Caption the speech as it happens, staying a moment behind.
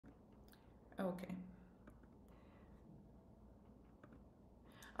Okay.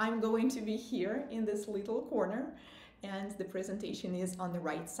 I'm going to be here in this little corner and the presentation is on the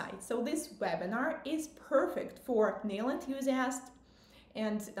right side. So this webinar is perfect for nail enthusiasts,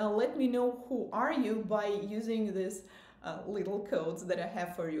 and let me know who are you by using this little codes that I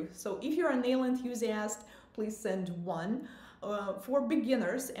have for you. So if you're a nail enthusiast, please send one. For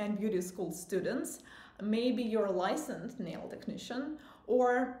beginners and beauty school students, maybe you're a licensed nail technician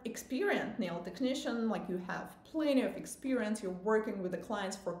or experienced nail technician, like you have plenty of experience, you're working with the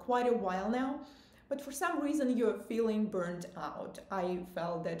clients for quite a while now, but for some reason you're feeling burned out. I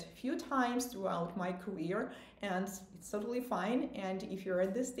felt that a few times throughout my career, and it's totally fine. And if you're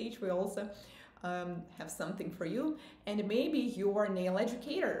at this stage, we also have something for you. And maybe you're a nail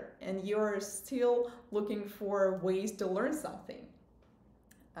educator and you're still looking for ways to learn something.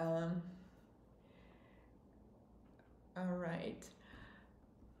 All right.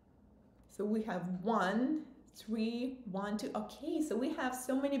 So we have 1, 3, 1, 2. Okay, so we have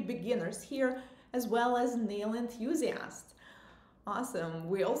so many beginners here as well as nail enthusiasts. Awesome.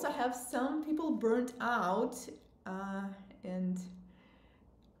 We also have some people burnt out and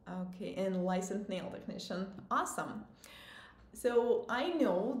licensed nail technician. Awesome. So I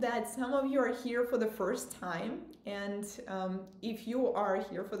know that some of you are here for the first time, and if you are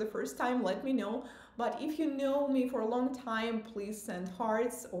here for the first time, let me know. But if you know me for a long time, please send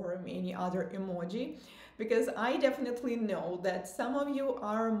hearts or any other emoji, because I definitely know that some of you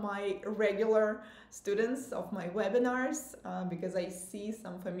are my regular students of my webinars, because I see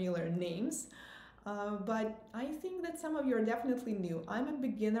some familiar names. But I think that some of you are definitely new. I'm a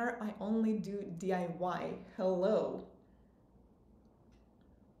beginner, I only do DIY. Hello.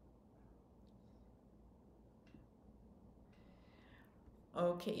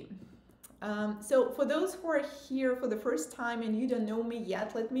 Okay. So for those who are here for the first time and you don't know me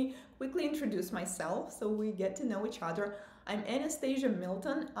yet, let me quickly introduce myself so we get to know each other. I'm Anastasia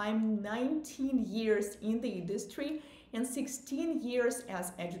Milton. I'm 19 years in the industry and 16 years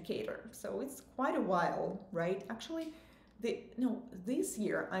as educator. So it's quite a while, right? Actually, this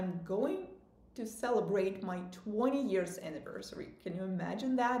year I'm going to celebrate my 20 years anniversary. Can you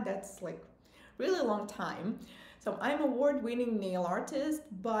imagine that? That's like really long time. So I'm an award-winning nail artist,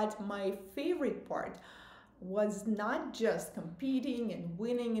 but my favorite part was not just competing and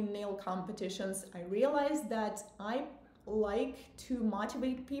winning in nail competitions. I realized that I like to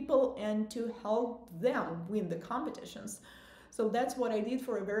motivate people and to help them win the competitions. So that's what I did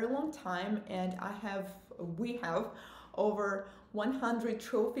for a very long time, and we have over 100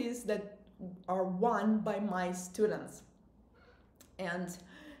 trophies that are won by my students. And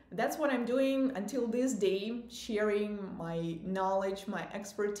that's what I'm doing until this day, sharing my knowledge, my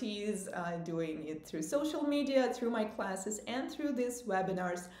expertise, doing it through social media, through my classes, and through these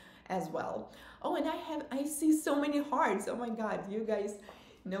webinars as well. Oh, and I see so many hearts. Oh my God, you guys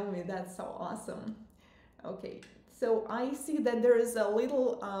know me. That's so awesome. Okay, so I see that there is a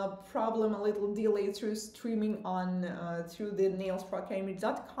little problem, a little delay through streaming on through the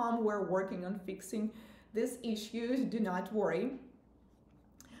nailsproacademy.com. We're working on fixing this issue. Do not worry.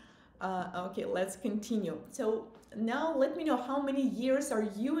 Okay, let's continue. So now let me know, how many years are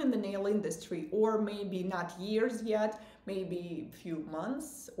you in the nail industry, or maybe not years yet, maybe a few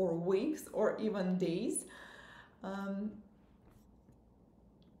months or weeks or even days.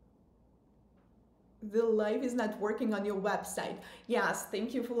 The live is not working on your website. Yes,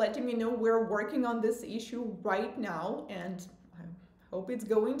 thank you for letting me know. We're working on this issue right now, and I hope it's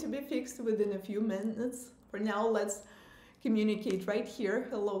going to be fixed within a few minutes. For now, let's communicate right here.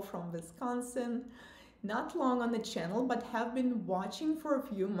 Hello from Wisconsin. Not long on the channel, but have been watching for a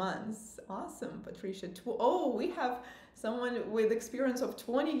few months. Awesome, Patricia. Oh, we have someone with experience of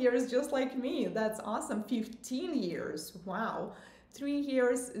 20 years just like me. That's awesome. 15 years. Wow. 3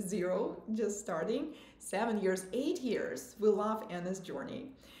 years, 0, just starting. 7 years, 8 years. We love Anna's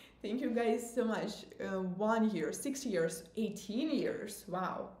journey. Thank you guys so much. 1 year, 6 years, 18 years.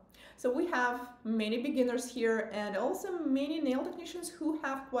 Wow. So we have many beginners here and also many nail technicians who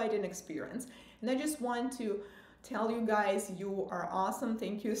have quite an experience. And I just want to tell you guys, you are awesome.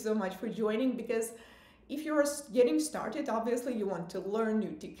 Thank you so much for joining, because if you're getting started, obviously you want to learn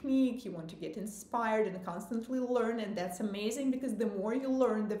new technique, you want to get inspired and constantly learn, and that's amazing, because the more you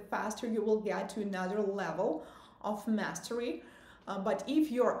learn, the faster you will get to another level of mastery. But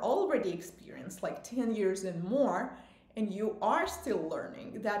if you're already experienced, like 10 years and more, and you are still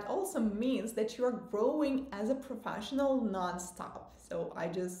learning, that also means that you're growing as a professional non-stop. So I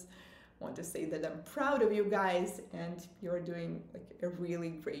just want to say that I'm proud of you guys and you're doing like a really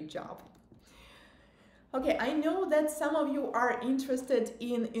great job. Okay, I know that some of you are interested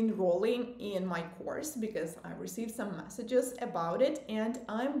in enrolling in my course because I received some messages about it, and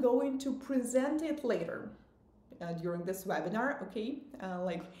I'm going to present it later during this webinar, okay?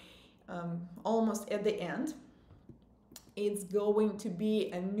 Almost at the end. It's going to be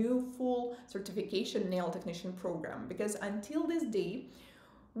a new full certification nail technician program, because until this day,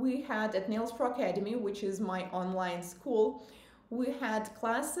 we had at Nails Pro Academy, which is my online school, we had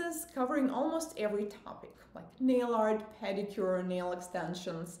classes covering almost every topic, like nail art, pedicure, nail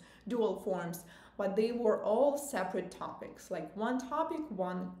extensions, dual forms, but they were all separate topics, like one topic,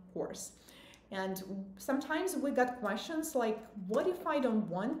 one course. And sometimes we got questions like, what if I don't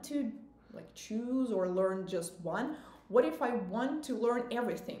want to choose or learn just one? What if I want to learn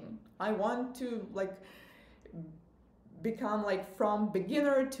everything? I want to become from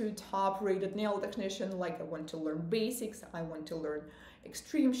beginner to top rated nail technician. I want to learn basics, I want to learn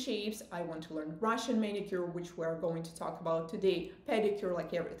extreme shapes, I want to learn Russian manicure, which we're going to talk about today, pedicure,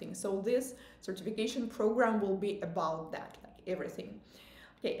 everything. So this certification program will be about that, everything.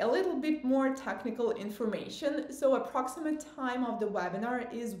 Okay, a little bit more technical information. So approximate time of the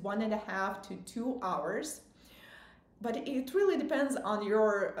webinar is 1.5 to 2 hours. But it really depends on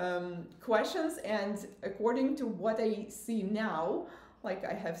your questions, and according to what I see now,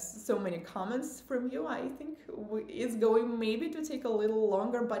 I have so many comments from you, I think it's going maybe to take a little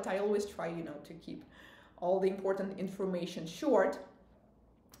longer, but I always try, to keep all the important information short.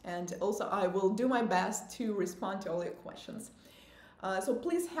 And also I will do my best to respond to all your questions. So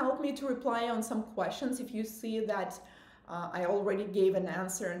please help me to reply on some questions. If you see that I already gave an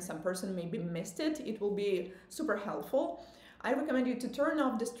answer and some person maybe missed it, it will be super helpful. I recommend you to turn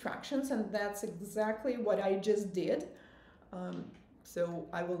off distractions, and that's exactly what I just did. So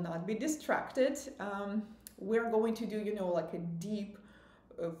I will not be distracted. We're going to do, a deep,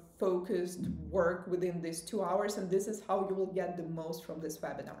 focused work within these 2 hours, and this is how you will get the most from this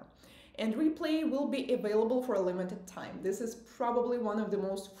webinar. And replay will be available for a limited time. This is probably one of the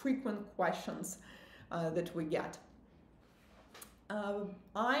most frequent questions that we get.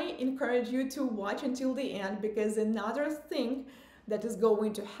 I encourage you to watch until the end, because another thing that is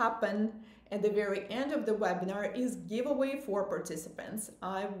going to happen at the very end of the webinar is giveaway for participants.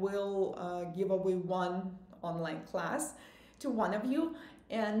 I will give away one online class to one of you,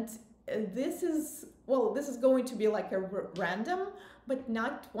 and this is going to be like a random, but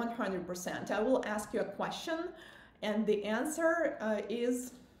not 100%. I will ask you a question, and the answer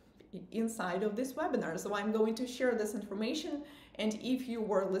is inside of this webinar. So I'm going to share this information, and if you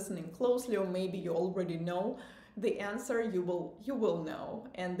were listening closely, or maybe you already know the answer, you will know,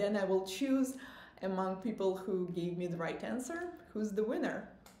 and then I will choose among people who gave me the right answer who's the winner.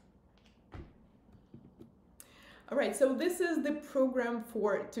 All right, so this is the program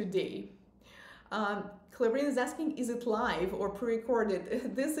for today. Clarine is asking, is it live or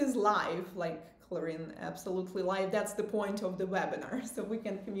pre-recorded? This is live, Clarine, absolutely live. That's the point of the webinar, so we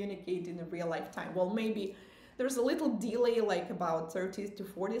can communicate in a real life time. Well, maybe there's a little delay, about 30 to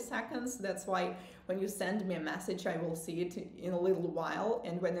 40 seconds. That's why when you send me a message, I will see it in a little while.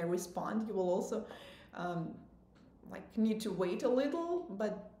 And when I respond, you will also need to wait a little,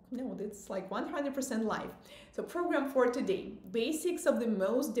 but no, it's 100% live. So program for today, basics of the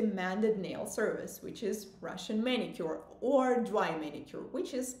most demanded nail service, which is Russian manicure or dry manicure,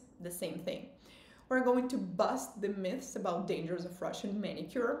 which is the same thing. We're going to bust the myths about dangers of Russian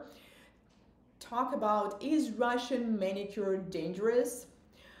manicure, talk about, is Russian manicure dangerous,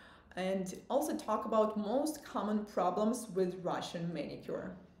 and also talk about most common problems with Russian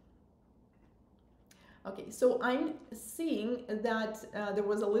manicure. Okay, so I'm seeing that there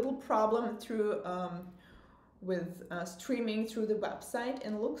was a little problem with streaming through the website,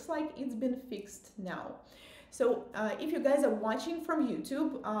 and looks like it's been fixed now. So if you guys are watching from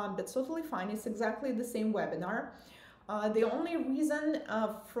YouTube, that's totally fine. It's exactly the same webinar. The only reason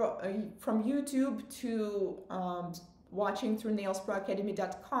from YouTube to watching through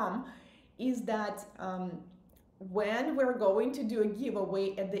nailsproacademy.com is that when we're going to do a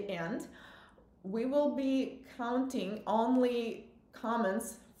giveaway at the end, we will be counting only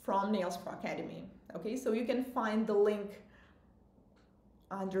comments from Nails Pro Academy. Okay, so you can find the link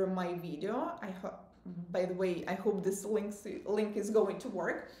under my video. By the way, I hope this link is going to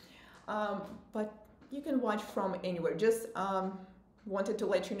work, but you can watch from anywhere. Just wanted to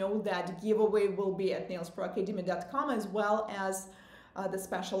let you know that giveaway will be at nailsproacademy.com, as well as the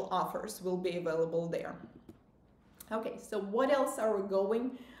special offers will be available there. Okay, so what else are we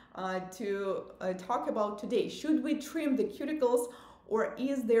going to talk about today? Should we trim the cuticles, or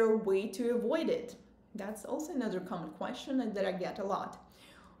is there a way to avoid it? That's also another common question that I get a lot.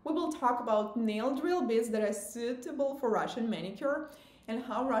 We will talk about nail drill bits that are suitable for Russian manicure and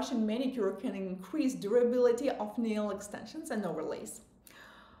how Russian manicure can increase durability of nail extensions and overlays.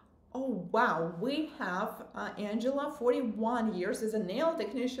 Oh wow, we have Angela, 41 years, is a nail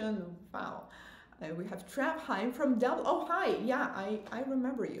technician. Wow. We have Trav Heim from Dublin. Oh, hi. Yeah, I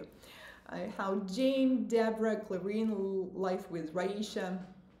remember you. How Jane, Deborah, Clarine, Life with Raisha.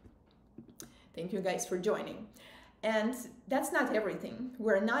 Thank you guys for joining. And that's not everything.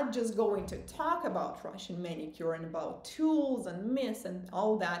 We're not just going to talk about Russian manicure and about tools and myths and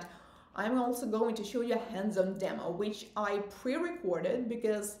all that. I'm also going to show you a hands-on demo, which I pre-recorded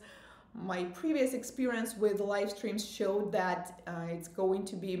because my previous experience with live streams showed that it's going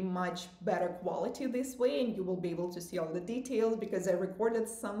to be much better quality this way, and you will be able to see all the details because I recorded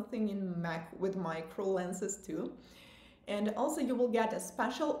something in Mac with micro lenses too. And also you will get a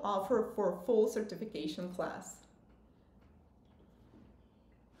special offer for full certification class.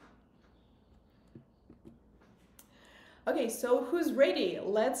 Okay, so who's ready?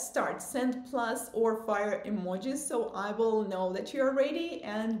 Let's start. Send plus or fire emojis so I will know that you're ready,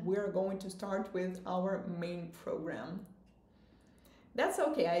 and we're going to start with our main program. That's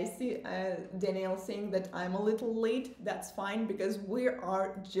okay. I see Danielle saying that I'm a little late. That's fine because we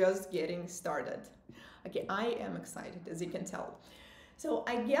are just getting started. Okay, I am excited, as you can tell. So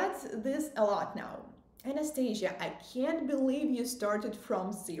I get this a lot now. Anastasia, I can't believe you started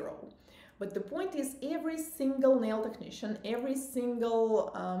from zero. But the point is, every single nail technician, every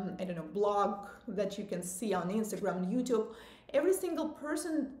single, I don't know, blog that you can see on Instagram and YouTube, every single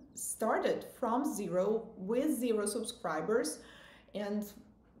person started from zero with 0 subscribers, and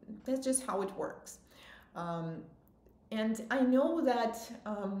that's just how it works. And I know that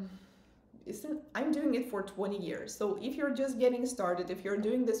I'm doing it for 20 years. So if you're just getting started, if you're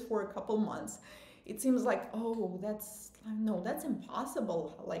doing this for a couple months, it seems like, oh, that's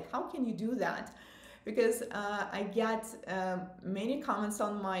impossible. Like, how can you do that? Because I get many comments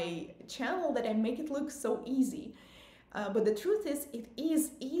on my channel that I make it look so easy. But the truth is, it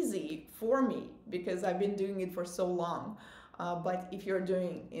is easy for me because I've been doing it for so long. But if you're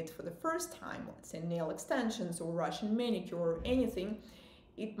doing it for the first time, let's say nail extensions or Russian manicure or anything,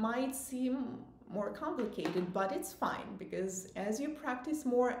 it might seem more complicated, but it's fine because as you practice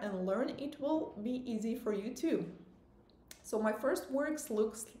more and learn, it will be easy for you too. So my first works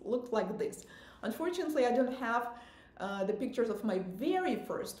look like this. Unfortunately, I don't have the pictures of my very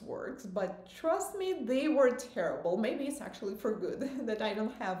first works, but trust me, they were terrible. Maybe it's actually for good that I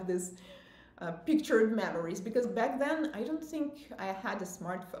don't have this pictured memories, because back then I don't think I had a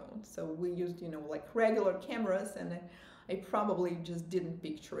smartphone. So we used, like regular cameras, and I probably just didn't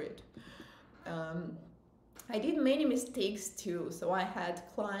picture it. I did many mistakes too. So I had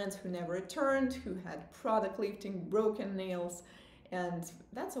clients who never returned, who had product lifting, broken nails, and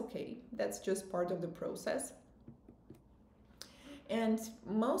that's okay. That's just part of the process. And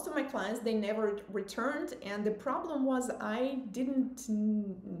most of my clients, they never returned, and the problem was I didn't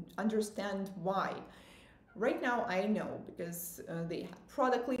understand why. Right now I know, because they had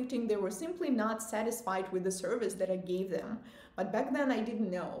product lifting, they were simply not satisfied with the service that I gave them. But back then I didn't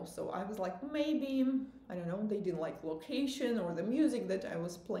know, so I was like, maybe, I don't know, they didn't like location or the music that I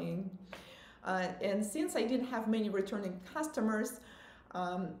was playing. And since I didn't have many returning customers,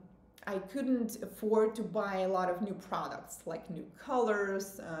 I couldn't afford to buy a lot of new products, like new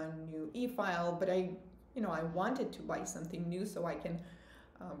colors, new e-file, but I wanted to buy something new so I can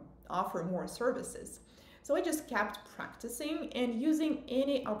offer more services. So I just kept practicing and using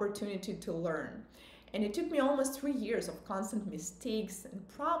any opportunity to learn. And it took me almost 3 years of constant mistakes and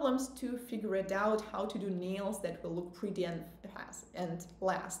problems to figure it out how to do nails that will look pretty and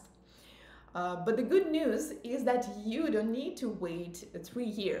last. But the good news is that you don't need to wait 3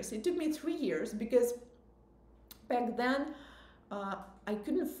 years. It took me 3 years because back then I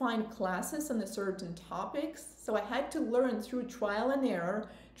couldn't find classes on a certain topics, so I had to learn through trial and error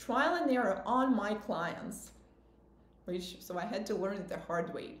on my clients, so I had to learn it the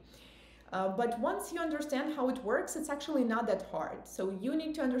hard way. But once you understand how it works, it's actually not that hard. So you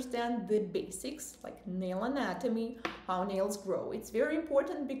need to understand the basics, like nail anatomy, how nails grow. It's very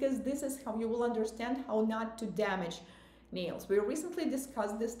important because this is how you will understand how not to damage nails. We recently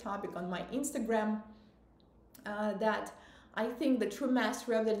discussed this topic on my Instagram, that I think the true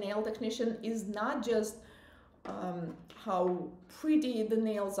mastery of the nail technician is not just how pretty the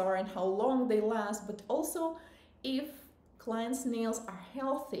nails are and how long they last, but also if clients' nails are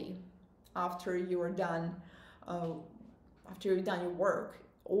healthy after you're done your work,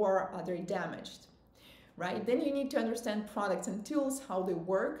 or are they damaged, right? Then you need to understand products and tools, how they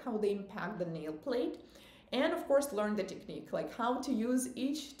work, how they impact the nail plate, and of course learn the technique, like how to use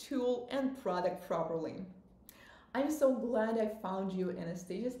each tool and product properly. I'm so glad I found you,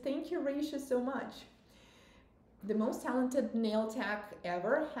 Anastasia. Thank you, Raisha, so much. The most talented nail tech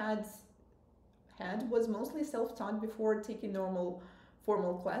ever had was mostly self-taught before taking normal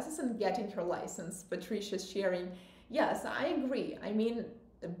formal classes and getting her license. Patricia's sharing. Yes, I agree. I mean,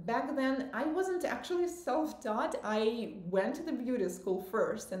 back then I wasn't actually self-taught. I went to the beauty school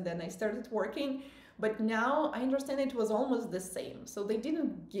first and then I started working, but now I understand it was almost the same. So they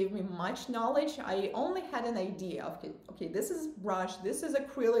didn't give me much knowledge. I only had an idea of, okay, this is brush, this is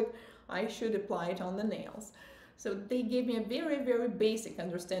acrylic, I should apply it on the nails. So they gave me a very, very basic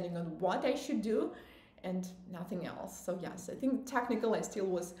understanding on what I should do and nothing else. So yes, I think technical I still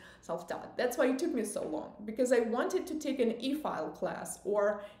was self-taught. That's why it took me so long, because I wanted to take an e-file class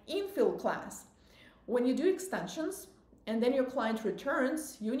or infill class. When you do extensions and then your client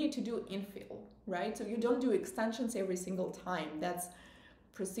returns, you need to do infill, right? So you don't do extensions every single time. That's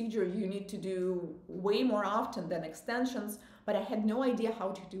procedure you need to do way more often than extensions, but I had no idea how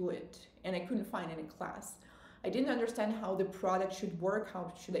to do it and I couldn't find any class. I didn't understand how the product should work,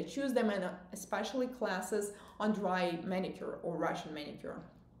 how should I choose them, and especially classes on dry manicure or Russian manicure.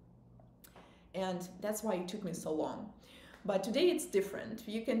 And that's why it took me so long. But today it's different.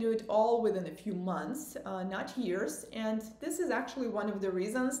 You can do it all within a few months, not years. And this is actually one of the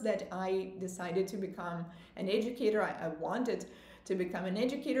reasons that I decided to become an educator. I wanted to become an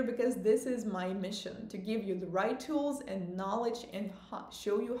educator because this is my mission, to give you the right tools and knowledge and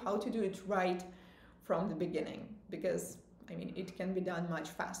show you how to do it right from the beginning, because I mean it can be done much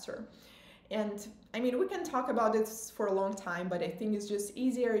faster. And I mean we can talk about this for a long time, but I think it's just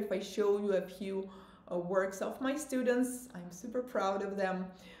easier if I show you a few works of my students. I'm super proud of them,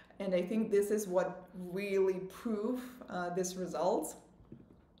 and I think this is what really prove this results,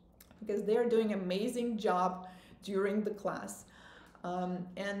 because they're doing an amazing job during the class.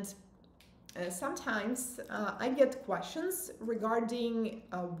 Sometimes I get questions regarding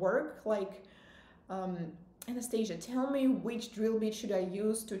work like, Anastasia, tell me which drill bit should I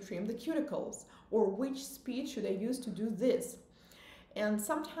use to trim the cuticles, or which speed should I use to do this? And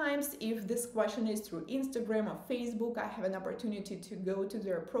sometimes if this question is through Instagram or Facebook, I have an opportunity to go to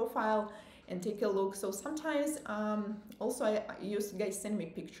their profile and take a look. So sometimes also I use, guys send me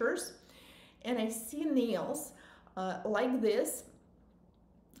pictures and I see nails like this,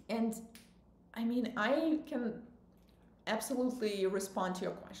 and I mean I can absolutely respond to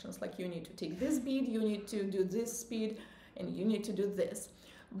your questions, like you need to take this bead, you need to do this speed, and you need to do this.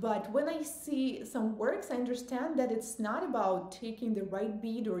 But when I see some works, I understand that it's not about taking the right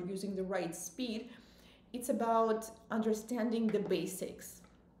bead or using the right speed. It's about understanding the basics,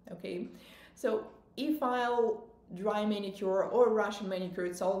 okay? So e-file, dry manicure, or Russian manicure,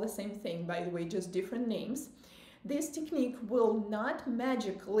 it's all the same thing, by the way, just different names. This technique will not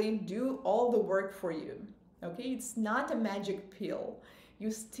magically do all the work for you. Okay, it's not a magic pill. You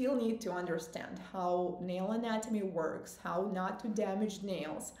still need to understand how nail anatomy works, how not to damage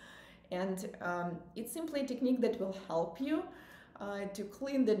nails. And it's simply a technique that will help you to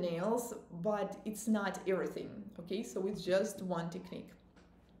clean the nails, but it's not everything, okay? So it's just one technique.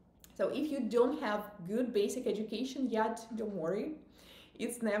 So if you don't have good basic education yet, don't worry.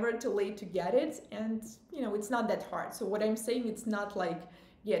 It's never too late to get it, and you know, it's not that hard. So what I'm saying, it's not like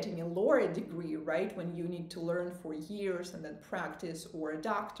getting a law degree, right, when you need to learn for years and then practice, or a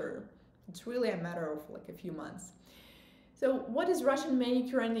doctor. It's really a matter of like a few months. So what is Russian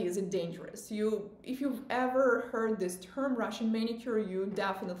manicure, and is it dangerous? If you've ever heard this term Russian manicure, you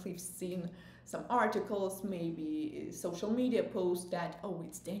definitely have seen some articles, maybe social media posts that, oh,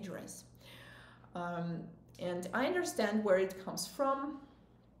 it's dangerous. And I understand where it comes from,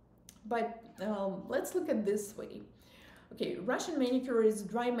 but let's look at this way. Okay, Russian manicure is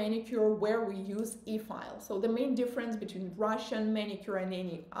dry manicure where we use e-file. So the main difference between Russian manicure and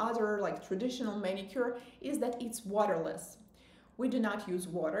any other like traditional manicure is that it's waterless. We do not use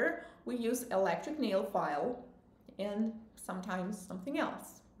water. We use electric nail file and sometimes something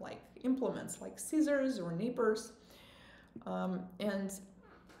else like implements like scissors or nippers. And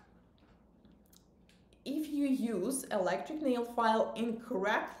if you use electric nail file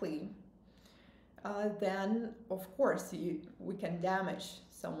incorrectly, then of course we can damage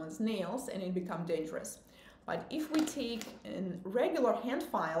someone's nails and it becomes dangerous. But if we take a regular hand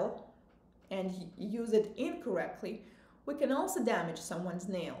file and use it incorrectly, we can also damage someone's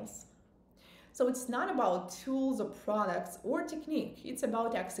nails. So it's not about tools or products or technique, it's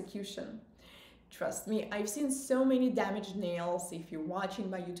about execution. Trust me, I've seen so many damaged nails. If you're watching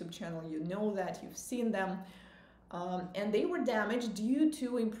my YouTube channel, you know that, you've seen them. and they were damaged due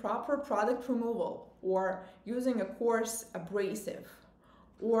to improper product removal or using a coarse abrasive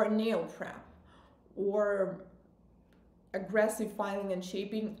or nail prep or aggressive filing and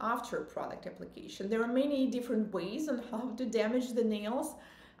shaping after product application. There are many different ways on how to damage the nails,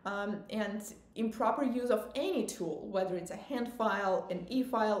 and improper use of any tool, whether it's a hand file, an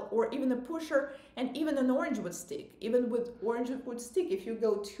e-file, or even a pusher, and even an orange wood stick. Even with orange wood stick, if you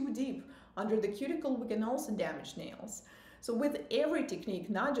go too deep under the cuticle, we can also damage nails. So with every technique,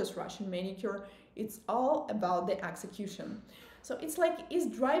 not just Russian manicure, it's all about the execution. So it's like, is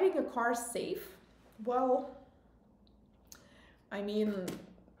driving a car safe? Well, I mean,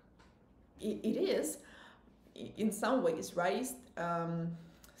 it is in some ways, right?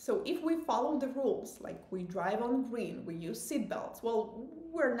 So if we follow the rules, like we drive on green, we use seat belts, well,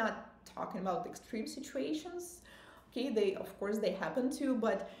 we're not talking about extreme situations. Okay, of course they happen too,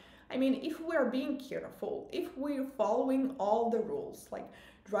 but I mean, if we're being careful, if we're following all the rules, like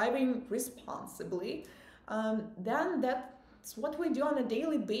driving responsibly, then that's what we do on a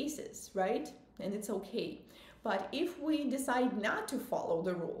daily basis, right? And it's okay. But if we decide not to follow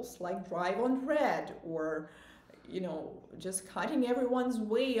the rules, like drive on red or, you know, just cutting everyone's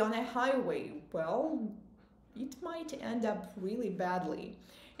way on a highway, well, it might end up really badly.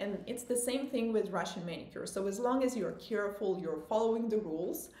 And it's the same thing with Russian manicure. So as long as you're careful, you're following the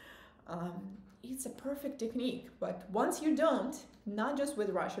rules, it's a perfect technique. But once you don't, not just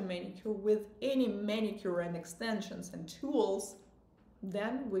with Russian manicure, with any manicure and extensions and tools,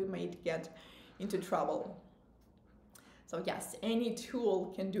 then we might get into trouble. So yes, any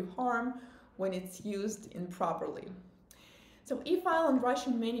tool can do harm when it's used improperly. So e-file on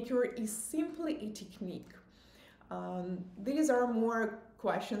Russian manicure is simply a technique. These are more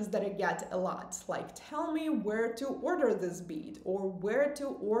questions that I get a lot, like tell me where to order this bead or where to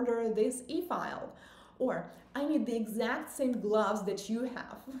order this e-file, or I need the exact same gloves that you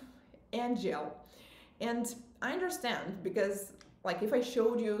have and gel. And I understand, because like if I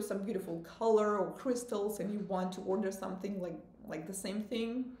showed you some beautiful color or crystals and you want to order something like the same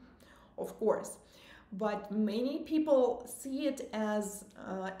thing, of course. But many people see it as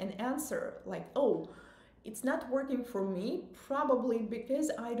an answer, like, oh, it's not working for me, probably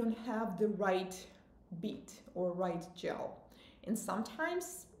because I don't have the right bead or right gel. And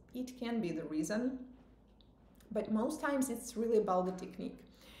sometimes it can be the reason, but most times it's really about the technique.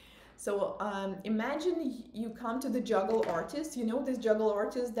 So imagine you come to the juggle artist, you know, these juggle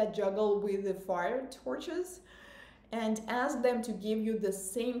artists that juggle with the fire torches, and ask them to give you the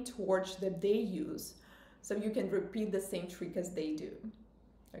same torch that they use, so you can repeat the same trick as they do.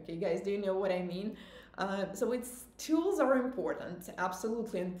 Okay, guys, do you know what I mean? So tools are important,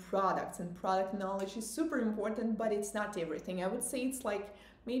 absolutely, and product knowledge is super important, but it's not everything. I would say it's like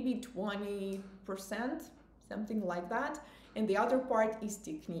maybe 20%, something like that. And the other part is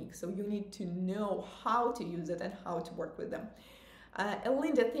technique. So you need to know how to use it and how to work with them.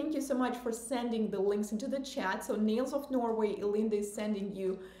 Elinda, thank you so much for sending the links into the chat. So Nails of Norway, Elinda is sending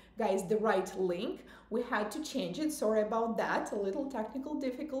you guys the right link. We had to change it, sorry about that, a little technical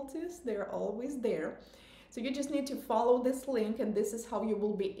difficulties, they're always there. So you just need to follow this link, and this is how you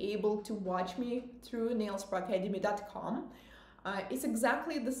will be able to watch me through nailsproacademy.com. It's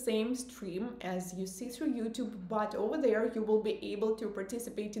exactly the same stream as you see through YouTube, but over there you will be able to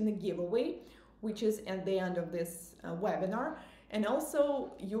participate in the giveaway, which is at the end of this webinar. And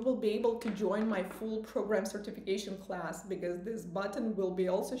also you will be able to join my full program certification class, because this button will be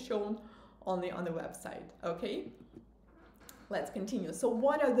also shown only on the website. Okay, let's continue. So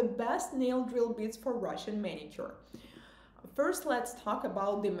what are the best nail drill bits for Russian manicure? First, let's talk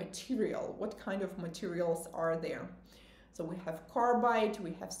about the material. What kind of materials are there? So we have carbide,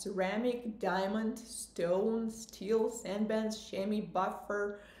 we have ceramic, diamond, stone, steel, sandbands, chamois,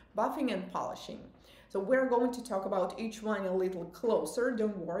 buffing and polishing. So we're going to talk about each one a little closer.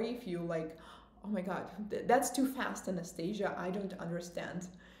 Don't worry if you like, oh my God, that's too fast, Anastasia, I don't understand.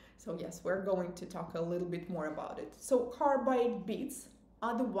 So yes, we're going to talk a little bit more about it. So carbide beads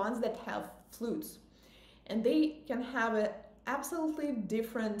are the ones that have flutes, and they can have an absolutely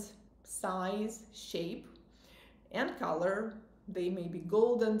different size, shape, and color. They may be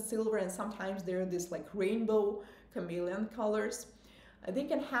golden, silver, and sometimes they're this like rainbow chameleon colors. They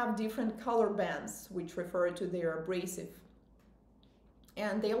can have different color bands, which refer to their abrasive.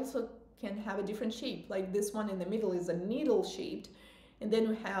 And they also can have a different shape, like this one in the middle is a needle shaped, and then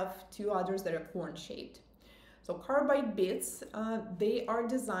we have two others that are corn shaped. So carbide bits, they are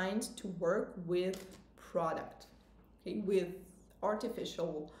designed to work with product, okay, with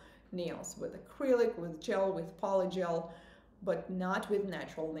artificial nails, with acrylic, with gel, with polygel, but not with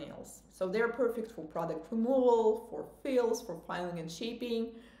natural nails. So they're perfect for product removal, for fills, for filing and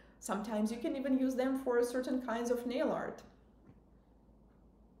shaping. Sometimes you can even use them for certain kinds of nail art.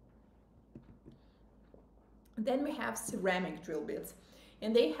 Then we have ceramic drill bits,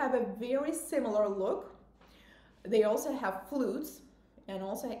 and they have a very similar look. They also have flutes and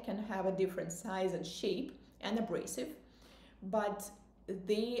also can have a different size and shape and abrasive, but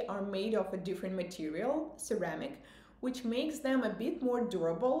they are made of a different material, ceramic, which makes them a bit more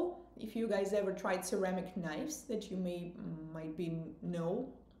durable. If you guys ever tried ceramic knives, that you might know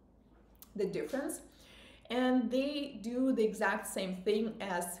the difference. And they do the exact same thing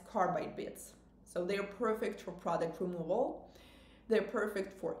as carbide bits. So they're perfect for product removal. They're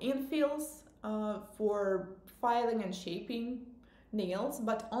perfect for infills, for filing and shaping nails,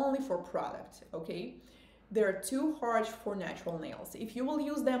 but only for product, okay? They're too harsh for natural nails. If you will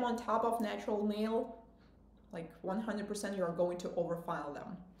use them on top of natural nail, like 100% you're going to overfile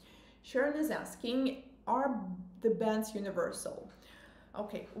them. Sharon is asking, are the bands universal?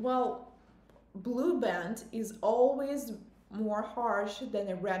 Okay, well, blue band is always more harsh than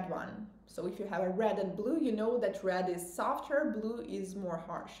a red one. So if you have a red and blue, you know that red is softer, blue is more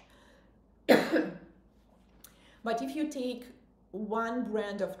harsh. But if you take one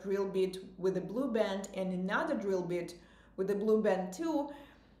brand of drill bit with a blue band and another drill bit with a blue band too,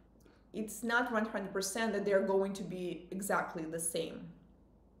 it's not 100% that they're going to be exactly the same.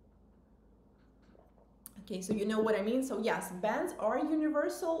 Okay, so you know what I mean? So yes, bands are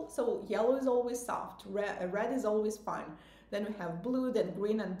universal. So yellow is always soft, red is always fine. Then we have blue, then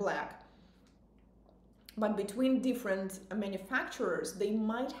green and black. But between different manufacturers, they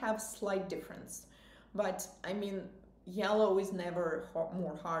might have slight difference. But I mean, yellow is never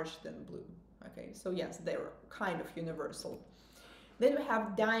more harsh than blue. Okay, so yes, they're kind of universal. Then we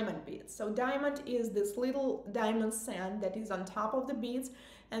have diamond beads. So diamond is this little diamond sand that is on top of the beads,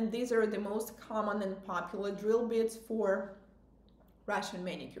 and these are the most common and popular drill bits for Russian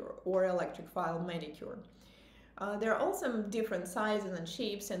manicure or electric file manicure. There are also different sizes and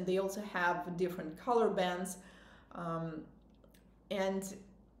shapes, and they also have different color bands. And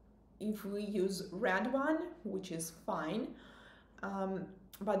if we use red one, which is fine,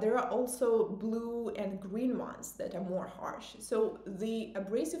 but there are also blue and green ones that are more harsh. So the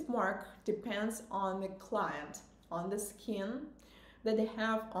abrasive mark depends on the client, on the skin that they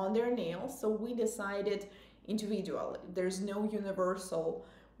have on their nails. So we decided individually. There's no universal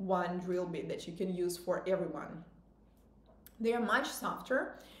one drill bit that you can use for everyone. They are much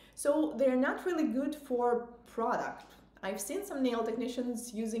softer, so they're not really good for product. I've seen some nail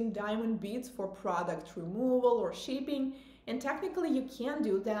technicians using diamond beads for product removal or shaping, and technically you can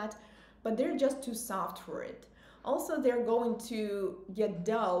do that, but they're just too soft for it. Also, they're going to get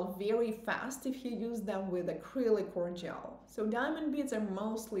dull very fast if you use them with acrylic or gel. So diamond beads are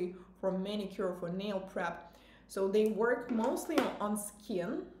mostly for manicure, for nail prep, so they work mostly on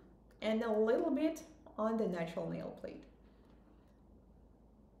skin and a little bit on the natural nail plate.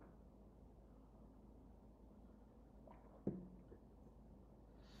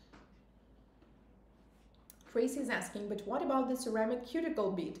 Tracy is asking, but what about the ceramic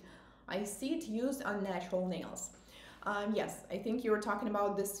cuticle bead? I see it used on natural nails. Yes, I think you were talking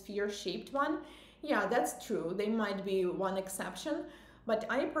about the sphere-shaped one. Yeah, that's true. They might be one exception, but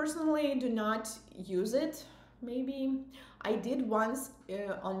I personally do not use it. Maybe I did once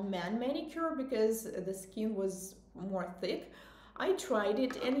on man manicure because the skin was more thick. I tried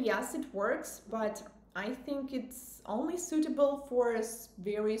it, and yes, it works, but I think it's only suitable for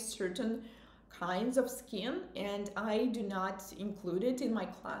very certain kinds of skin, and I do not include it in my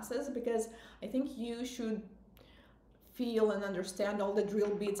classes because I think you should feel and understand all the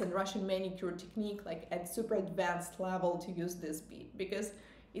drill bits and Russian manicure technique like at super advanced level to use this bead, because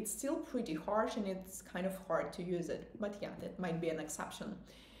it's still pretty harsh and it's kind of hard to use it. But yeah, that might be an exception.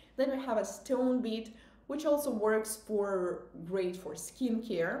 Then we have a stone bead, which also works great for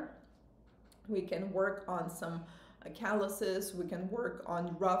skincare. We can work on some calluses, we can work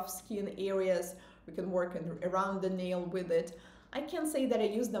on rough skin areas, we can work around the nail with it. I can say that I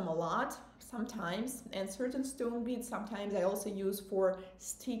use them a lot sometimes, and certain stone beads sometimes I also use for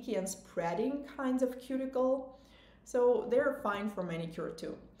sticky and spreading kinds of cuticle, so they're fine for manicure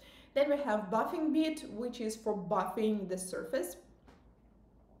too. Then we have buffing bead, which is for buffing the surface,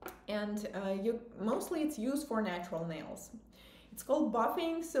 and mostly it's used for natural nails. It's called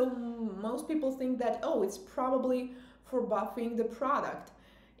buffing, so most people think that, oh, it's probably for buffing the product.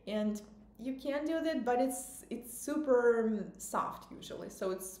 And you can do that, but it's super soft usually.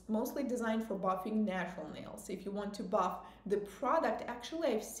 So it's mostly designed for buffing natural nails. If you want to buff the product,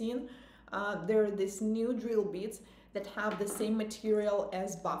 actually I've seen there are these new drill bits that have the same material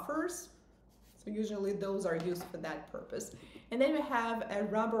as buffers. So usually those are used for that purpose. And then we have a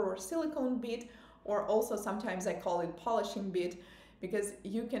rubber or silicone bead, or also sometimes I call it polishing bead, because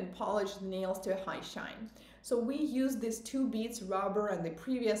you can polish the nails to a high shine. So we use these two beads, rubber and the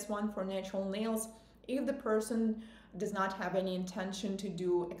previous one, for natural nails if the person does not have any intention to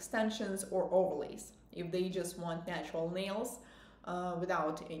do extensions or overlays. If they just want natural nails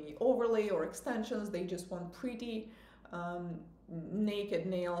without any overlay or extensions, they just want pretty naked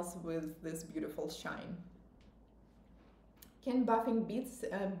nails with this beautiful shine. Can buffing beads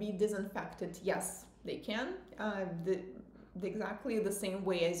be disinfected? Yes, they can. Exactly the same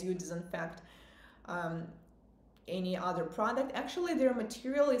way as you disinfect any other product. Actually, their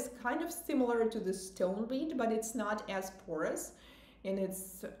material is kind of similar to the stone bead, but it's not as porous, and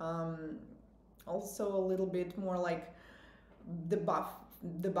it's also a little bit more like the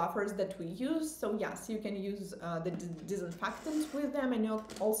buffers that we use. So yes, you can use the disinfectant with them, and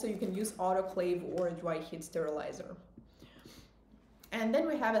also you can use autoclave or a dry heat sterilizer. And then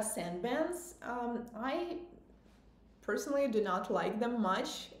we have a sand bands. I personally do not like them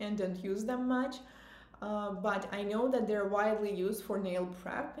much and don't use them much, but I know that they're widely used for nail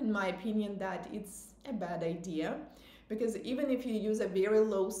prep. In my opinion, that it's a bad idea, because even if you use a very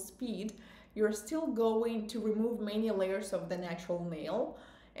low speed, you're still going to remove many layers of the natural nail,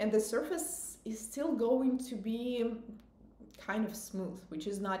 and the surface is still going to be kind of smooth, which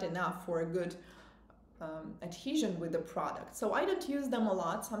is not enough for a good adhesion with the product. So I don't use them a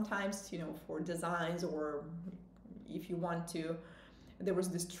lot. Sometimes, you know, for designs, or if you want to, there was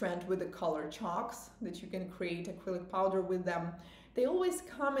this trend with the color chalks that you can create acrylic powder with them. They always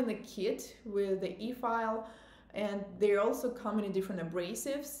come in a kit with the e-file, and they also come in different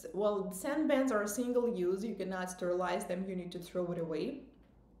abrasives. Well, sand bands are single use. You cannot sterilize them. You need to throw it away.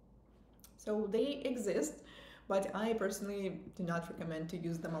 So they exist, but I personally do not recommend to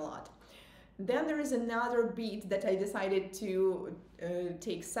use them a lot. Then there is another bead that I decided to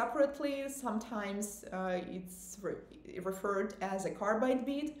take separately. Sometimes it's referred as a carbide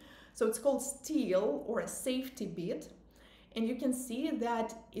bead. So it's called steel, or a safety bead. And you can see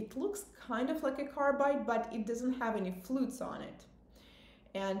that it looks kind of like a carbide, but it doesn't have any flutes on it.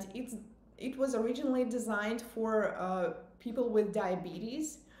 And it was originally designed for people with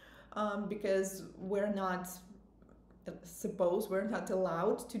diabetes, because we're not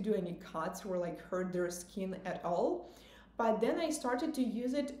allowed to do any cuts or like hurt their skin at all. But then I started to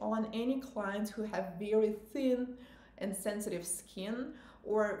use it on any clients who have very thin and sensitive skin,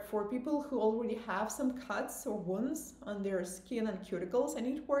 or for people who already have some cuts or wounds on their skin and cuticles, and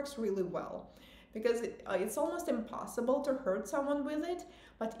it works really well, because it's almost impossible to hurt someone with it,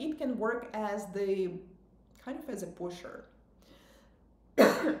 but it can work as the kind of as a pusher.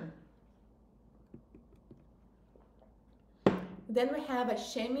 Then we have a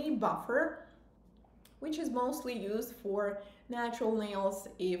chamois buffer, which is mostly used for natural nails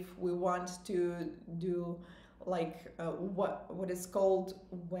if we want to do like what is called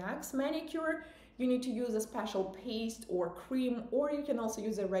wax manicure. You need to use a special paste or cream, or you can also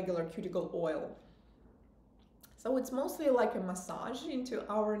use a regular cuticle oil. So it's mostly like a massage into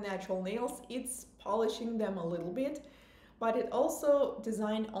our natural nails. It's polishing them a little bit, but it also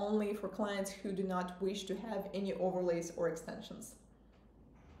designed only for clients who do not wish to have any overlays or extensions.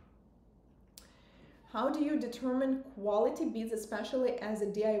 How do you determine quality beads, especially as a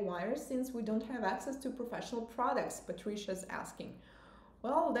DIYer, since we don't have access to professional products? Patricia's asking.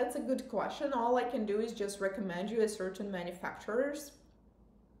 Well, that's a good question. All I can do is just recommend you a certain manufacturers.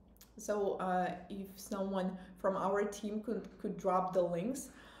 So if someone from our team could drop the links.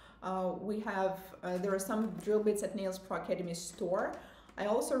 We have, there are some drill bits at Nails Pro Academy store. I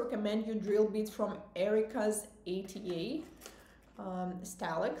also recommend you drill bits from Erica's ATA,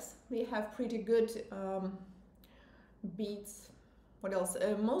 Stalex. They have pretty good beads. What else?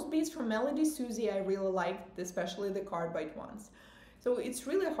 Most beads from Melody Susie I really liked, especially the carbide ones. So it's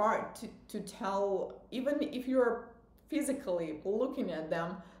really hard to tell, even if you're physically looking at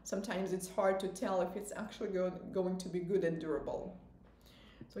them, sometimes it's hard to tell if it's actually going to be good and durable.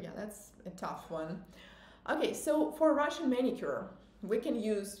 So yeah, that's a tough one. Okay, so for Russian manicure, we can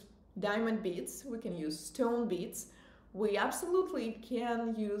use diamond beads, we can use stone beads, we absolutely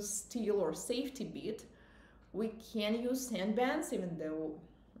can use steel or safety bead, we can use sand bands, even though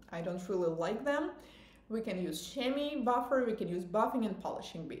I don't really like them, we can use chamois buffer, we can use buffing and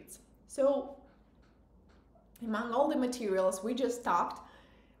polishing beads. So among all the materials we just talked,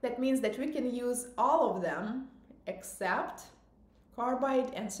 that means that we can use all of them except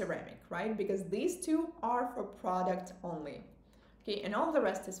carbide and ceramic, right? Because these two are for product only. Okay, and all the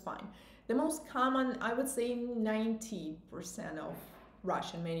rest is fine. The most common, I would say 90% of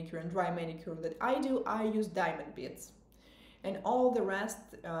Russian manicure and dry manicure that I do, I use diamond beads. And all the rest,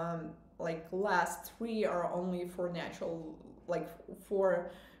 like last three, are only for natural, like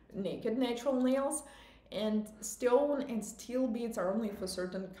for naked natural nails. And stone and steel beads are only for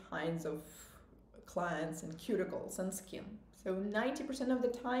certain kinds of clients and cuticles and skin. So 90% of the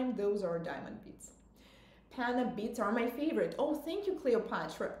time, those are diamond beads. Panna beads are my favorite. Oh, thank you,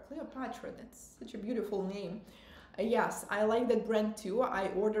 Cleopatra. Cleopatra, that's such a beautiful name. Yes, I like that brand too. I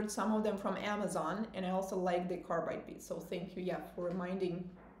ordered some of them from Amazon, and I also like the carbide beads. So thank you, yeah, for reminding.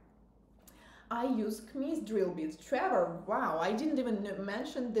 I use Khmees drill beads. Trevor, wow, I didn't even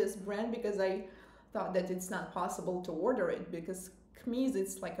mention this brand because I thought that it's not possible to order it, because Khmees,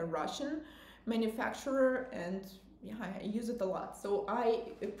 it's like a Russian manufacturer, and yeah, I use it a lot. So I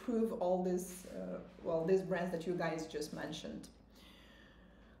approve all this, well, these brands that you guys just mentioned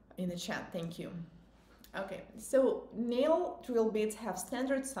in the chat. Thank you. Okay, so nail drill bits have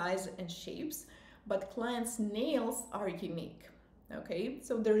standard size and shapes, but clients' nails are unique. Okay,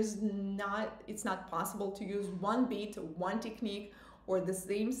 so it's not possible to use one bead, one technique, or the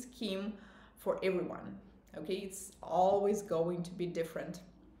same scheme for everyone. Okay, it's always going to be different.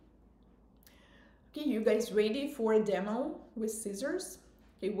 Okay, you guys ready for a demo with scissors?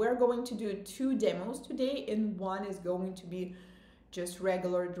 Okay, we're going to do 2 demos today, and one is going to be just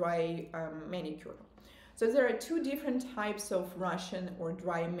regular dry manicure. So there are 2 different types of Russian or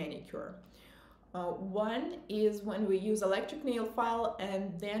dry manicure. One is when we use electric nail file,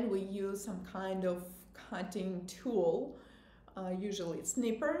 and then we use some kind of cutting tool. Usually it's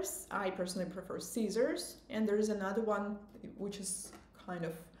snippers. I personally prefer scissors. And there's another one which is kind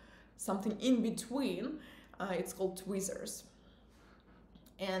of something in between. It's called tweezers.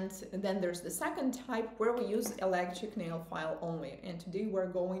 And then there's the second type where we use electric nail file only. And today we're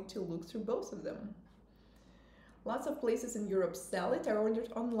going to look through both of them. Lots of places in Europe sell it. I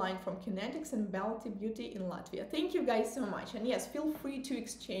ordered online from Kinetics and Balti Beauty in Latvia. Thank you guys so much. And yes, feel free to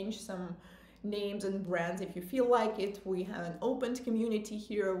exchange some names and brands if you feel like it. We have an open community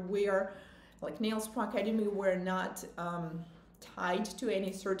here where, like Nails Pro Academy, we're not tied to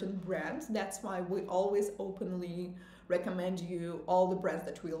any certain brand. That's why we always openly recommend you all the brands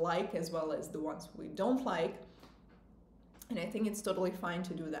that we like, as well as the ones we don't like. And I think it's totally fine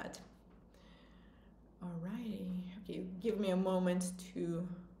to do that. Alrighty, okay, give me a moment to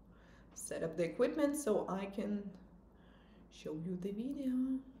set up the equipment so I can show you the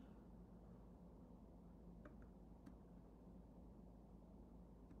video.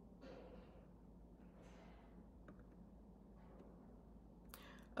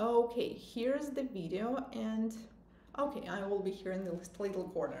 Okay, here's the video, and okay, I will be here in the little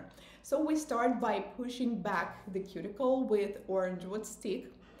corner. So we start by pushing back the cuticle with orange wood stick.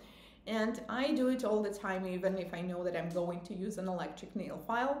 And I do it all the time, even if I know that I'm going to use an electric nail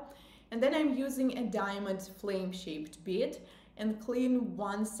file. And then I'm using a diamond flame-shaped bead and clean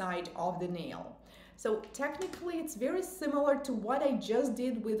one side of the nail. So technically it's very similar to what I just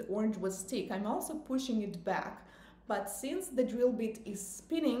did with orange wood stick. I'm also pushing it back, but since the drill bit is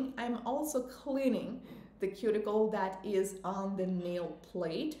spinning, I'm also cleaning the cuticle that is on the nail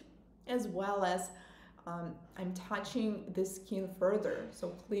plate, as well as I'm touching the skin further, so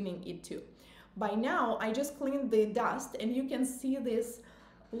cleaning it too. By now, I just cleaned the dust, and you can see this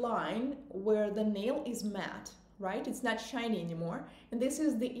line where the nail is matte, right? It's not shiny anymore. And this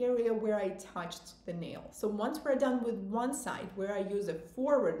is the area where I touched the nail. So once we're done with one side, where I use a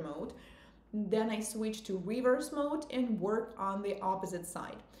forward mode, then I switch to reverse mode and work on the opposite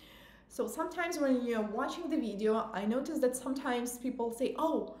side. So sometimes when you're watching the video, I notice that sometimes people say,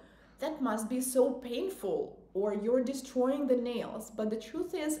 oh, that must be so painful, or you're destroying the nails. But the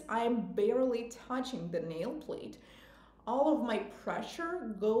truth is, I'm barely touching the nail plate. All of my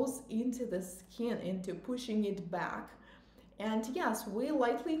pressure goes into the skin, into pushing it back. And yes, we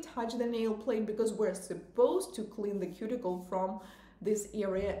lightly touch the nail plate because we're supposed to clean the cuticle from this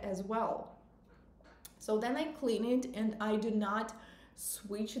area as well. So then I clean it, and I do not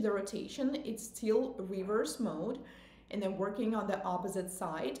switch the rotation. It's still reverse mode, and I'm working on the opposite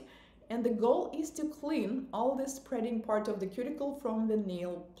side. And the goal is to clean all the spreading part of the cuticle from the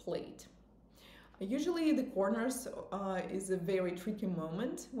nail plate. Usually the corners is a very tricky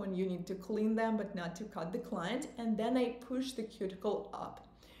moment when you need to clean them but not to cut the client. And then I push the cuticle up.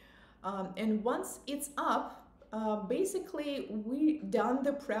 And once it's up, basically we done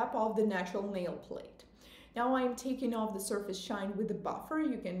the prep of the natural nail plate. Now I'm taking off the surface shine with a buffer.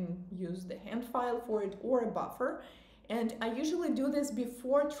 You can use the hand file for it or a buffer. And I usually do this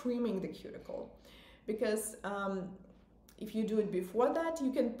before trimming the cuticle, because if you do it before that,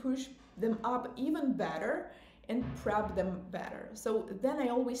 you can push them up even better and prep them better. So then I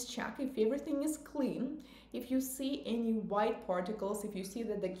always check if everything is clean. If you see any white particles, if you see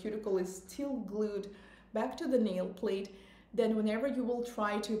that the cuticle is still glued back to the nail plate, then whenever you will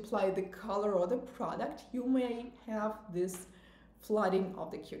try to apply the color or the product, you may have this flooding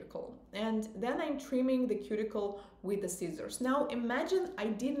of the cuticle. And then I'm trimming the cuticle with the scissors. Now imagine I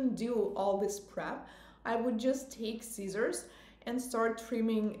didn't do all this prep. I would just take scissors and start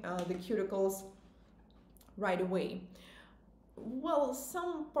trimming the cuticles right away. Well,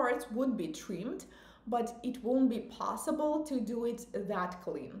 some parts would be trimmed, but it won't be possible to do it that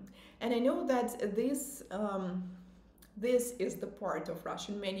clean. And I know that this is the part of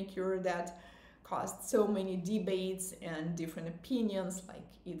Russian manicure that caused so many debates and different opinions, like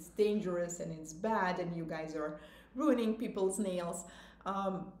it's dangerous and it's bad and you guys are ruining people's nails.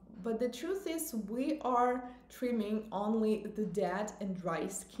 But the truth is we are trimming only the dead and dry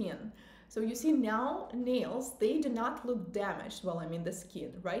skin. So you see now nails, they do not look damaged, well, I mean the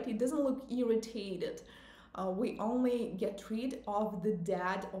skin, right? It doesn't look irritated. We only get rid of the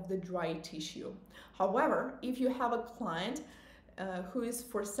dead, of the dry tissue. However, if you have a client who is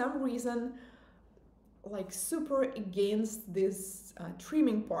for some reason like super against this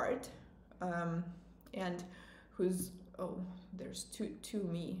trimming part and who's, oh, there's two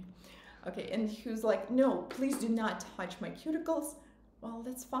me. Okay, and who's like, no, please do not touch my cuticles, well,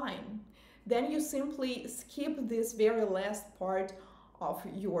 that's fine. Then you simply skip this very last part of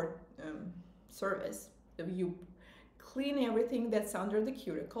your service. So you clean everything that's under the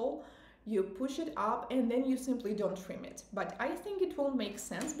cuticle, you push it up, and then you simply don't trim it. But I think it will make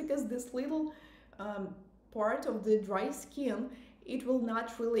sense because this little part of the dry skin, it will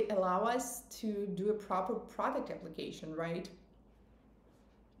not really allow us to do a proper product application, right?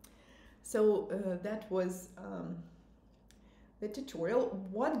 So that was the tutorial.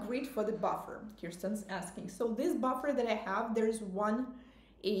 What grit for the buffer? Kirsten's asking. So this buffer that I have, there's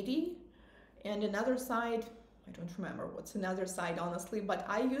 180 and another side, I don't remember what's another side honestly, but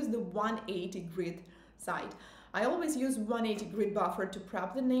I use the 180 grit side. I always use 180 grit buffer to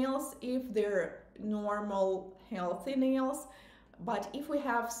prep the nails if they're normal, healthy nails. But if we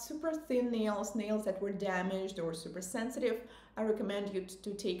have super thin nails, nails that were damaged or super sensitive, I recommend you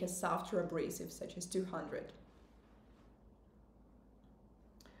to take a softer abrasive such as 200.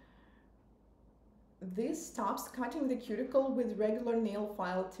 This stops cutting the cuticle with regular nail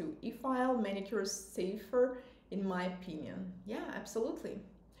file too. E-file manicure is safer in my opinion. Yeah, absolutely.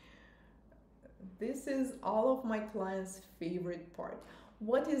 This is all of my clients' favorite part.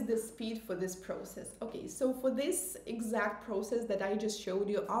 What is the speed for this process? Okay, so for this exact process that I just showed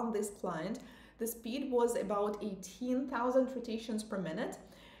you on this client, the speed was about 18,000 rotations per minute.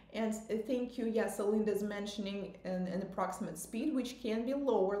 And thank you, yes, Linda's mentioning an approximate speed, which can be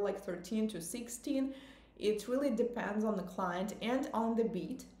lower, like 13 to 16. It really depends on the client and on the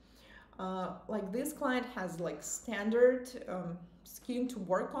beat. Like this client has like standard skin to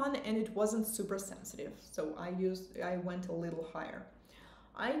work on, and it wasn't super sensitive. So I went a little higher.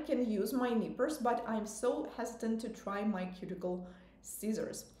 I can use my nippers, but I'm so hesitant to try my cuticle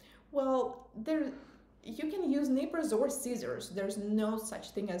scissors. Well, you can use nippers or scissors. There's no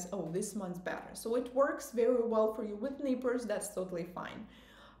such thing as, oh, this one's better. So it works very well for you with nippers, that's totally fine.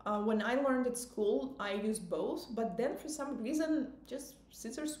 When I learned at school, I used both, but then for some reason, just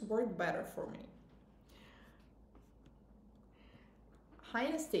scissors work better for me. Hi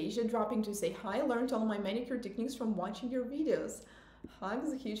Anastasia, dropping to say hi, learned all my manicure techniques from watching your videos.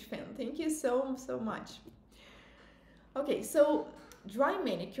 Hugs, a huge fan. Thank you so much. Okay, so dry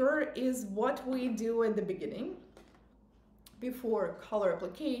manicure is what we do at the beginning before color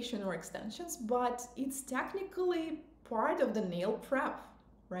application or extensions, but it's technically part of the nail prep,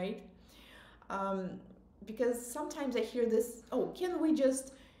 right? Because sometimes I hear this, oh, can we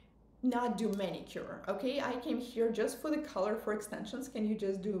just not do manicure? Okay, I came here just for the color, for extensions. Can you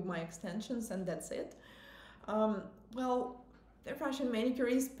just do my extensions and that's it? Well, the Russian manicure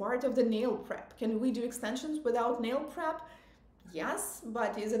is part of the nail prep. Can we do extensions without nail prep? Yes,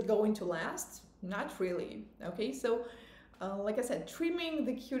 but is it going to last? Not really. Okay, so like I said, trimming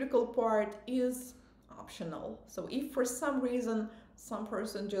the cuticle part is optional. So if for some reason some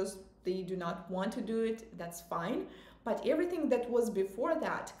person just they do not want to do it, that's fine. But everything that was before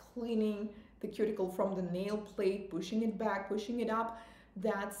that, cleaning the cuticle from the nail plate, pushing it back, pushing it up,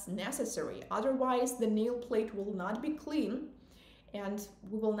 that's necessary. Otherwise, the nail plate will not be clean and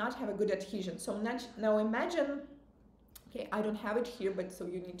we will not have a good adhesion. So now imagine, okay, I don't have it here, but so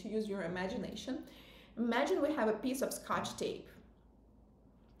you need to use your imagination. Imagine we have a piece of Scotch tape,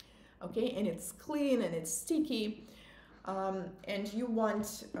 okay, and it's clean and it's sticky. and you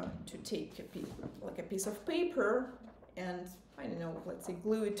want to take a piece of paper and, I don't know, let's say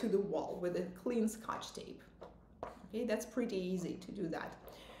glue it to the wall with a clean Scotch tape. Okay, that's pretty easy to do that.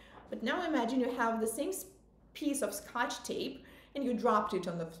 But now imagine you have the same piece of Scotch tape and you dropped it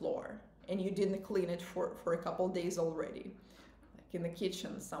on the floor and you didn't clean it for a couple days already, like in the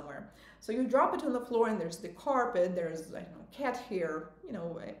kitchen somewhere. So you drop it on the floor and there's the carpet, there's, I don't know, cat hair, you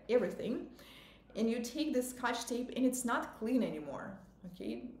know, everything. And you take the Scotch tape and it's not clean anymore,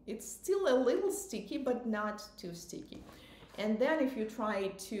 okay? It's still a little sticky, but not too sticky. And then if you try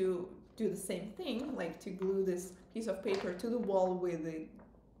to do the same thing, like to glue this piece of paper to the wall with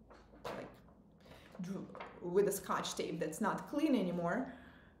the Scotch tape that's not clean anymore,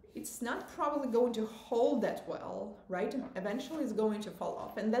 it's not probably going to hold that well, right? Eventually it's going to fall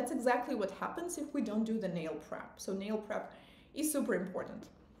off. And that's exactly what happens if we don't do the nail prep. So nail prep is super important.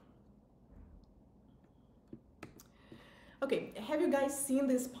 Okay, have you guys seen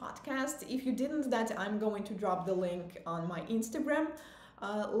this podcast? If you didn't, that I'm going to drop the link on my Instagram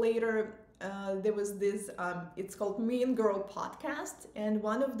later. There was this, it's called Mean Girl Podcast, and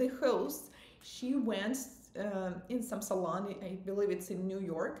one of the hosts, she went in some salon, I believe it's in New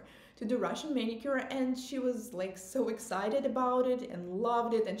York, to do Russian manicure, and she was like so excited about it and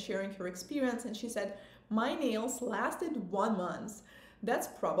loved it and sharing her experience, and she said, my nails lasted 1 month. That's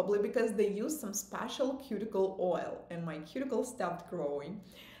probably because they used some special cuticle oil and my cuticle stopped growing.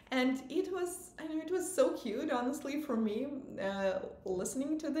 And it was, I know, it was so cute, honestly, for me,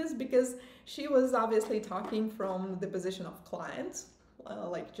 listening to this, because she was obviously talking from the position of client,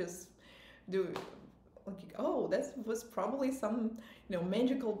 like just do, like, oh, that was probably some, you know,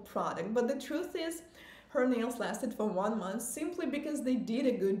 magical product. But the truth is, her nails lasted for 1 month simply because they did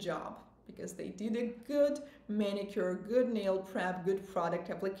a good job. Because they did a good manicure, good nail prep, good product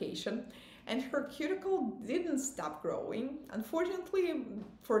application, and her cuticle didn't stop growing. Unfortunately,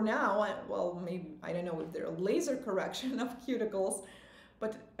 for now, well, maybe, I don't know if they're laser correction of cuticles,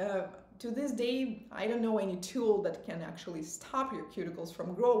 but to this day, I don't know any tool that can actually stop your cuticles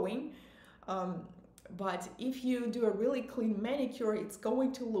from growing. But if you do a really clean manicure, it's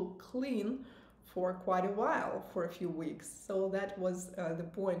going to look clean for quite a while, for a few weeks. So that was the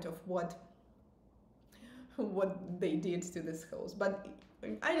point of what they did to this host. But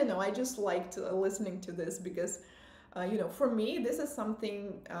I don't know, I just liked listening to this because, you know, for me, this is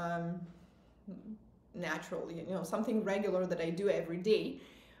something natural, you know, something regular that I do every day.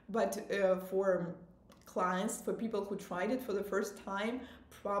 But for clients, for people who tried it for the first time,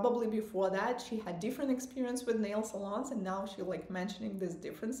 probably before that, she had different experience with nail salons, and now she like mentioning these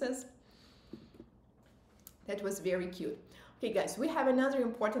differences. That was very cute. Okay, guys, we have another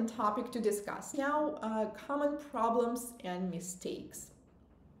important topic to discuss now, common problems and mistakes.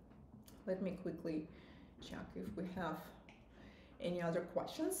 Let me quickly check if we have any other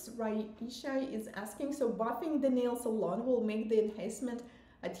questions. Raisha is asking, so buffing the nail salon will make the enhancement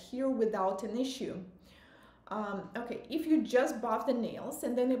adhere without an issue. Okay, if you just buff the nails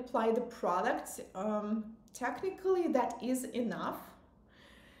and then apply the product, technically that is enough.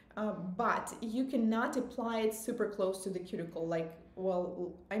 But you cannot apply it super close to the cuticle. Like,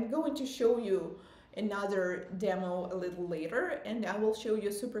 well, I'm going to show you another demo a little later, and I will show you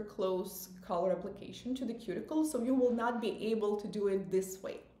a super close color application to the cuticle, so you will not be able to do it this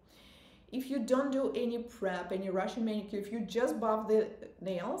way. If you don't do any prep, any Russian manicure, if you just buff the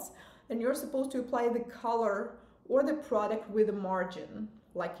nails, then you're supposed to apply the color or the product with a margin,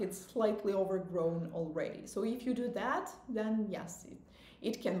 like it's slightly overgrown already. So if you do that, then yes,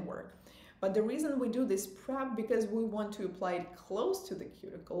 it can work. But the reason we do this prep, because we want to apply it close to the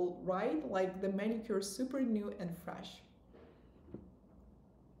cuticle, right? Like the manicure is super new and fresh.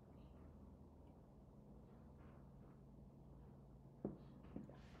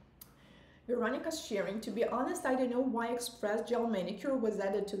 Veronica's sharing, to be honest, I don't know why Express Gel Manicure was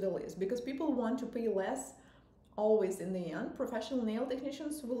added to the list, because people want to pay less always in the end. Professional nail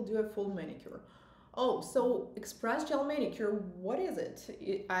technicians will do a full manicure. Oh, so Express Gel Manicure, what is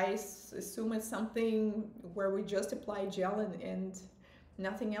it? I assume it's something where we just apply gel and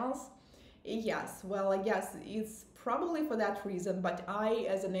nothing else? Yes, well, I guess it's probably for that reason, but I,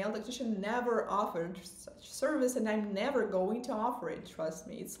 as a nail technician, never offered such service, and I'm never going to offer it, trust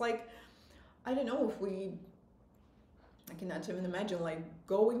me. It's like, I don't know if I cannot even imagine like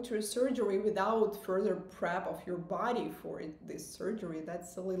going to a surgery without further prep of your body for this surgery.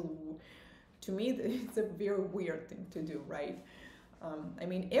 That's a little, to me, it's a very weird thing to do, right? I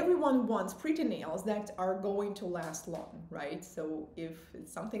mean, everyone wants pretty nails that are going to last long, right? So if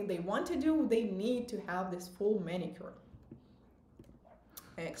it's something they want to do, they need to have this full manicure.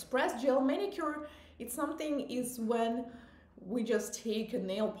 Express Gel Manicure It's something is when we just take a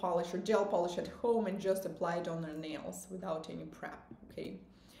nail polish or gel polish at home and just apply it on our nails without any prep, okay?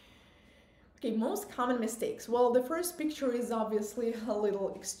 Okay, most common mistakes. Well, the first picture is obviously a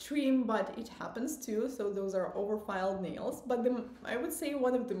little extreme, but it happens too. So those are overfiled nails. But I would say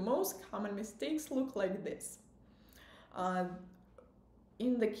one of the most common mistakes look like this.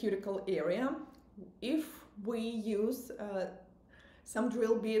 In the cuticle area, if we use some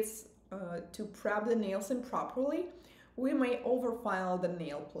drill bits to prep the nails improperly, we may overfile the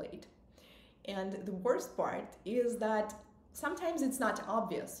nail plate. And the worst part is that sometimes it's not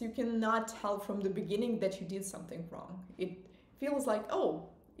obvious. You cannot tell from the beginning that you did something wrong. It feels like, oh,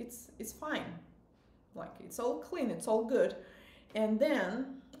 it's fine. Like it's all clean, it's all good. And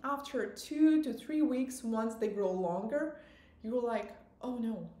then after 2 to 3 weeks, once they grow longer, you're like, oh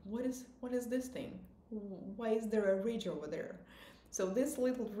no, what is this thing? Why is there a ridge over there? So this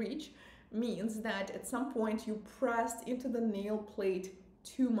little ridge means that at some point you pressed into the nail plate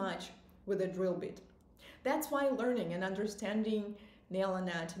too much with a drill bit. That's why learning and understanding nail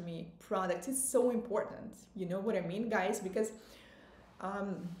anatomy products is so important. You know what I mean, guys? Because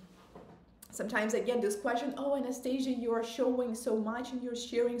sometimes I get this question, oh, Anastasia, you are showing so much and you're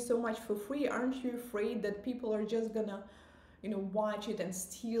sharing so much for free. Aren't you afraid that people are just gonna, watch it and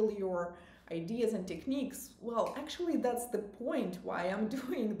steal your ideas and techniques? Well, actually, that's the point why I'm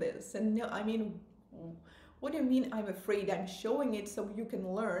doing this. And no, I mean, what do you mean I'm afraid? I'm showing it so you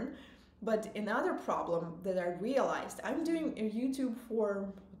can learn. But another problem that I realized, I'm doing YouTube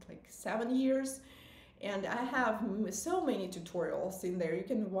for like 7 years, and I have so many tutorials in there. You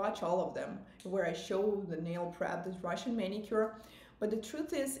can watch all of them where I show the nail prep, the Russian manicure. But the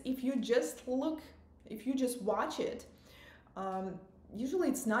truth is, if you just watch it, usually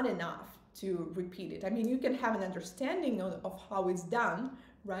it's not enough to repeat it. I mean, you can have an understanding of how it's done,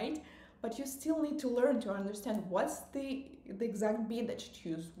 right? But you still need to learn to understand what's the exact bead that you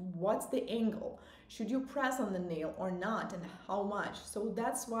choose, what's the angle, should you press on the nail or not, and how much. So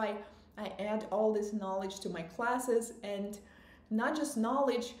that's why I add all this knowledge to my classes, and not just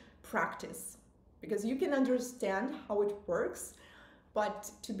knowledge, practice. Because you can understand how it works,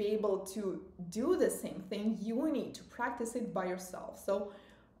 but to be able to do the same thing, you need to practice it by yourself. So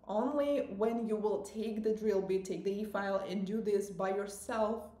only when you will take the drill bit, take the e-file and do this by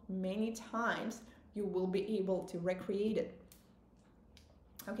yourself many times, you will be able to recreate it.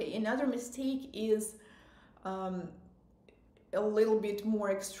 Okay, another mistake is a little bit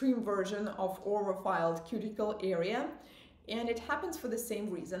more extreme version of overfiled cuticle area, and it happens for the same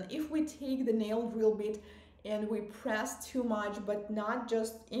reason. If we take the nail drill bit and we press too much, but not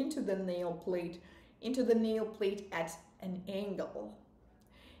just into the nail plate at an angle.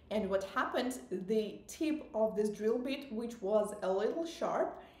 And what happened, the tip of this drill bit, which was a little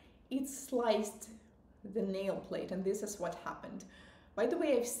sharp, it sliced the nail plate, and this is what happened. By the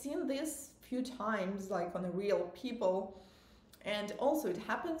way, I've seen this few times, like on real people, and also it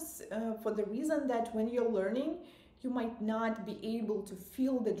happens for the reason that when you're learning, you might not be able to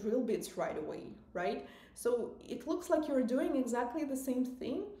feel the drill bits right away, right? So it looks like you're doing exactly the same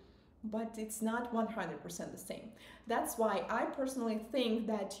thing, but it's not 100% the same. That's why I personally think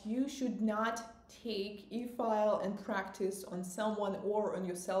that you should not take e-file and practice on someone or on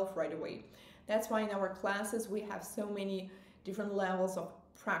yourself right away. That's why in our classes we have so many different levels of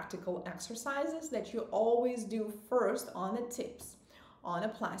practical exercises that you always do first on the tips, on the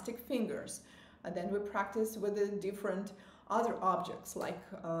plastic fingers. And then we practice with the different other objects, like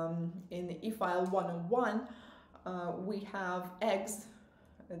in the e-file 101, we have eggs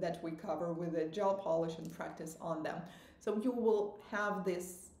that we cover with a gel polish and practice on them. So you will have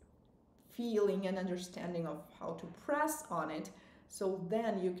this feeling and understanding of how to press on it, so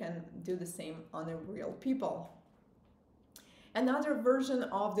then you can do the same on the real people. Another version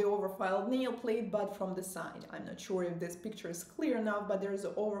of the overfiled nail plate, but from the side. I'm not sure if this picture is clear enough, but there's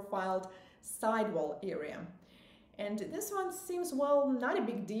an overfiled sidewall area. And this one seems, well, not a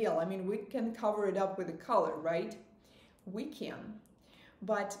big deal. I mean, we can cover it up with a color, right? We can.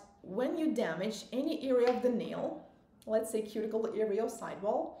 But when you damage any area of the nail, let's say cuticle area or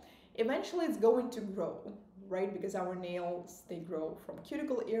sidewall, eventually it's going to grow, right? Because our nails, they grow from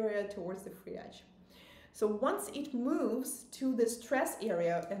cuticle area towards the free edge. So once it moves to the stress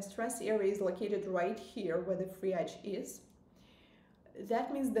area, and stress area is located right here where the free edge is,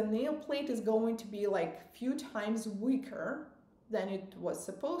 that means the nail plate is going to be like a few times weaker than it was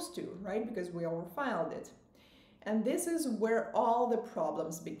supposed to, right? Because we overfiled it. And this is where all the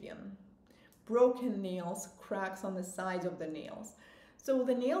problems begin. Broken nails, cracks on the sides of the nails. So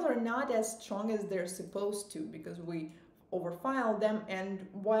the nails are not as strong as they're supposed to because we overfile them, and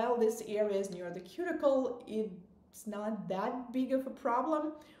while this area is near the cuticle, it's not that big of a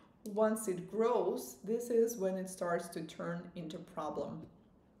problem. Once it grows, this is when it starts to turn into problem.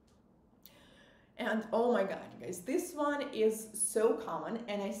 And oh my god, guys, this one is so common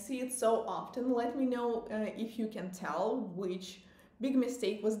and I see it so often. Let me know if you can tell which big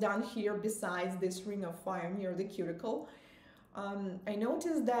mistake was done here besides this ring of fire near the cuticle. I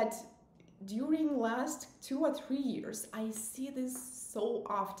noticed that during last 2 or 3 years, I see this so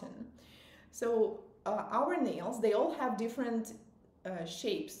often. So our nails, they all have different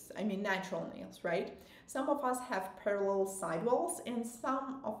shapes, I mean natural nails, right? Some of us have parallel sidewalls and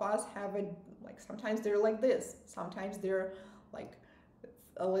some of us have a, like sometimes they're like this, sometimes they're like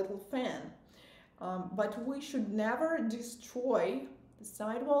a little fan. But we should never destroy the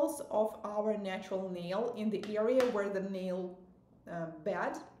sidewalls of our natural nail in the area where the nail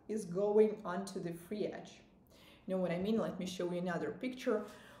bed is going onto the free edge. You know what I mean? Let me show you another picture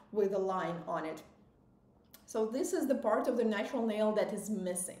with a line on it. So this is the part of the natural nail that is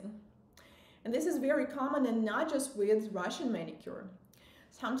missing. And this is very common, and not just with Russian manicure.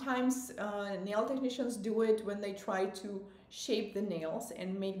 Sometimes nail technicians do it when they try to shape the nails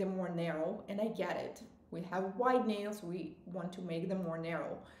and make them more narrow, and I get it. We have wide nails, we want to make them more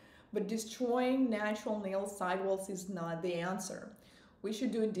narrow. But destroying natural nail sidewalls is not the answer. We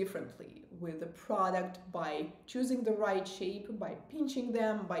should do it differently with the product by choosing the right shape, by pinching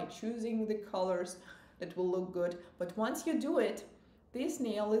them, by choosing the colors that will look good. But once you do it, this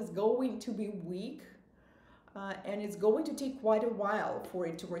nail is going to be weak and it's going to take quite a while for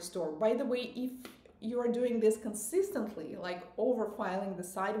it to restore. By the way, if you are doing this consistently, like overfiling the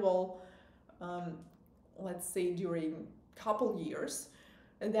sidewall, let's say during a couple years,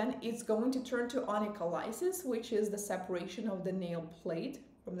 then it's going to turn to onycholysis, which is the separation of the nail plate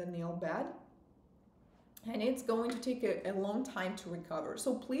from the nail bed. And it's going to take a long time to recover.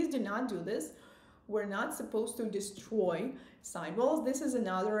 So please do not do this. We're not supposed to destroy sidewalls. This is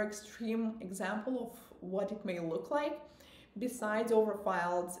another extreme example of what it may look like. Besides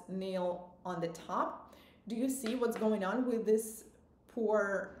overfiled nail on the top, do you see what's going on with this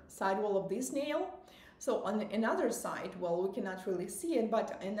poor sidewall of this nail? So on another side, well, we cannot really see it,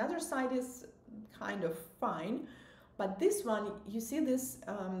 but another side is kind of fine. But this one, you see this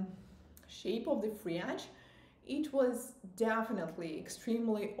shape of the free edge? It was definitely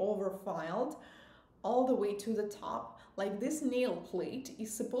extremely overfiled all the way to the top. Like this nail plate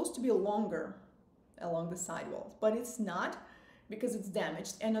is supposed to be longer along the sidewalls, but it's not because it's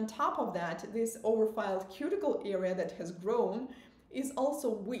damaged. And on top of that, this overfiled cuticle area that has grown is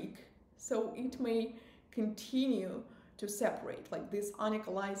also weak. So it may continue to separate. Like this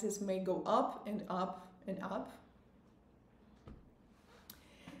onycholysis may go up and up and up.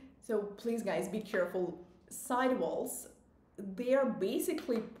 So please guys, be careful. Sidewalls, they are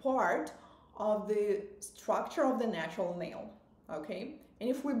basically part of the structure of the natural nail, okay? And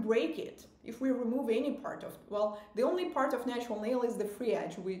if we break it, if we remove any part of, well, the only part of natural nail is the free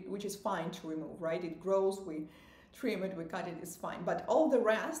edge, which is fine to remove, right? It grows, we trim it, we cut it, is fine. But all the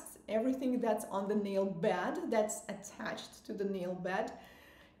rest, everything that's on the nail bed, that's attached to the nail bed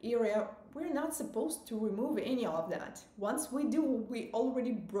area, we're not supposed to remove any of that. Once we do, we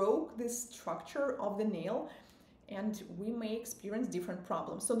already broke this structure of the nail, and we may experience different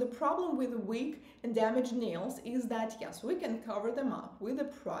problems. So the problem with weak and damaged nails is that, yes, we can cover them up with a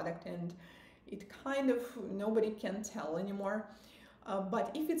product and it kind of, nobody can tell anymore.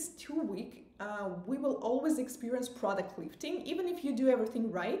 But if it's too weak, we will always experience product lifting. Even if you do everything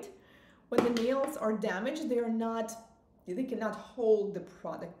right, when the nails are damaged, they cannot hold the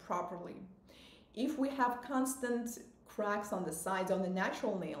product properly. If we have constant cracks on the sides, on the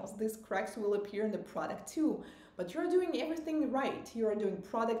natural nails, these cracks will appear in the product too. But you're doing everything right. You're doing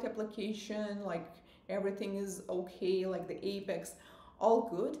product application, like everything is okay, like the apex, all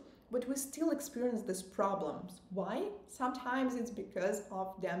good, but we still experience these problems. Why? Sometimes it's because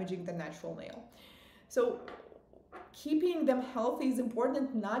of damaging the natural nail. So keeping them healthy is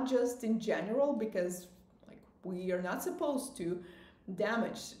important, not just in general, because like we are not supposed to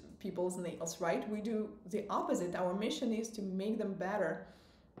damage people's nails, right? We do the opposite. Our mission is to make them better.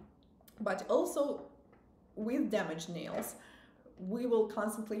 But also with damaged nails, we will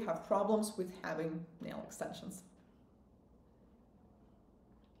constantly have problems with having nail extensions.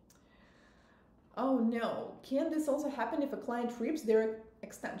 Oh no, can this also happen if a client rips their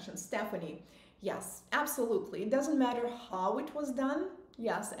extension? Stephanie, yes, absolutely. It doesn't matter how it was done.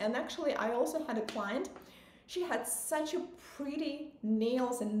 Yes, and actually I also had a client, she had such a pretty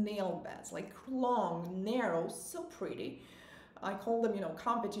nails and nail beds, like long, narrow, so pretty. I call them,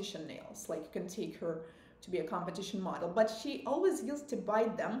 competition nails. Like you can take her to be a competition model, but she always used to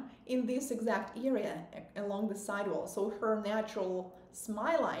bite them in this exact area along the sidewall. So her natural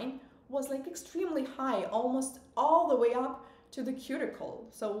smile line was like extremely high, almost all the way up to the cuticle.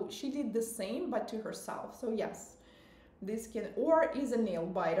 So she did the same, but to herself. So yes, this can, or is a nail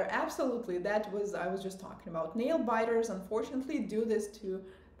biter. Absolutely, that was, I was just talking about. Nail biters unfortunately do this to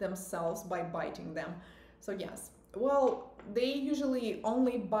themselves by biting them. So yes, well, they usually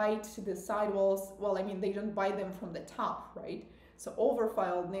only bite the sidewalls. Well, I mean, they don't bite them from the top, right? So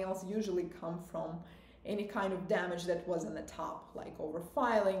overfiled nails usually come from any kind of damage that was in the top, like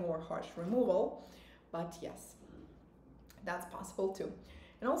overfiling or harsh removal. But yes, that's possible too.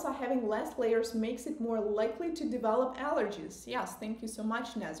 And also having less layers makes it more likely to develop allergies. Yes, thank you so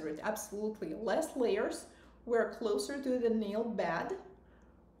much, Nazareth. Absolutely. Less layers, we're closer to the nail bed,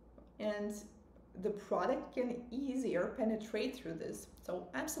 and the product can easier penetrate through this. So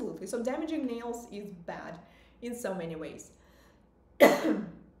absolutely. So damaging nails is bad in so many ways.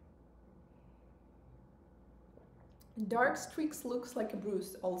 Dark streaks looks like a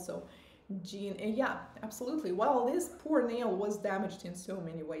bruise also. Jean, yeah, absolutely. Well, this poor nail was damaged in so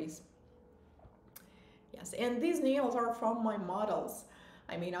many ways. Yes, and these nails are from my models.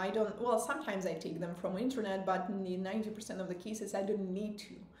 I mean, I don't, well, sometimes I take them from internet, but in 90% of the cases I don't need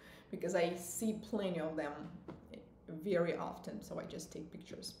to, because I see plenty of them very often, so I just take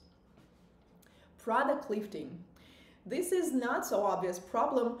pictures. Product lifting. This is not so obvious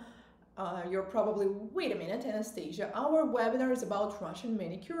problem. You're probably, wait a minute, Anastasia, our webinar is about Russian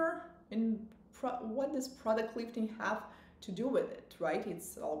manicure, and what does product lifting have to do with it, right?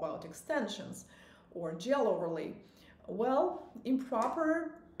 It's all about extensions or gel overlay. Well,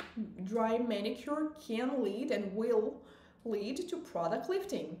 improper dry manicure can lead and will lead to product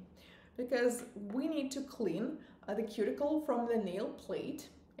lifting, because we need to clean the cuticle from the nail plate,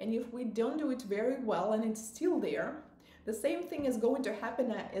 and if we don't do it very well and it's still there, the same thing is going to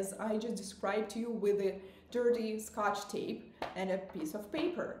happen as I just described to you with a dirty Scotch tape and a piece of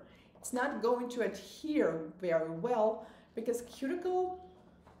paper. It's not going to adhere very well because cuticle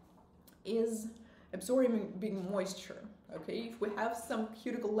is absorbing moisture. Okay, if we have some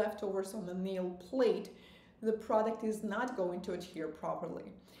cuticle leftovers on the nail plate, the product is not going to adhere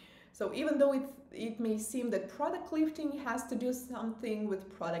properly. So even though it may seem that product lifting has to do something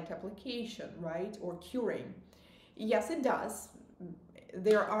with product application, right, or curing, yes, it does.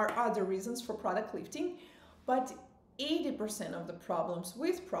 There are other reasons for product lifting, but 80% of the problems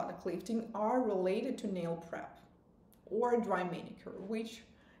with product lifting are related to nail prep or dry manicure, which,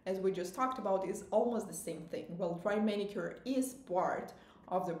 as we just talked about, is almost the same thing. Well, dry manicure is part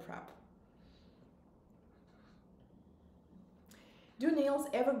of the prep. Do nails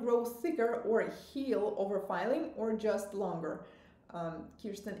ever grow thicker or heal over filing, or just longer?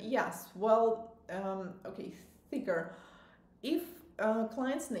 Kirsten, yes. Well, okay, thicker. If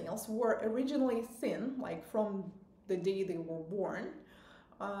clients' nails were originally thin, like from the day they were born,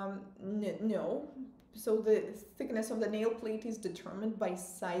 no. So the thickness of the nail plate is determined by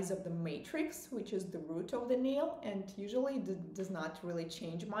size of the matrix, which is the root of the nail, and usually does not really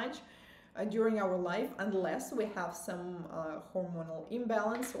change much during our life, unless we have some hormonal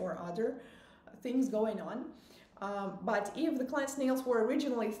imbalance or other things going on. But if the client's nails were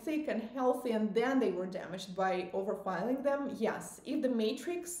originally thick and healthy and then they were damaged by overfiling them, yes. If the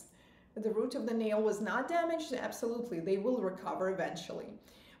matrix, the root of the nail, was not damaged, absolutely, they will recover eventually.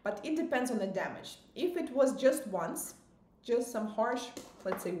 But it depends on the damage. If it was just once, just some harsh,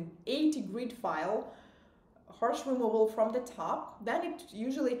 let's say 80 grit file, harsh removal from the top, then it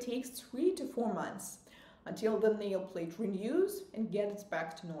usually takes 3 to 4 months until the nail plate renews and gets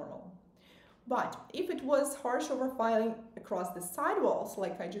back to normal. But if it was harsh overfiling across the sidewalls,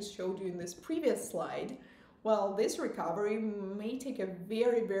 like I just showed you in this previous slide, well, this recovery may take a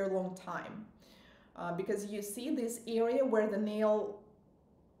very, very long time because you see this area where the nail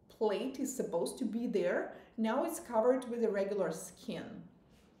plate is supposed to be there, now it's covered with irregular skin.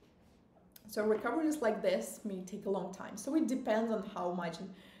 So recoveries like this may take a long time. So it depends on how much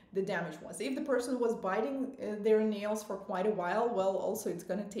the damage was. If the person was biting their nails for quite a while, well, also it's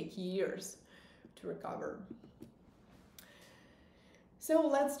going to take years to recover. So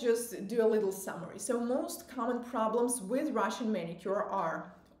let's just do a little summary. So most common problems with Russian manicure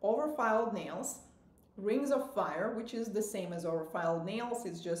are overfiled nails, rings of fire, which is the same as overfiled nails.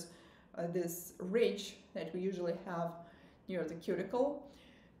 It's just this ridge that we usually have near the cuticle,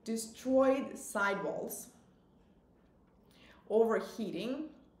 destroyed sidewalls, overheating.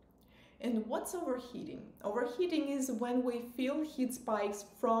 And what's overheating? Overheating is when we feel heat spikes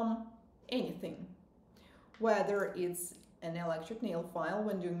from anything, whether it's an electric nail file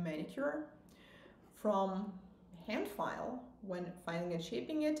when doing manicure, from hand file when filing and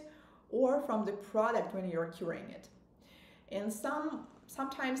shaping it, or from the product when you're curing it. And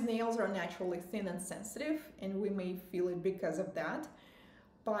sometimes nails are naturally thin and sensitive, and we may feel it because of that.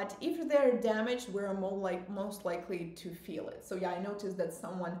 But if they're damaged, we're most likely to feel it. So yeah, I noticed that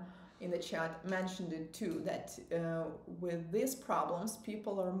someone in the chat mentioned it too, that with these problems,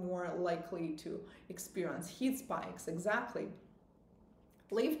 people are more likely to experience heat spikes. Exactly.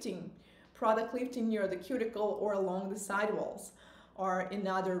 Product lifting near the cuticle or along the sidewalls are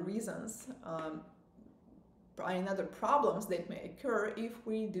another reasons, another problems that may occur if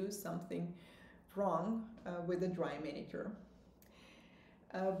we do something wrong with a dry manicure.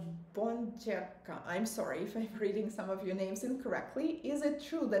 Bonjeka, I'm sorry if I'm reading some of your names incorrectly. Is it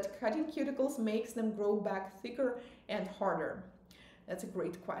true that cutting cuticles makes them grow back thicker and harder? That's a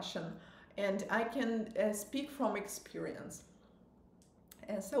great question, and I can speak from experience.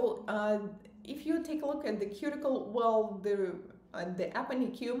 So if you take a look at the cuticle, well, the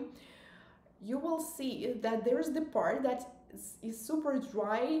Manicure, you will see that there's the part that is super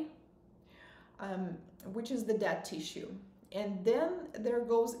dry, which is the dead tissue. And then there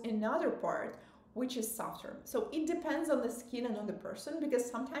goes another part which is softer. So it depends on the skin and on the person, because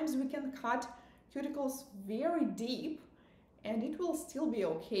sometimes we can cut cuticles very deep and it will still be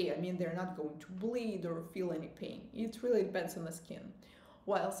okay. I mean, they're not going to bleed or feel any pain. It really depends on the skin.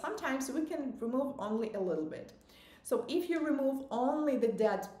 While sometimes we can remove only a little bit. So if you remove only the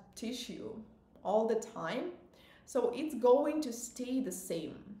dead tissue all the time, so it's going to stay the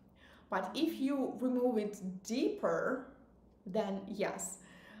same. But if you remove it deeper, then yes.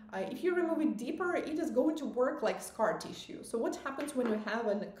 If you remove it deeper, it is going to work like scar tissue. So what happens when we have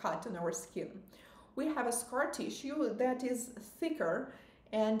a cut on our skin? We have a scar tissue that is thicker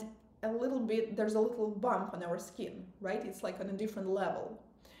and there's a little bump on our skin, right? It's like on a different level.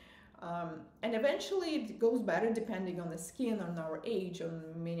 And eventually it goes better depending on the skin, on our age, on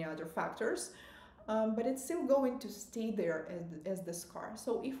many other factors. But it's still going to stay there as the scar.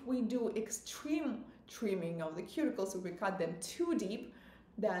 So if we do extreme trimming of the cuticles, if we cut them too deep,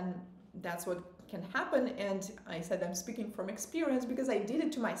 then that's what can happen. And I said I'm speaking from experience because I did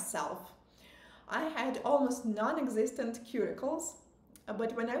it to myself. I had almost non-existent cuticles,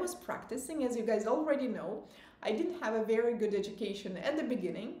 but when I was practicing, as you guys already know, I didn't have a very good education at the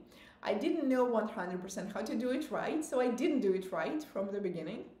beginning. I didn't know 100% how to do it right, so I didn't do it right from the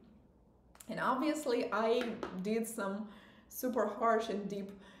beginning. And obviously I did some super harsh and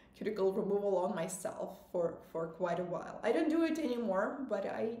deep cuticle removal on myself for quite a while. I don't do it anymore, but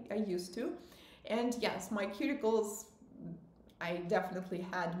I used to. And yes, my cuticles, I definitely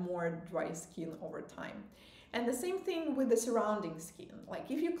had more dry skin over time. And the same thing with the surrounding skin. Like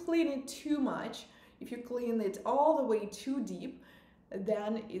if you clean it too much, if you clean it all the way too deep,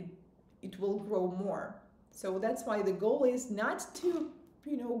 then it will grow more. So that's why the goal is not to,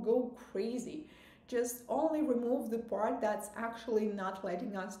 go crazy. Just only remove the part that's actually not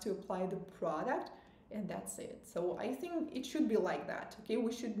letting us to apply the product, and that's it. So I think it should be like that, okay?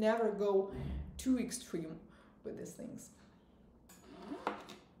 We should never go too extreme with these things.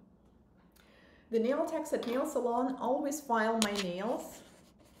 The nail techs at nail salon always file my nails.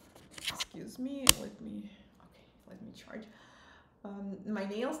 Excuse me, let me charge. My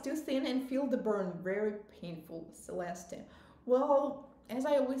nails too thin and feel the burn, very painful, Celeste. Well, as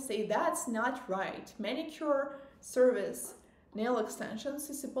I always say, that's not right. Manicure service, nail extensions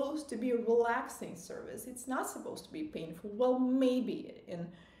is supposed to be a relaxing service. It's not supposed to be painful. Well, maybe in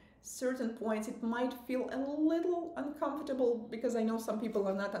certain points it might feel a little uncomfortable, because I know some people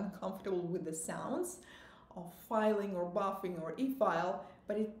are not uncomfortable with the sounds of filing or buffing or e-file,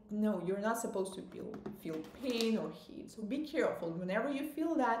 but no, you're not supposed to feel pain or heat. So be careful. Whenever you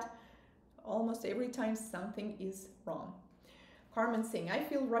feel that, almost every time something is wrong. Carmen saying, I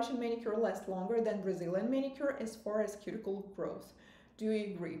feel Russian manicure lasts longer than Brazilian manicure as far as cuticle growth. Do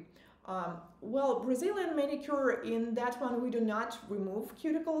you agree? Well, Brazilian manicure, in that one, we do not remove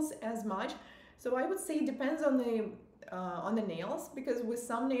cuticles as much. So I would say it depends on the nails, because with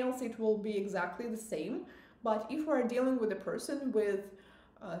some nails it will be exactly the same. But if we're dealing with a person with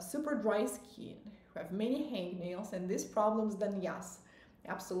super dry skin, who have many hangnails and these problems, then yes,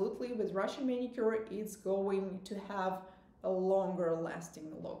 absolutely, with Russian manicure, it's going to have a longer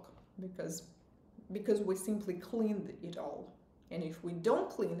lasting look, because we simply cleaned it all. And if we don't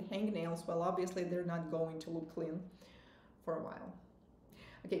clean hangnails, well, obviously they're not going to look clean for a while.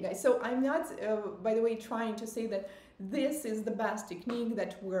 Okay, guys, so I'm not, by the way, trying to say that this is the best technique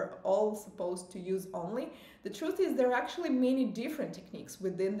that we're all supposed to use only. The truth is there are actually many different techniques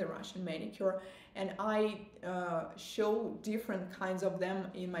within the Russian manicure, and I show different kinds of them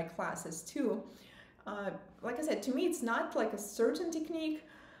in my classes too. Like I said, to me, it's not like a certain technique,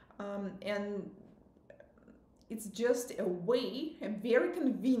 and it's just a way, a very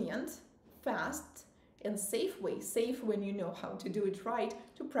convenient, fast, and safe way, safe when you know how to do it right,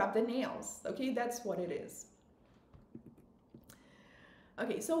 to prep the nails. Okay, that's what it is.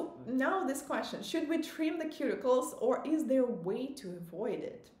 Okay, so now this question, should we trim the cuticles or is there a way to avoid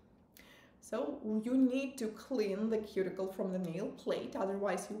it? So you need to clean the cuticle from the nail plate,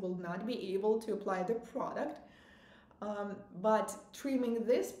 otherwise you will not be able to apply the product. But trimming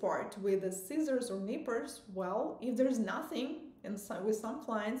this part with the scissors or nippers, well, if there's nothing, and with some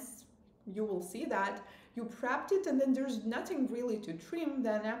clients you will see that you prepped it and then there's nothing really to trim,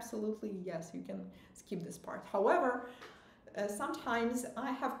 then absolutely yes, you can skip this part. However, sometimes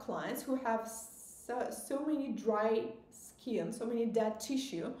I have clients who have so many dry skin, so many dead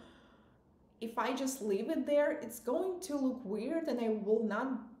tissue. If I just leave it there, it's going to look weird and I will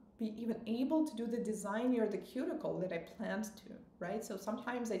not be even able to do the design near the cuticle that I planned to, right? So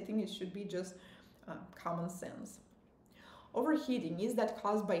sometimes I think it should be just common sense. Overheating, is that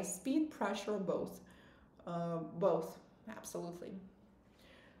caused by speed, pressure, or both? Both, absolutely.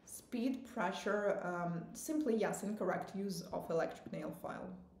 Speed, pressure, simply yes, incorrect use of electric nail file.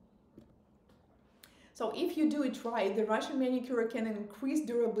 So if you do it right, the Russian manicure can increase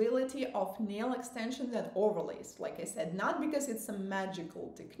durability of nail extensions and overlays. Like I said, not because it's a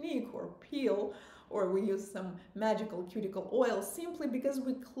magical technique or peel or we use some magical cuticle oil, simply because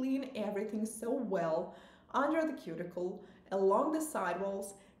we clean everything so well under the cuticle, along the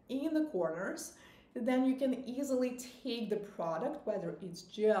sidewalls, in the corners. Then you can easily take the product, whether it's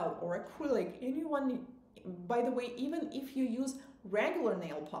gel or acrylic, anyone, by the way, even if you use regular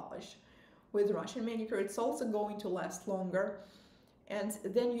nail polish, with Russian manicure, it's also going to last longer. And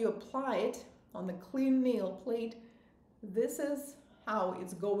then you apply it on the clean nail plate. This is how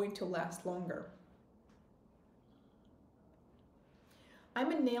it's going to last longer.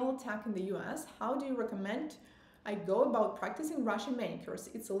 I'm a nail tech in the US. How do you recommend I go about practicing Russian manicures?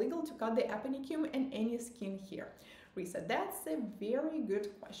 It's illegal to cut the eponychium and any skin here. Risa, that's a very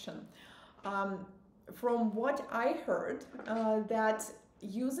good question. From what I heard, that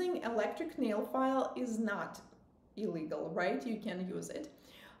using electric nail file is not illegal, right? You can use it,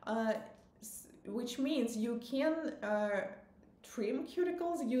 which means you can trim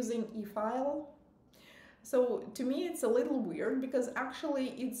cuticles using e-file. So to me it's a little weird because actually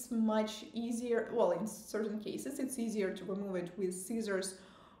it's much easier, well, in certain cases it's easier to remove it with scissors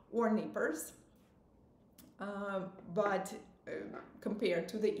or nippers, but compared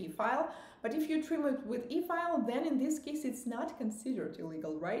to the e-file. But if you trim it with e-file, then in this case it's not considered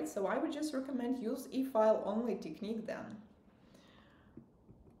illegal, right? So I would just recommend use e-file only technique then.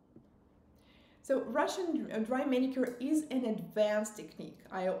 So Russian dry manicure is an advanced technique.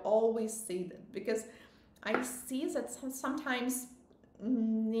 I always say that because I see that sometimes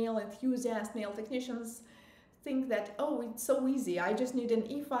nail enthusiasts, nail technicians think that, oh, it's so easy, I just need an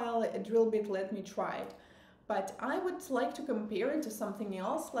e-file, a drill bit, let me try it. But I would like to compare it to something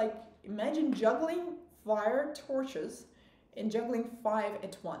else, like imagine juggling fire torches and juggling 5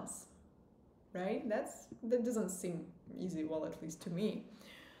 at once, right? That doesn't seem easy, well, at least to me.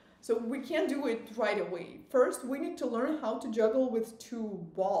 So we can't do it right away. First, we need to learn how to juggle with 2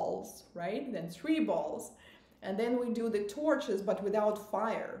 balls, right? Then 3 balls. And then we do the torches, but without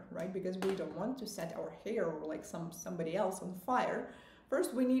fire, right? Because we don't want to set our hair or like somebody else on fire.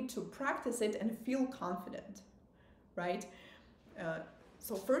 First, we need to practice it and feel confident, right?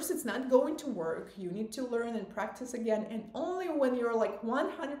 So first, it's not going to work. You need to learn and practice again. And only when you're like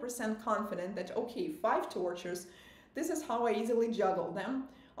 100% confident that, okay, 5 torches, this is how I easily juggle them.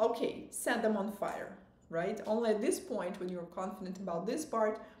 Okay, set them on fire, right? Only at this point, when you're confident about this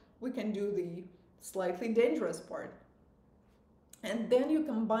part, we can do the slightly dangerous part. And then you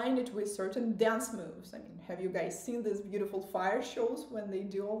combine it with certain dance moves. I mean, have you guys seen these beautiful fire shows when they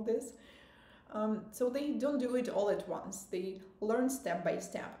do all this? So they don't do it all at once. They learn step by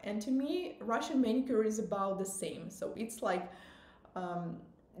step. And to me, Russian manicure is about the same. So it's like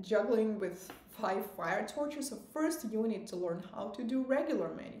juggling with 5 fire torches. So first you need to learn how to do regular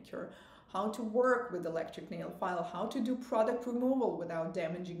manicure, how to work with electric nail file, how to do product removal without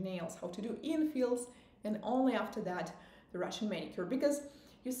damaging nails, how to do infills, and only after that the Russian manicure. Because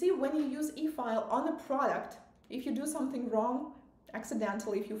you see, when you use e-file on a product, if you do something wrong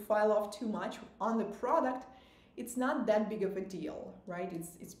accidentally, if you file off too much on the product, it's not that big of a deal, right?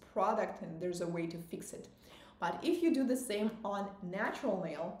 It's product and there's a way to fix it. But if you do the same on natural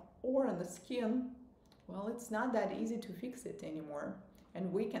nail or on the skin, well, it's not that easy to fix it anymore.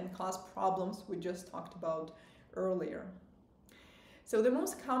 And we can cause problems we just talked about earlier. So the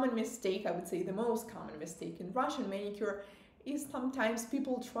most common mistake, I would say the most common mistake in Russian manicure is sometimes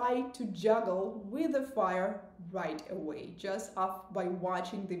people try to juggle with the fire right away, just off by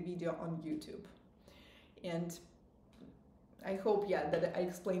watching the video on YouTube. And I hope, yeah, that I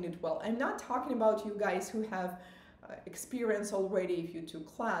explained it well. I'm not talking about you guys who have experience already. If you took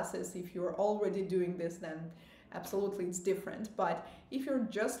classes, if you're already doing this, then absolutely it's different. But if you're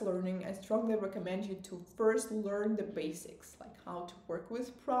just learning, I strongly recommend you to first learn the basics, like how to work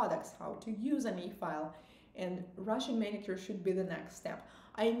with products, how to use an e-file, and Russian manicure should be the next step.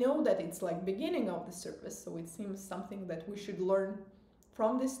 I know that it's like beginning of the service, so it seems something that we should learn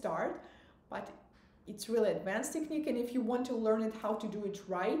from the start, but it's really advanced technique, and if you want to learn it how to do it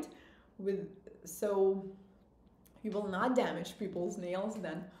right, so you will not damage people's nails,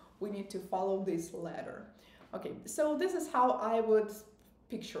 then we need to follow this ladder. Okay, so this is how I would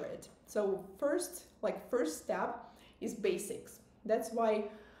picture it. So first step is basics. That's why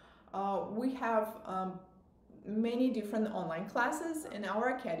we have many different online classes in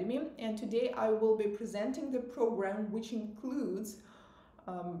our academy, and today I will be presenting the program which includes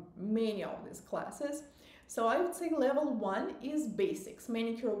many of these classes. So I would say level 1 is basics,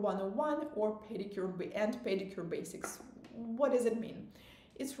 manicure 101 or pedicure and pedicure basics. What does it mean?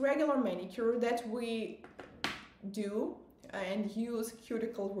 It's regular manicure that we do and use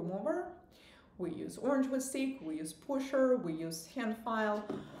cuticle remover. We use orange wood stick, we use pusher, we use hand file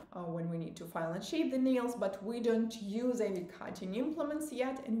when we need to file and shape the nails, but we don't use any cutting implements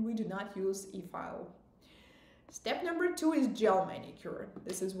yet, and we do not use e-file. Step number 2 is gel manicure.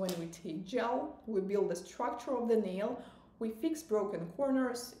 This is when we take gel, we build the structure of the nail, we fix broken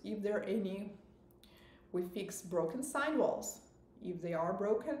corners if there are any, we fix broken sidewalls if they are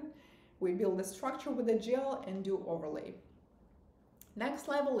broken, we build the structure with the gel and do overlay. Next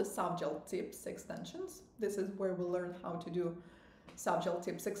level is soft gel tips extensions. This is where we learn how to do soft gel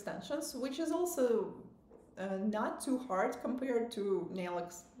tips extensions, which is also not too hard compared to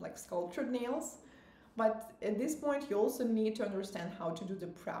like sculptured nails. But at this point, you also need to understand how to do the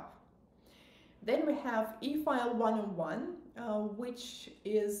prep. Then we have e-file 101, which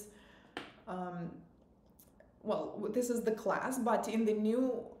is, well, this is the class, but in the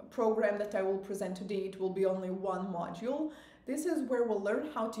new program that I will present today, it will be only one module. This is where we'll learn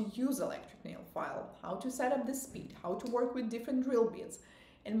how to use electric nail file, how to set up the speed, how to work with different drill bits,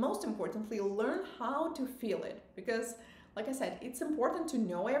 and most importantly, learn how to feel it, because like I said, it's important to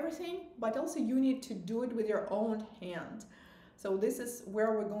know everything, but also you need to do it with your own hand. So this is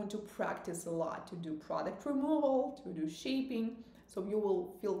where we're going to practice a lot, to do product removal, to do shaping, so you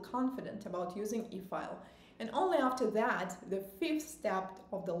will feel confident about using e-file. And only after that, the 5th step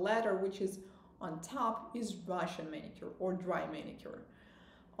of the ladder, which is on top, is Russian manicure or dry manicure.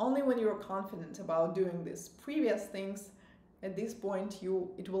 Only when you're confident about doing these previous things, at this point,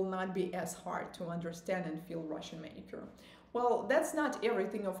 it will not be as hard to understand and feel Russian manicure. Well, that's not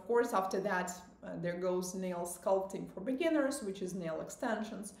everything, of course. After that, there goes nail sculpting for beginners, which is nail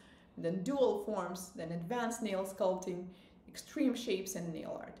extensions, then dual forms, then advanced nail sculpting, extreme shapes, and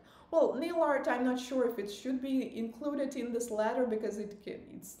nail art. Well, nail art, I'm not sure if it should be included in this ladder because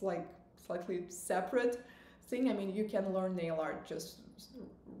it's like slightly separate thing. I mean, you can learn nail art just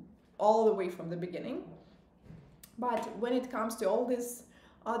all the way from the beginning. But when it comes to all these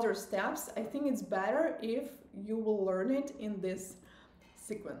other steps, I think it's better if you will learn it in this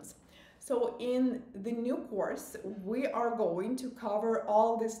sequence. So in the new course, we are going to cover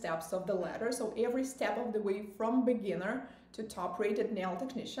all the steps of the ladder. So every step of the way from beginner to top-rated nail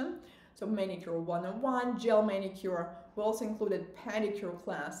technician. So manicure 101, gel manicure. We also included pedicure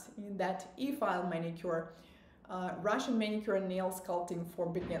class in that e-file manicure. Russian manicure and nail sculpting for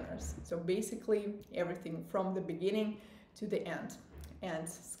beginners. So basically everything from the beginning to the end. And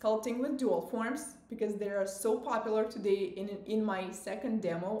sculpting with dual forms, because they are so popular today. In my second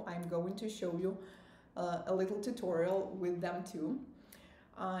demo, I'm going to show you a little tutorial with them too.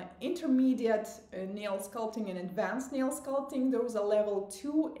 Intermediate nail sculpting and advanced nail sculpting, those are level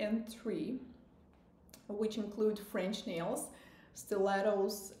 2 and 3, which include French nails,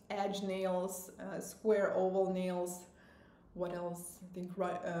 stilettos, edge nails, square oval nails, what else? I think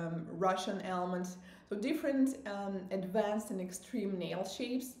Russian elements. So different advanced and extreme nail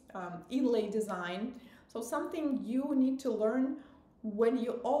shapes, inlay design. So something you need to learn when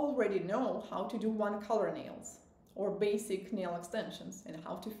you already know how to do one color nails or basic nail extensions and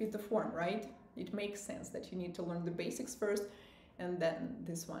how to fit the form, right? It makes sense that you need to learn the basics first and then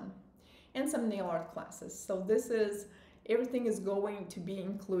this one. And some nail art classes. So everything is going to be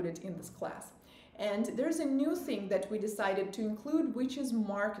included in this class. And there's a new thing that we decided to include, which is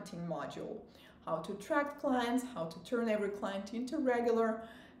marketing module. how to attract clients, how to turn every client into regular,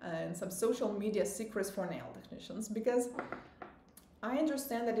 and some social media secrets for nail technicians, because I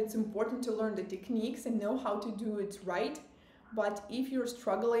understand that it's important to learn the techniques and know how to do it right, but if you're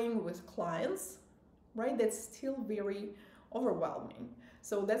struggling with clients, right, that's still very overwhelming.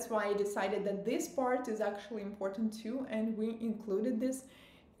 So that's why I decided that this part is actually important too, and we included this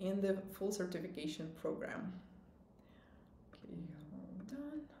in the full certification program. Okay, hold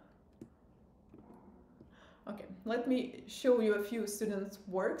on. Okay, let me show you a few students'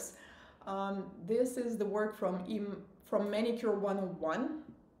 works. This is the work from Manicure 101,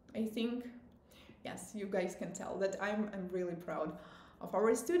 I think. Yes, you guys can tell that I'm really proud of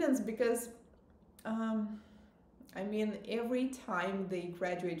our students, because I mean, every time they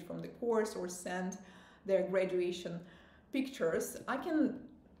graduate from the course or send their graduation pictures, I can,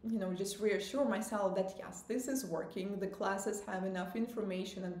 you know, just reassure myself that yes, this is working. The classes have enough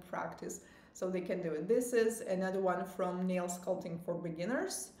information and practice so they can do it. This is another one from Nail Sculpting for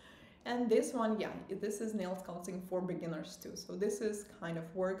Beginners. And this one, yeah, this is Nail Sculpting for Beginners too. So this is kind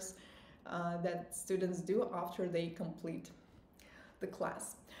of works that students do after they complete the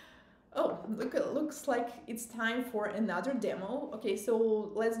class. Oh, look, it looks like it's time for another demo. Okay, so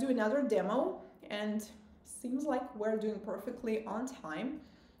let's do another demo, and seems like we're doing perfectly on time,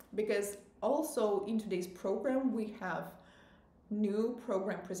 because also in today's program we have new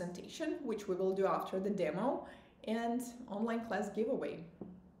program presentation, which we will do after the demo, and online class giveaway.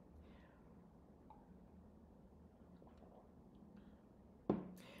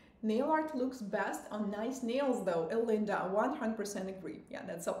 Nail art looks best on nice nails though, Elinda, 100% agree. Yeah,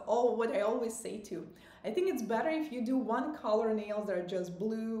 that's all what I always say too. I think it's better if you do one color nails that are just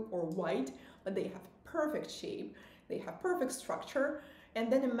blue or white, but they have perfect shape, they have perfect structure,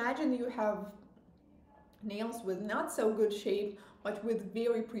 and then imagine you have nails with not so good shape, but with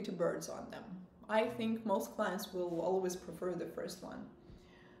very pretty birds on them. I think most clients will always prefer the first one.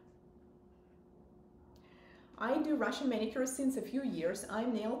 I do Russian manicure since a few years.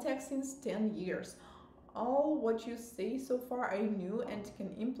 I'm nail tech since 10 years. All what you say so far I knew and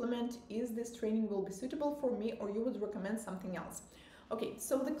can implement. Is this training will be suitable for me, or you would recommend something else? Okay,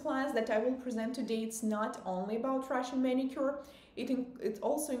 so the class that I will present today, it's not only about Russian manicure. It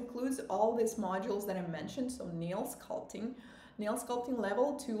also includes all these modules that I mentioned. So nail sculpting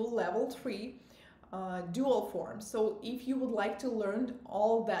level 2, level 3, dual form. So if you would like to learn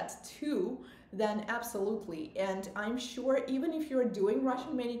all that too, then absolutely. And I'm sure even if you're doing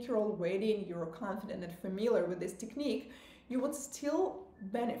Russian manicure already and you're confident and familiar with this technique, you would still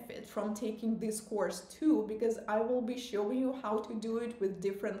benefit from taking this course too, because I will be showing you how to do it with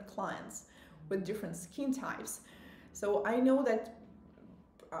different clients, with different skin types. So I know that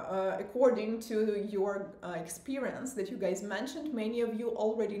according to your experience that you guys mentioned, many of you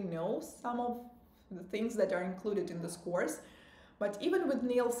already know some of the things that are included in this course. But even with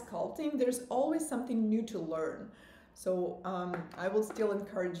nail sculpting, there's always something new to learn. So I will still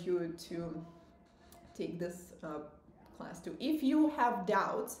encourage you to take this class too. If you have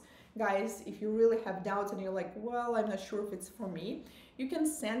doubts, guys, if you really have doubts and you're like, well, I'm not sure if it's for me, you can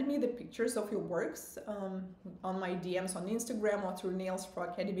send me the pictures of your works on my DMs on Instagram or through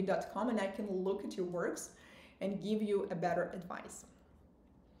nailsproacademy.com, and I can look at your works and give you a better advice.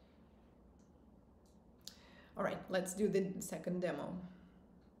 All right, let's do the second demo.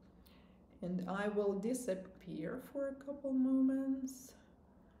 And I will disappear for a couple moments.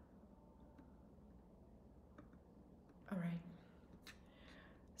 All right.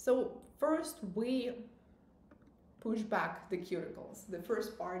 So first we push back the cuticles. The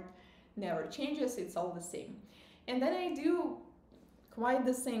first part never changes, it's all the same. And then I do quite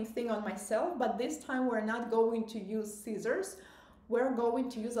the same thing on myself, but this time we're not going to use scissors. We're going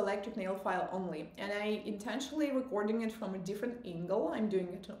to use electric nail file only, and I intentionally recording it from a different angle. I'm doing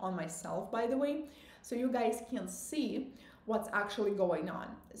it on myself, by the way, so you guys can see what's actually going on.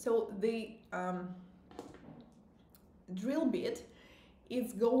 So the drill bit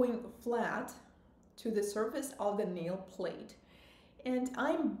is going flat to the surface of the nail plate, and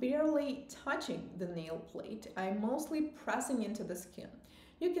I'm barely touching the nail plate. I'm mostly pressing into the skin.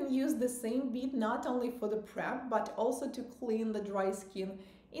 You can use the same bead not only for the prep, but also to clean the dry skin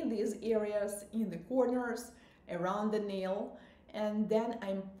in these areas, in the corners, around the nail, and then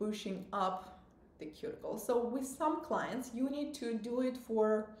I'm pushing up the cuticle. So with some clients, you need to do it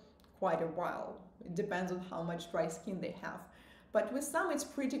for quite a while. It depends on how much dry skin they have. But with some, it's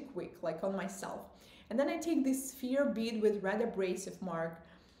pretty quick, like on myself. And then I take this sphere bead with red abrasive mark.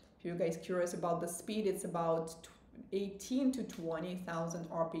 If you guys curious about the speed, it's about 18 to 20,000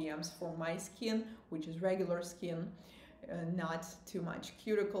 RPMs for my skin, which is regular skin, not too much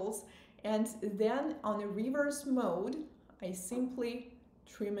cuticles. And then on a reverse mode, I simply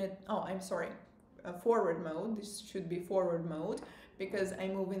trim it. Oh, I'm sorry, forward mode. This should be forward mode because I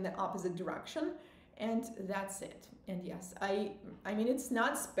move in the opposite direction, and that's it. And yes, I mean, it's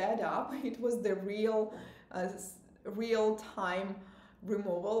not sped up. It was the real time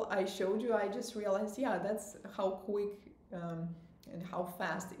removal I showed you. I just realized, yeah, that's how quick and how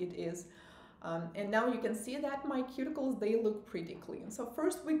fast it is. And now you can see that my cuticles, they look pretty clean. So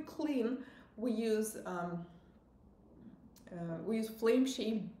first we clean, we use flame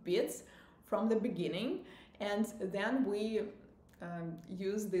shaped bits from the beginning, and then we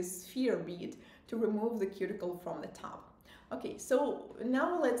use this sphere bead to remove the cuticle from the top. Okay, so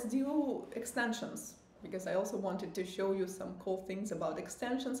now let's do extensions, because I also wanted to show you some cool things about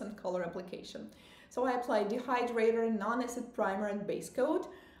extensions and color application. So I apply dehydrator, non-acid primer, and base coat.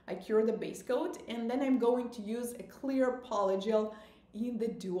 I cure the base coat, and then I'm going to use a clear polygel in the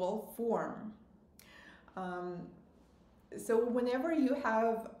dual form. So whenever you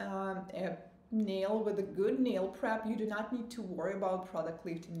have a nail with a good nail prep, you do not need to worry about product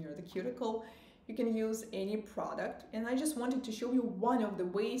lifting near the cuticle. You can use any product, and I just wanted to show you one of the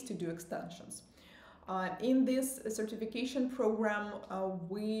ways to do extensions. In this certification program,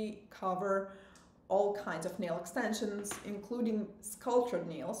 we cover all kinds of nail extensions, including sculptured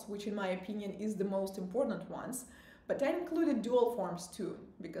nails, which in my opinion is the most important ones. But I included dual forms too,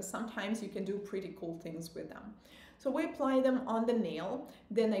 because sometimes you can do pretty cool things with them. So we apply them on the nail,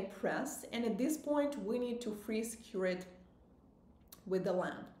 then I press, and at this point we need to freeze cure it with the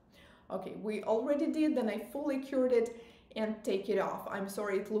lamp. Okay, we already did, then I fully cured it and take it off. I'm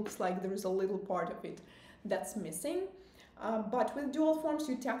sorry, it looks like there's a little part of it that's missing. But with dual forms,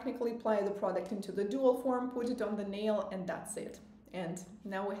 you technically apply the product into the dual form, put it on the nail, and that's it. And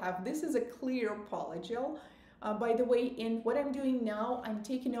now we have, this is a clear polygel, by the way, and what I'm doing now, I'm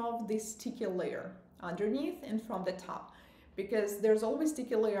taking off this sticky layer underneath and from the top, because there's always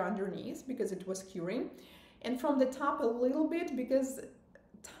sticky layer underneath because it was curing, and from the top a little bit because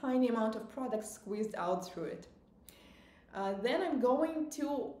tiny amount of product squeezed out through it. Then I'm going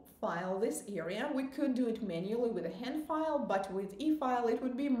to file this area. We could do it manually with a hand file, but with e-file it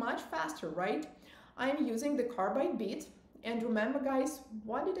would be much faster, right? I'm using the carbide bit, and remember guys,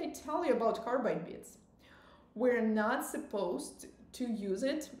 what did I tell you about carbide bits? We're not supposed to use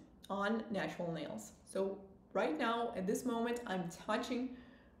it on natural nails. So right now, at this moment, I'm touching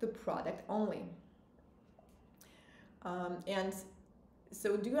the product only. And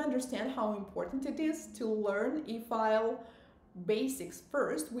so do you understand how important it is to learn e-file basics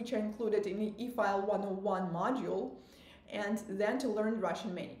first, which are included in the e-file 101 module, and then to learn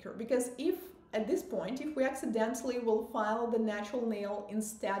Russian manicure? Because if at this point, if we accidentally will file the natural nail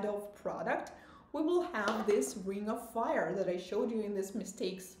instead of product, we will have this ring of fire that I showed you in this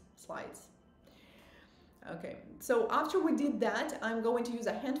mistakes slides. Okay, so after we did that, I'm going to use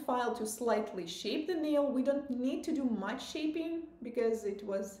a hand file to slightly shape the nail. We don't need to do much shaping because it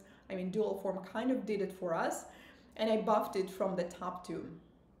was, I mean, dual form kind of did it for us, and I buffed it from the top too.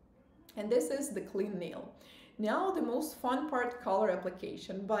 And this is the clean nail. Now the most fun part, color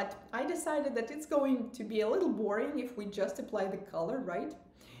application, but I decided that it's going to be a little boring if we just apply the color, right?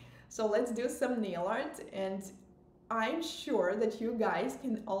 So let's do some nail art, and I'm sure that you guys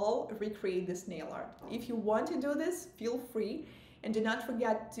can all recreate this nail art. If you want to do this, feel free, and do not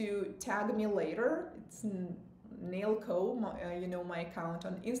forget to tag me later. It's Nailcou, you know, my account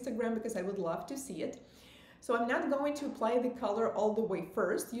on Instagram, because I would love to see it. So I'm not going to apply the color all the way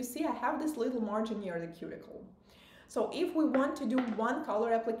first. You see, I have this little margin near the cuticle. So if we want to do one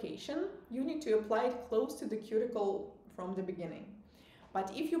color application, you need to apply it close to the cuticle from the beginning.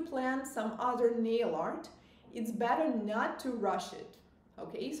 But if you plan some other nail art, it's better not to rush it,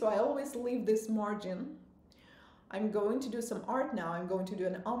 okay? So I always leave this margin. I'm going to do some art now. I'm going to do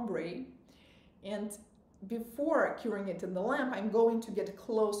an ombre, and before curing it in the lamp, I'm going to get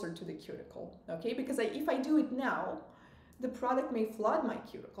closer to the cuticle, okay? Because if I do it now, the product may flood my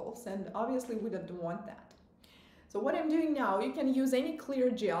cuticles, and obviously we don't want that. So what I'm doing now, you can use any clear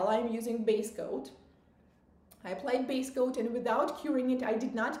gel. I'm using base coat. I applied base coat, and without curing it, I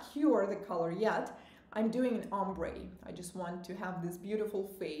did not cure the color yet. I'm doing an ombre. I just want to have this beautiful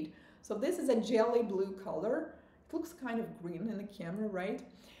fade. So this is a jelly blue color. It looks kind of green in the camera, right?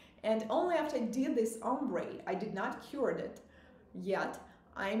 And only after I did this ombre, I did not cure it yet,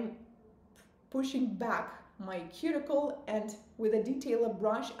 I'm pushing back my cuticle, and with a detailer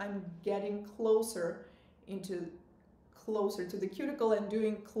brush, I'm getting closer to the cuticle and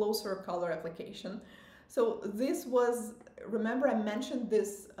doing closer color application. So this was, remember I mentioned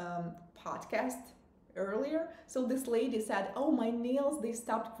this podcast earlier. So this lady said, oh, my nails, they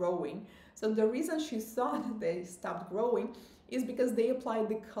stopped growing. So the reason she thought they stopped growing is because they applied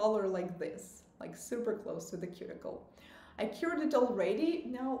the color like this, like super close to the cuticle. I cured it already.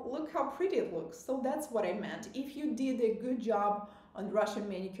 Now look how pretty it looks. So that's what I meant. If you did a good job on Russian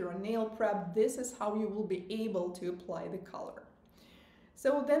manicure or nail prep, this is how you will be able to apply the color.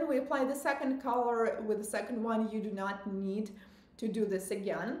 So then we apply the second color. With the second one, you do not need to do this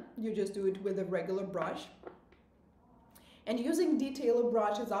again. You just do it with a regular brush. And using detailer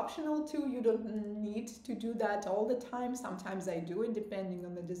brush is optional too. You don't need to do that all the time. Sometimes I do it depending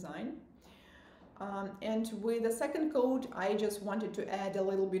on the design. And with the second coat, I just wanted to add a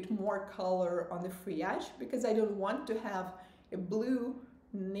little bit more color on the free edge because I don't want to have a blue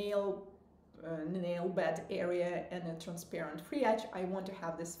nail bed area and a transparent free edge. I want to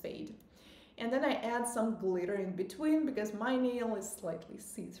have this fade. And then I add some glitter in between because my nail is slightly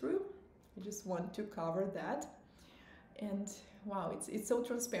see-through. I just want to cover that. And wow, it's so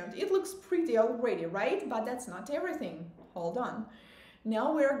transparent. It looks pretty already, right? But that's not everything. Hold on.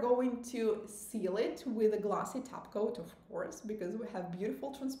 Now we're going to seal it with a glossy top coat, of course, because we have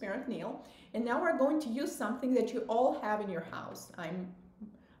beautiful transparent nail. And now we're going to use something that you all have in your house.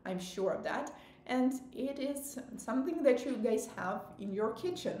 I'm sure of that. And it is something that you guys have in your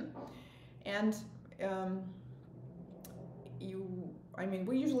kitchen. And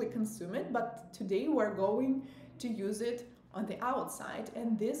we usually consume it, but today we're going to use it on the outside,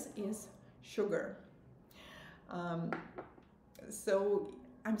 and this is sugar. So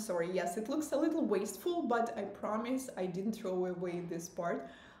I'm sorry, yes, it looks a little wasteful, but I promise I didn't throw away this part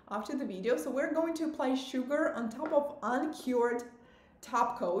after the video. So we're going to apply sugar on top of uncured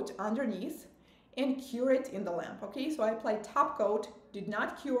top coat underneath and cure it in the lamp. Okay, so I applied top coat, did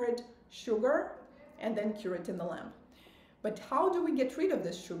not cure it, sugar, and then cure it in the lamp. But how do we get rid of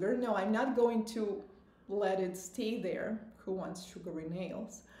this sugar? No, I'm not going to let it stay there. Who wants sugary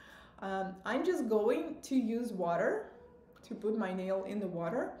nails? I'm just going to use water to put my nail in the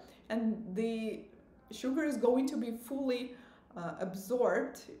water, and the sugar is going to be fully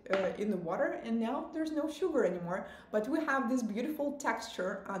absorbed in the water, and now there's no sugar anymore, but we have this beautiful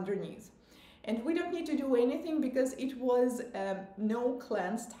texture underneath. And we don't need to do anything because it was no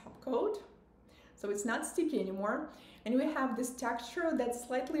cleansed top coat, so it's not sticky anymore. And we have this texture that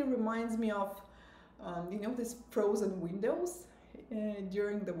slightly reminds me of these frozen windows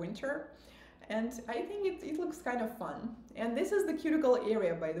during the winter. And I think it looks kind of fun. And this is the cuticle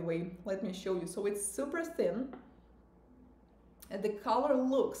area, by the way. Let me show you. So it's super thin. And the color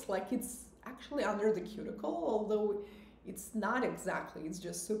looks like it's actually under the cuticle, although it's not exactly. It's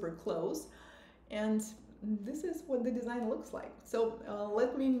just super close. And this is what the design looks like. So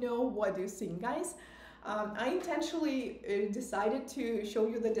let me know what you think, guys. I intentionally decided to show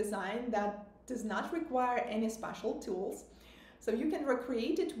you the design that does not require any special tools. So you can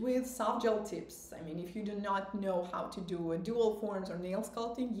recreate it with soft gel tips. I mean, if you do not know how to do a dual forms or nail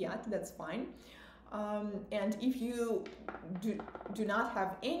sculpting yet, that's fine. And if you do not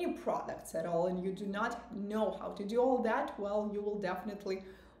have any products at all and you do not know how to do all that, well, you will definitely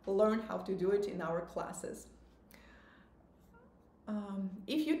learn how to do it in our classes.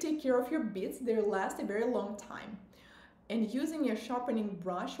 If you take care of your beads, they last a very long time. And using a sharpening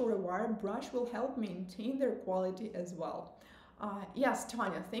brush or a wire brush will help maintain their quality as well. Yes,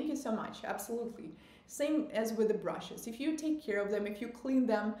 Tanya, thank you so much. Absolutely. Same as with the brushes. If you take care of them, if you clean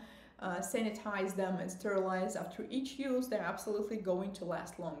them, sanitize them and sterilize after each use, they're absolutely going to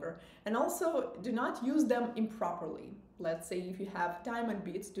last longer. And also, do not use them improperly. Let's say if you have diamond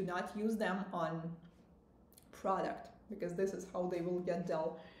beads, do not use them on product, because this is how they will get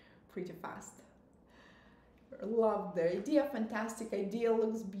dull pretty fast. Love the idea, fantastic idea,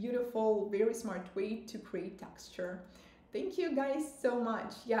 looks beautiful, very smart way to create texture. Thank you guys so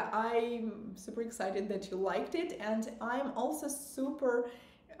much. Yeah, I'm super excited that you liked it, and I'm also super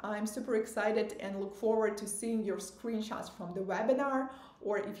excited and look forward to seeing your screenshots from the webinar,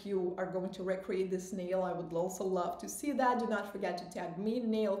 or if you are going to recreate this nail, I would also love to see that. Do not forget to tag me,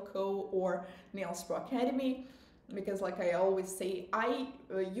 Nailcou or Nails Pro Academy, because like I always say,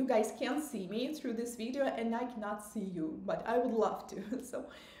 you guys can't see me through this video and I cannot see you, but I would love to. So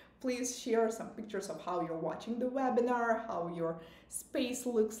please share some pictures of how you're watching the webinar, how your space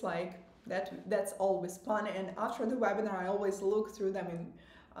looks like. That's always fun. And after the webinar, I always look through them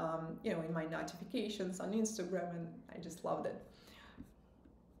in my notifications on Instagram, and I just loved it.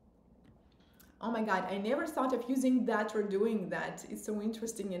 Oh my God, I never thought of using that or doing that. It's so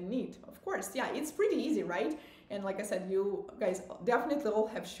interesting and neat. Of course, yeah, it's pretty easy, right? And like I said, you guys definitely all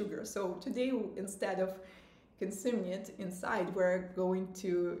have sugar. So today, instead of consuming it inside, we're going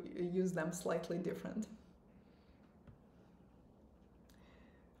to use them slightly different.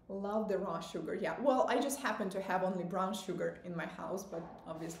 Love the raw sugar. Yeah, well, I just happen to have only brown sugar in my house, but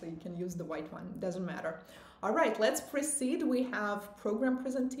obviously you can use the white one, doesn't matter. All right, let's proceed. We have program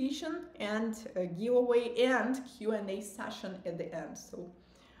presentation and a giveaway and Q&A session at the end. So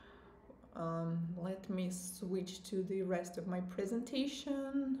let me switch to the rest of my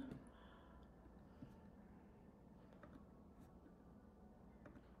presentation.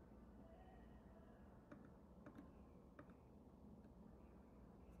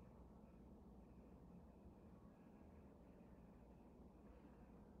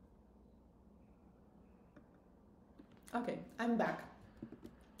 Okay, I'm back.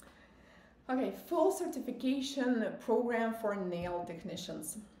 Okay, full certification program for nail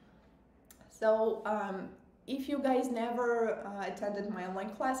technicians. So if you guys never attended my online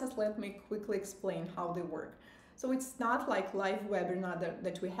classes, let me quickly explain how they work. So it's not like live webinar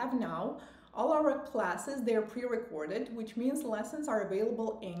that we have now. All our classes, they're pre-recorded, which means lessons are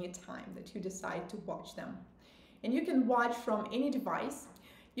available anytime that you decide to watch them. And you can watch from any device.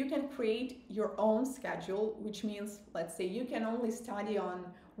 You can create your own schedule, which means, let's say, you can only study on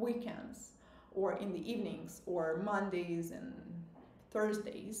weekends or in the evenings or Mondays and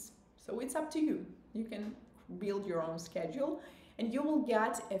Thursdays. So it's up to you. You can build your own schedule and you will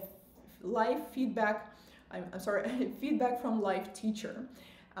get a live feedback, feedback from live teacher.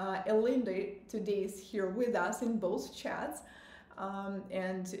 Elinda today is here with us in both chats.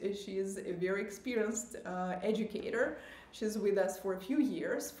 And she is a very experienced educator. She's with us for a few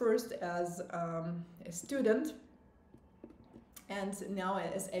years, first as a student and now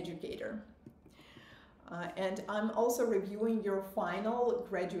as educator. And I'm also reviewing your final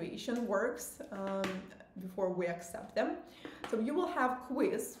graduation works before we accept them. So you will have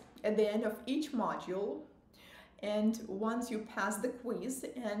quiz at the end of each module. And once you pass the quiz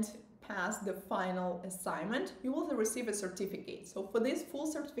and pass the final assignment, you will receive a certificate. So for this full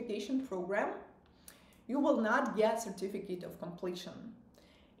certification program, you will not get certificate of completion.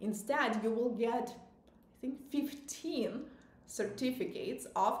 Instead, you will get, I think, 15 certificates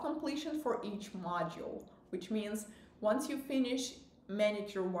of completion for each module, which means once you finish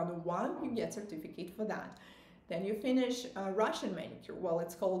Manicure 101, you get certificate for that. Then you finish Russian manicure, well,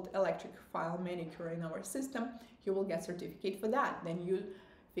 it's called electric file manicure in our system, you will get certificate for that. Then you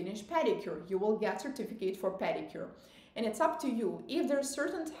finish pedicure, you will get certificate for pedicure. And it's up to you. If there's a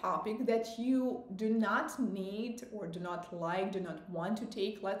certain topic that you do not need or do not like, do not want to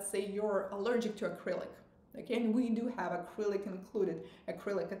take, let's say you're allergic to acrylic, okay, and we do have acrylic included,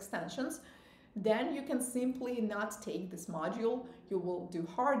 acrylic extensions, then you can simply not take this module. You will do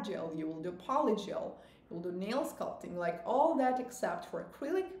hard gel, you will do polygel, you will do nail sculpting, like all that except for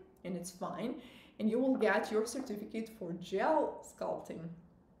acrylic, and it's fine. And you will get your certificate for gel sculpting.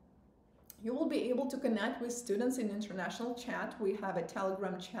 You will be able to connect with students in international chat. We have a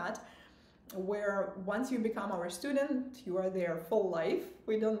Telegram chat where once you become our student, you are there full life.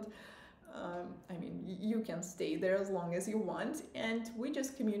 We don't, you can stay there as long as you want, and we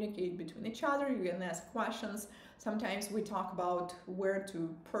just communicate between each other. You can ask questions. Sometimes we talk about where to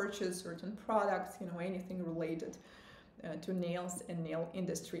purchase certain products, anything related to nails and nail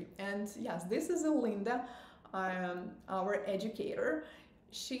industry. And yes, this is Linda, our educator.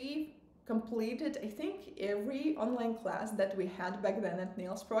 She completed, I think, every online class that we had back then at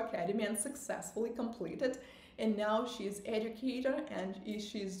Nails Pro Academy and successfully completed. And now she's educator and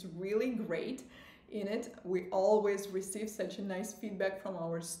she's really great in it. We always receive such a nice feedback from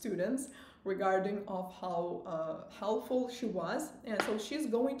our students regarding of how helpful she was. And so she's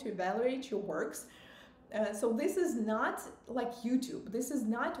going to evaluate your works. So this is not like YouTube. This is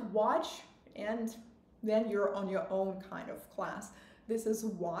not watch and then you're on your own kind of class. This is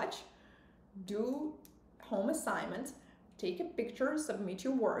watch, do home assignment, take a picture, submit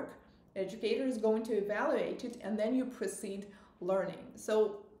your work, educator is going to evaluate it, and then you proceed learning.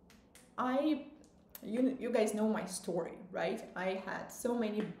 So you guys know my story, right? I had so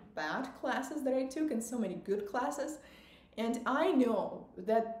many bad classes that I took and so many good classes, and I know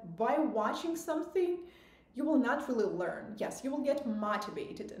that by watching something you will not really learn. Yes, you will get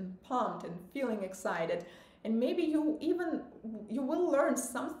motivated and pumped and feeling excited, and maybe you will learn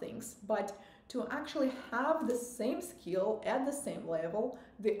some things, but to actually have the same skill at the same level,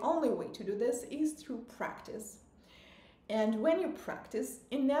 the only way to do this is through practice. And when you practice,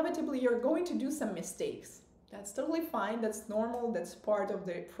 inevitably you're going to do some mistakes. That's totally fine, that's normal, that's part of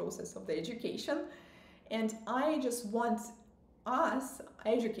the process of the education. And I just want us,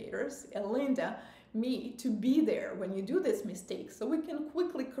 educators, and Linda, me, to be there when you do these mistakes so we can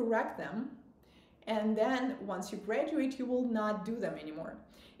quickly correct them And then once you graduate, you will not do them anymore.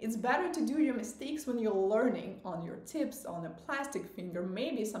 It's better to do your mistakes when you're learning on your tips, on a plastic finger,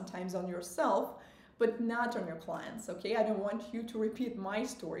 maybe sometimes on yourself, but not on your clients, okay? I don't want you to repeat my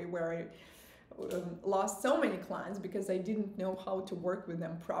story where I lost so many clients because I didn't know how to work with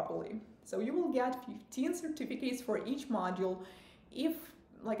them properly. So you will get 15 certificates for each module if,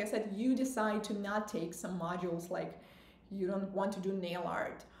 like I said, you decide to not take some modules, like you don't want to do nail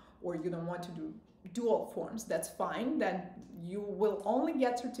art or you don't want to do dual forms. That's fine. Then you will only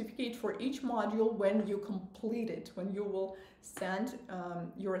get certificate for each module when you complete it, when you will send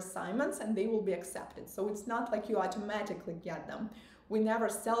your assignments and they will be accepted. So it's not like you automatically get them. We never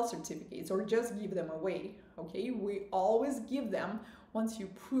sell certificates or just give them away, okay? We always give them once you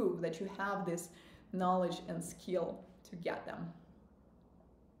prove that you have this knowledge and skill to get them.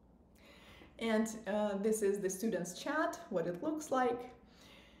 And this is the students' chat, what it looks like.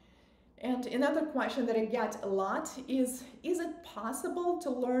 And another question that I get a lot is it possible to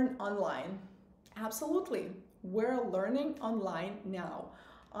learn online? Absolutely. We're learning online now.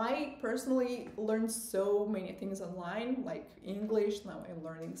 I personally learned so many things online, like English, now I'm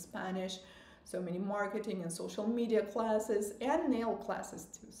learning Spanish, so many marketing and social media classes and nail classes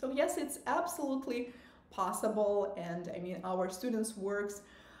too. So yes, it's absolutely possible, and I mean our students' works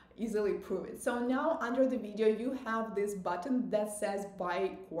easily prove it. So now under the video you have this button that says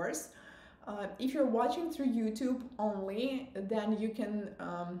buy course. If you're watching through YouTube only, then you can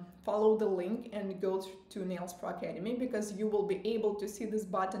follow the link and go to Nails Pro Academy, because you will be able to see this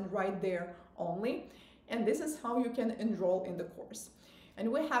button right there only. And this is how you can enroll in the course. And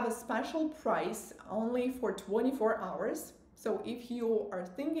we have a special price only for 24 hours. So if you are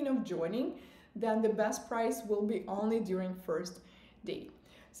thinking of joining, then the best price will be only during first day.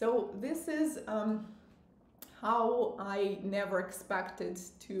 So this is how I never expected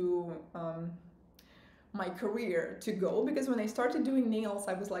to my career to go, because when I started doing nails,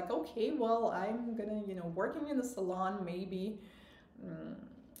 I was like, okay, well, I'm gonna, working in a salon, maybe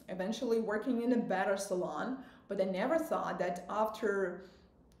eventually working in a better salon, but I never thought that after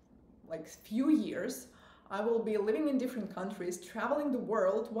like few years, I will be living in different countries, traveling the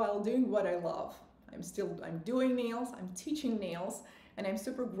world while doing what I love. I'm doing nails, I'm teaching nails, and I'm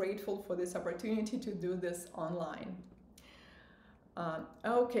super grateful for this opportunity to do this online.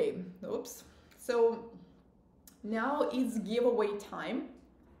 Okay, oops. So now it's giveaway time.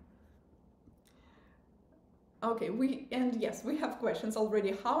 Okay, we have questions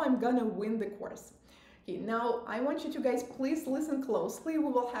already. How I'm gonna win the course. Okay, now I want you to guys please listen closely.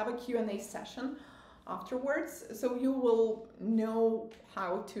 We will have a Q&A session afterwards, so you will know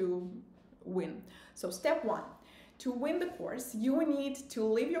how to win. So step one. To win the course, you need to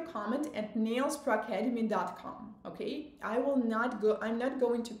leave your comment at nailsproacademy.com. Okay, I'm not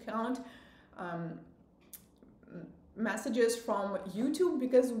going to count messages from YouTube,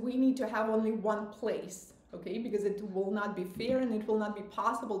 because we need to have only one place. Okay, because it will not be fair and it will not be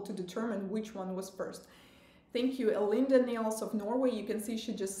possible to determine which one was first. Thank you, Elinda Nails of Norway. You can see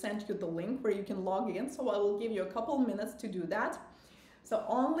she just sent you the link where you can log in. So I will give you a couple minutes to do that. So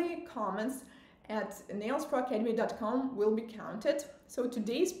only comments at nailsproacademy.com will be counted. So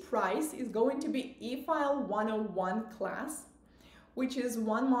today's prize is going to be eFile 101 class, which is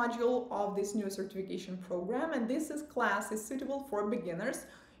one module of this new certification program. And this class is suitable for beginners.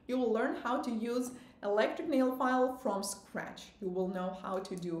 You will learn how to use electric nail file from scratch. You will know how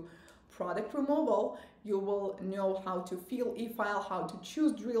to do product removal. You will know how to feel eFile, how to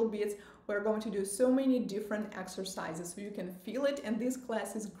choose drill bits. We're going to do so many different exercises so you can feel it, and this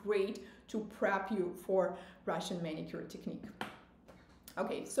class is great to prep you for Russian manicure technique.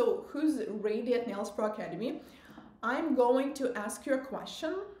 Okay, so who's ready at Nails Pro Academy? I'm going to ask you a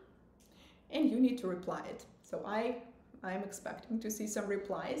question and you need to reply it. So I'm expecting to see some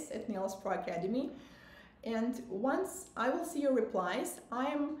replies at Nails Pro Academy, and once I will see your replies,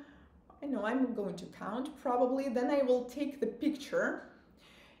 I'm going to count probably, then I will take the picture,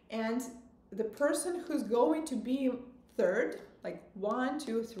 and the person who's going to be third, like 1,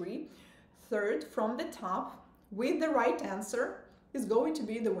 2, 3, third from the top with the right answer is going to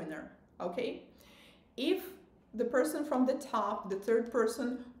be the winner, okay? If the person from the top, the third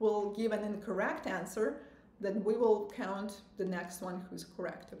person, will give an incorrect answer, then we will count the next one who's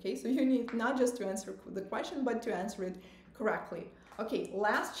correct, okay? So you need not just to answer the question, but to answer it correctly. Okay,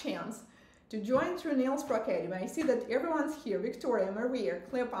 last chance to join through Nails Pro Academy. I see that everyone's here. Victoria, Maria,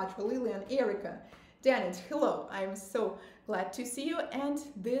 Cleopatra, Lillian, Erica, Janet, hello. I'm so glad to see you. And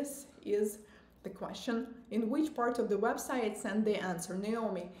this is the question. In which part of the website send the answer?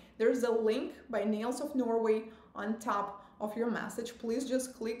 Naomi, there's a link by Nails of Norway on top of your message. Please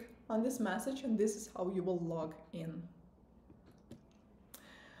just click on this message, and this is how you will log in.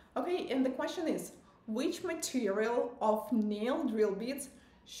 Okay, and the question is, which material of nail drill bits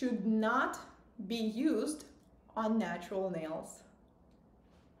should not be used on natural nails?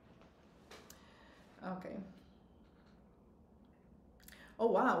 Okay. Oh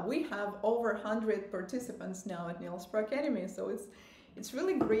wow, we have over 100 participants now at Nails Pro Academy, so it's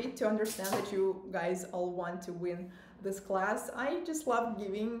really great to understand that you guys all want to win this class. I just love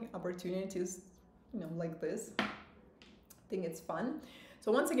giving opportunities, like this. I think it's fun.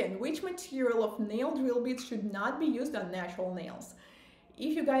 So once again, which material of nail drill bits should not be used on natural nails?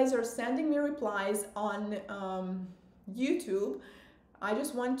 If you guys are sending me replies on YouTube, I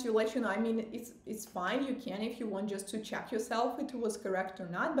just want to let you know, I mean, it's fine, you can if you want just to check yourself if it was correct or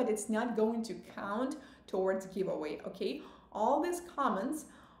not, but it's not going to count towards giveaway, okay? All these comments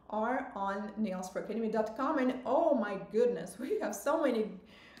are on nailsproacademy.com, and oh my goodness, we have so many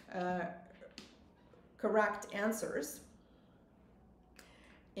correct answers.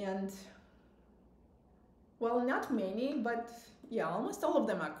 And, well, not many, but yeah, almost all of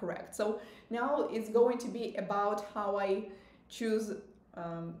them are correct. So now it's going to be about how I choose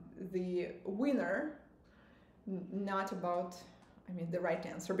the winner, not about, the right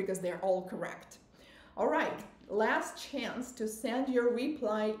answer, because they're all correct. All right, last chance to send your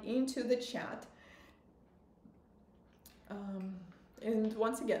reply into the chat. And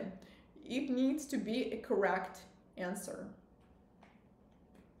once again, it needs to be a correct answer.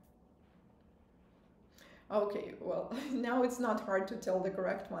 Okay, well, now it's not hard to tell the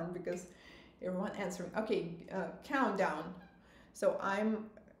correct one because everyone answering. Okay, countdown. So I'm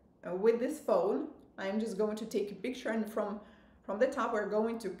with this phone, I'm just going to take a picture, and from the top we're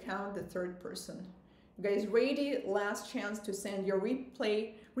going to count the third person. You guys ready? Last chance to send your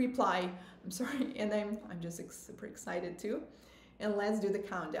reply. I'm sorry, and I'm just super excited too. And let's do the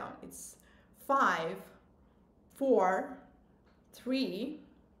countdown. It's 5, 4, 3,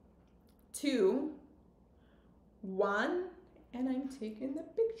 2, 1, and I'm taking the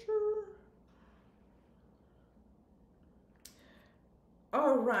picture.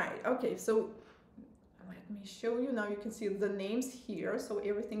 All right, okay, so let me show you. Now you can see the names here, so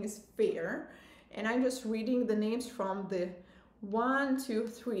everything is fair. And I'm just reading the names from the 1, 2,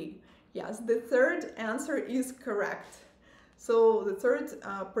 3. Yes, the third answer is correct. So the third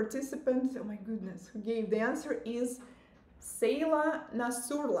participant, oh my goodness, who gave the answer is Seila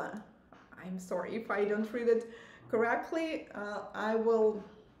Nasurla. I'm sorry if I don't read it correctly. I will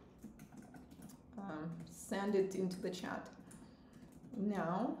send it into the chat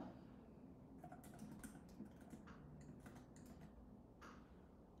now.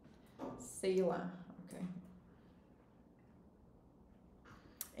 Seila, okay.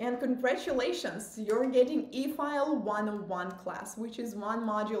 And congratulations, you're getting eFile 101 class, which is one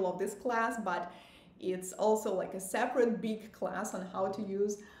module of this class, but it's also like a separate big class on how to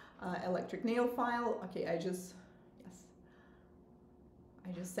use electric nail file. Okay, I just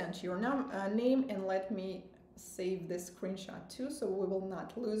sent your name, and let me save this screenshot too, so we will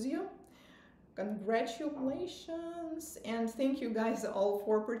not lose you. Congratulations, and thank you guys all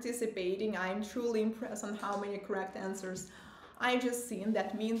for participating. I'm truly impressed on how many correct answers I just seen.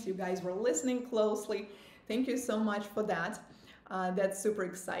 That means you guys were listening closely. Thank you so much for that. That's super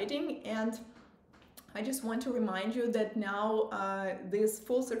exciting. And I just want to remind you that now this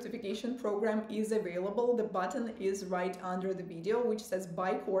full certification program is available. The button is right under the video, which says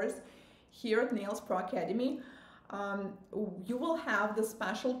buy course here at Nails Pro Academy. You will have the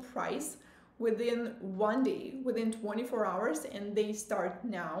special price within 1 day, within 24 hours, and they start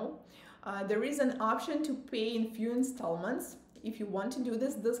now. There is an option to pay in few installments. If you want to do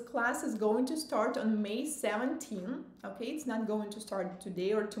this, this class is going to start on May 17. Okay, it's not going to start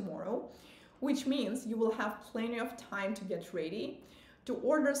today or tomorrow, which means you will have plenty of time to get ready, to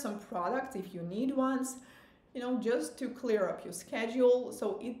order some products if you need ones, just to clear up your schedule.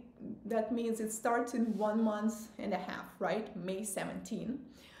 So that means it starts in 1.5 months, right? May 17.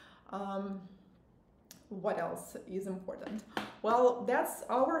 What else is important? Well, that's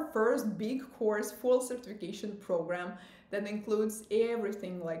our first big course, full certification program that includes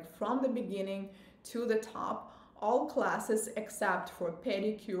everything, like from the beginning to the top. All classes except for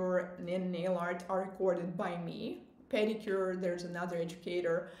pedicure and nail art are recorded by me. Pedicure, there's another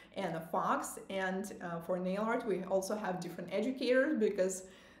educator, Anna Fox, and for nail art we also have different educators because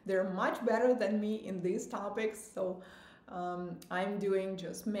they're much better than me in these topics. So I'm doing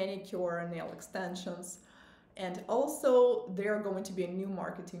just manicure, nail extensions, and also there's going to be a new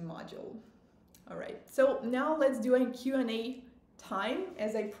marketing module. All right, so now let's do a Q&A time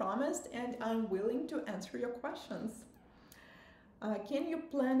as I promised, and I'm willing to answer your questions. Can you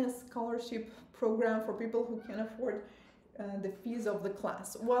plan a scholarship program for people who can afford the fees of the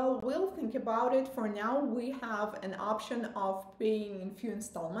class? Well, we'll think about it. For now, we have an option of paying in few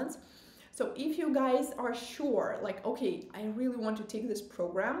installments. So if you guys are sure, like, okay, I really want to take this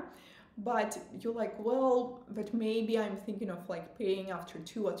program, but you're like, well, but maybe I'm thinking of like paying after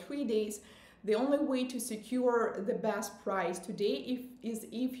 2 or 3 days, the only way to secure the best price today is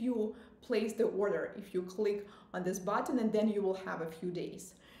if you place the order, if you click on this button, and then you will have a few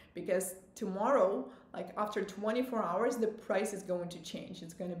days. Because tomorrow, like after 24 hours, the price is going to change.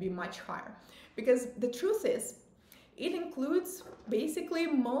 It's going to be much higher. Because the truth is, it includes basically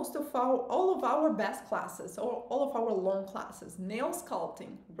all of our best classes, or all of our long classes: nail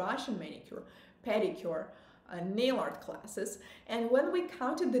sculpting, Russian manicure, pedicure, nail art classes. And when we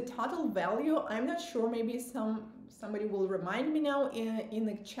counted the total value, I'm not sure, maybe somebody will remind me now in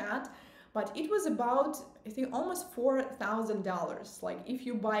the chat, but it was about, I think, almost $4,000, like if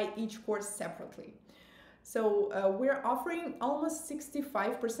you buy each course separately. So we're offering almost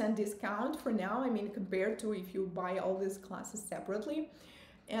 65% discount for now, I mean, compared to if you buy all these classes separately.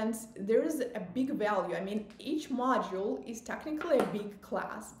 And there is a big value. I mean, each module is technically a big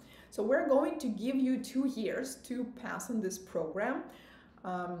class. So we're going to give you 2 years to pass on this program.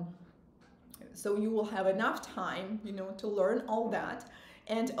 So you will have enough time, you know, to learn all that.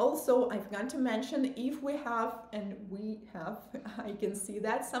 And also, I forgot to mention, if we have, and we have, I can see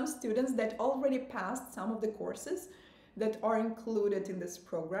that some students that already passed some of the courses that are included in this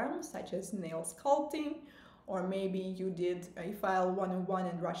program, such as nail sculpting, or maybe you did EFIL 101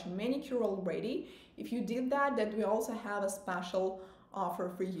 and Russian manicure already. If you did that, then we also have a special offer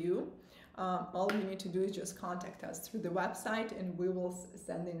for you. All you need to do is just contact us through the website and we will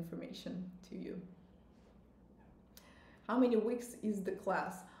send the information to you. How many weeks is the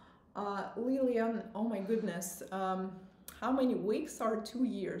class? Lillian, oh my goodness. How many weeks are 2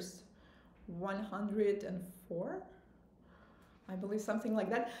 years? 104? I believe something like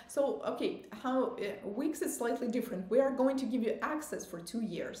that. So, okay, how weeks is slightly different. We are going to give you access for 2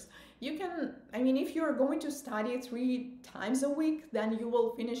 years. You can, I mean, if you're going to study 3 times a week, then you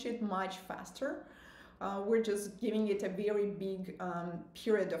will finish it much faster. We're just giving it a very big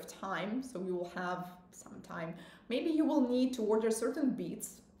period of time, so you will have some time. Maybe you will need to order certain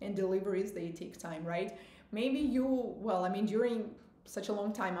beads, and deliveries, they take time, right? Maybe you, well, I mean, during such a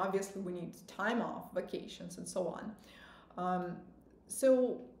long time, obviously we need time off, vacations, and so on.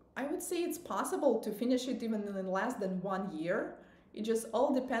 So I would say it's possible to finish it even in less than 1 year. It just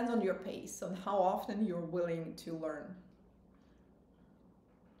all depends on your pace, on how often you're willing to learn.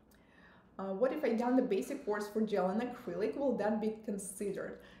 What if I done the basic course for gel and acrylic? Will that be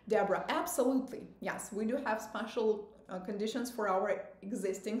considered? Deborah, absolutely. Yes, we do have special conditions for our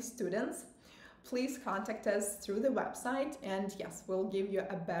existing students. Please contact us through the website and yes, we'll give you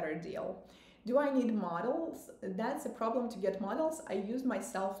a better deal. Do I need models? That's a problem to get models. I used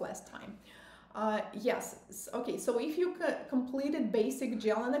myself last time. Yes, okay, so if you completed basic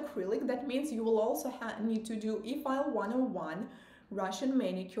gel and acrylic, that means you will also need to do EFIL 101, Russian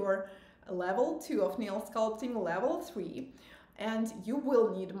manicure, level 2 of nail sculpting, level 3, and you will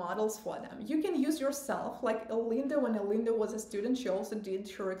need models for them. You can use yourself, like Elinda, when Elinda was a student, she also did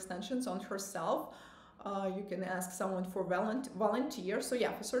her extensions on herself. You can ask someone for volunteer. So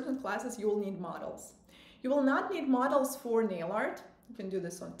yeah, for certain classes you will need models. You will not need models for nail art. You can do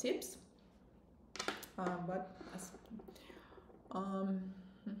this on tips. Let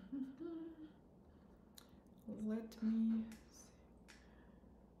me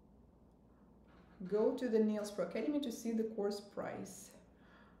go to the Nails Pro Academy to see the course price.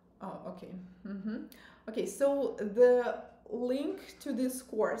 Oh, okay. Okay, so the link to this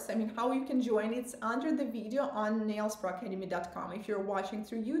course, I mean, how you can join, it's under the video on nailsproacademy.com. If you're watching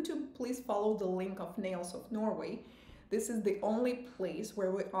through YouTube, please follow the link of Nails of Norway. This is the only place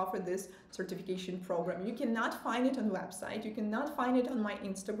where we offer this certification program. You cannot find it on the website. You cannot find it on my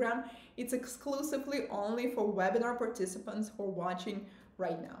Instagram. It's exclusively only for webinar participants who are watching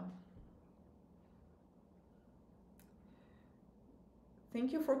right now.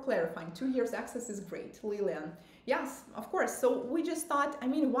 Thank you for clarifying. 2 years access is great, Lillian. Yes, of course. So we just thought, I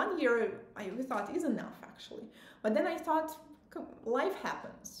mean, 1 year we thought is enough actually. But then I thought life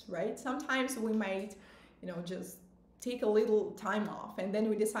happens, right? Sometimes we might, you know, just take a little time off and then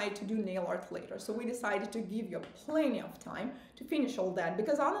we decide to do nail art later. So we decided to give you plenty of time to finish all that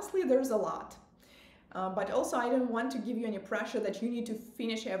because honestly, there's a lot. But also I don't want to give you any pressure that you need to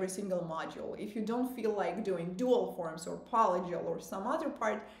finish every single module. If you don't feel like doing dual forms or polygel or some other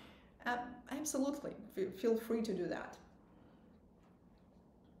part, absolutely, feel free to do that.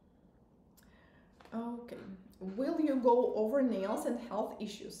 Okay, will you go over nails and health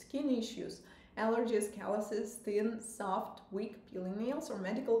issues, skin issues, allergies, calluses, thin, soft, weak, peeling nails, or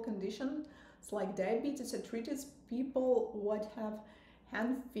medical conditions like diabetes, arthritis, people what have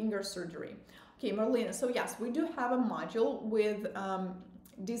hand finger surgery? Okay, Marlena, so yes, we do have a module with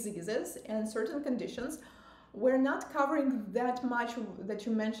diseases and certain conditions. We're not covering that much that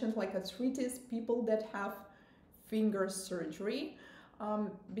you mentioned, like arthritis, people that have finger surgery,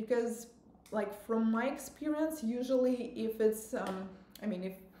 because like from my experience, usually if it's, I mean,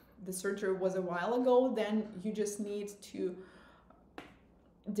 if the surgery was a while ago, then you just need to,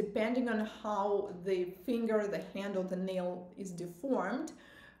 depending on how the finger, the hand of the nail is deformed,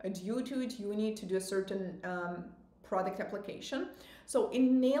 due to it, you need to do a certain product application. So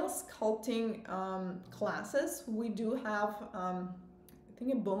in nail sculpting classes, we do have, I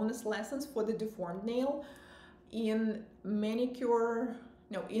think, a bonus lessons for the deformed nail. In manicure,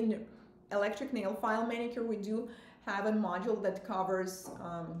 no, in electric nail file manicure, we do have a module that covers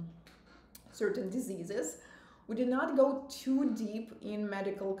certain diseases. We do not go too deep in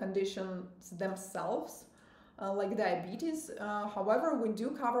medical conditions themselves, like diabetes. However, we do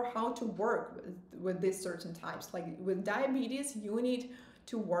cover how to work with these certain types. Like with diabetes, you need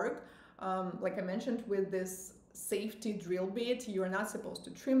to work, like I mentioned, with this safety drill bit. You're not supposed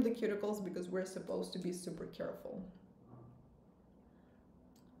to trim the cuticles because we're supposed to be super careful.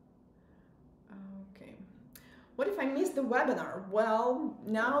 Okay. What if I missed the webinar? Well,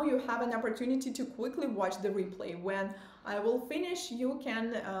 now you have an opportunity to quickly watch the replay. When I will finish, you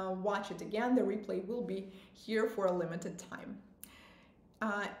can watch it again. The replay will be here for a limited time.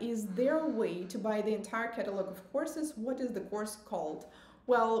 Is there a way to buy the entire catalog of courses? What is the course called?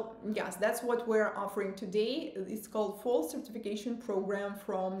 Well, yes, that's what we're offering today. It's called Full Certification Program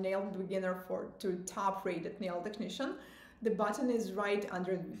from Nail Beginner to Top Rated Nail Technician. The button is right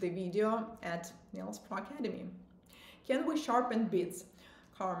under the video at Nails Pro Academy. Can we sharpen bits?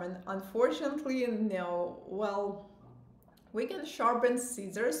 Carmen, unfortunately, no. Well, we can sharpen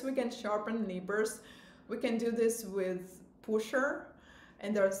scissors, we can sharpen nippers, we can do this with pusher,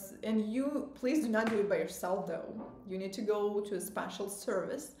 and you please do not do it by yourself though. You need to go to a special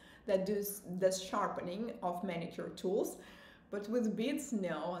service that does sharpening of manicure tools. But with beads,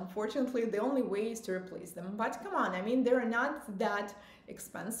 no. Unfortunately, the only way is to replace them. But come on, I mean, they're not that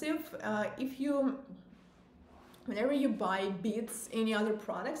expensive. Whenever you buy beads, any other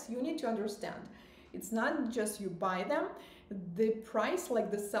products, you need to understand, it's not just you buy them. The price,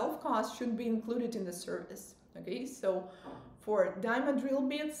 like the self-cost, should be included in the service. Okay, so for diamond drill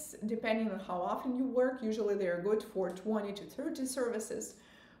bits, depending on how often you work, usually they are good for 20 to 30 services.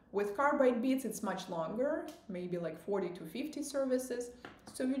 With carbide beads, it's much longer, maybe like 40 to 50 services.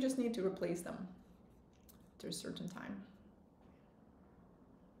 So you just need to replace them after a certain time.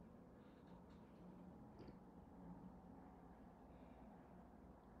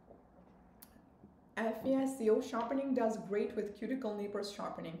 FESCO sharpening does great with cuticle nippers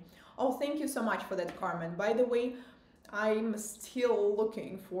sharpening. Oh, thank you so much for that, Carmen. By the way, I'm still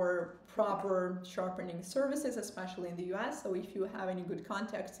looking for proper sharpening services, especially in the US. So if you have any good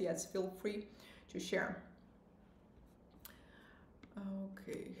contacts, yes, feel free to share.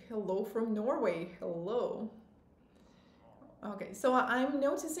 Okay, hello from Norway. Hello. Okay, so I'm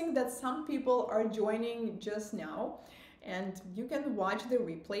noticing that some people are joining just now, and you can watch the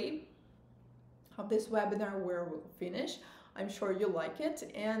replay of this webinar where we'll finish. I'm sure you like it,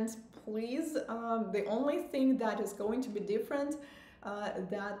 and please, the only thing that is going to be different,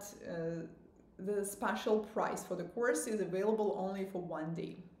 the special price for the course is available only for 1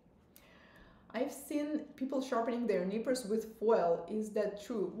 day. I've seen people sharpening their nippers with foil. Is that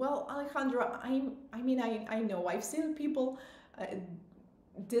true? Well, Alejandra, I know. I've seen people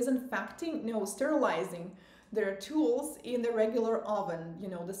sterilizing their tools in the regular oven, you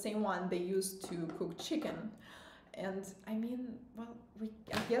know, the same one they use to cook chicken. And I mean, well,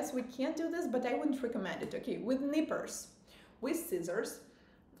 I guess we can't do this, but I wouldn't recommend it. Okay, with nippers, with scissors,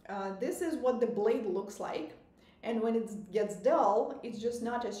 this is what the blade looks like. And when it gets dull, it's just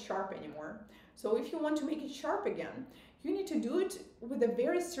not as sharp anymore. So if you want to make it sharp again, you need to do it with a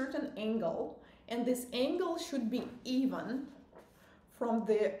very certain angle. And this angle should be even from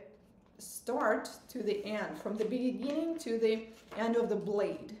the start to the end, from the beginning to the end of the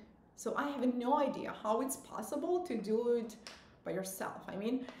blade. So I have no idea how it's possible to do it by yourself. I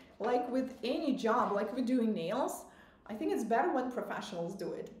mean, like with any job, like with doing nails, I think it's better when professionals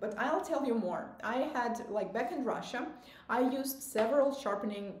do it. But I'll tell you more. I had, like back in Russia, I used several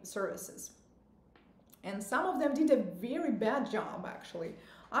sharpening services. And some of them did a very bad job, actually.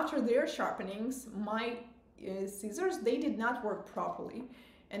 After their sharpenings, my scissors, they did not work properly.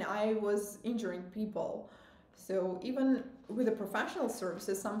 And I was injuring people. So even with the professional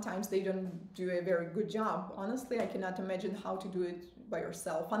services, sometimes they don't do a very good job. Honestly, I cannot imagine how to do it by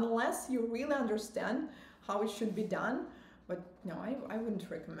yourself unless you really understand how it should be done. But no, I wouldn't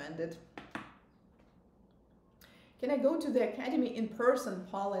recommend it. Can I go to the academy in person?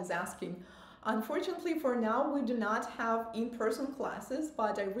 Paul is asking. Unfortunately, for now, we do not have in-person classes,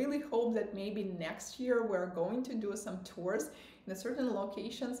 but I really hope that maybe next year we're going to do some tours in certain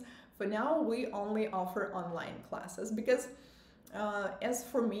locations. For now, we only offer online classes because as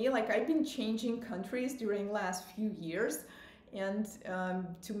for me, like I've been changing countries during last few years, and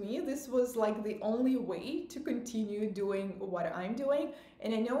to me, this was like the only way to continue doing what I'm doing.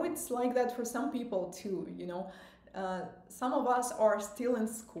 And I know it's like that for some people too, you know. Some of us are still in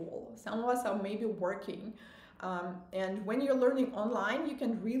school, some of us are maybe working, and when you're learning online, you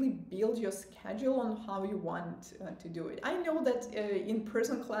can really build your schedule on how you want to do it. I know that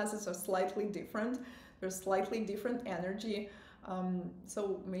in-person classes are slightly different, there's slightly different energy,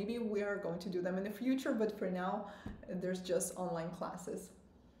 so maybe we are going to do them in the future, but for now there's just online classes.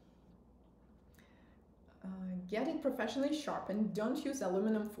 Get it professionally sharpened, don't use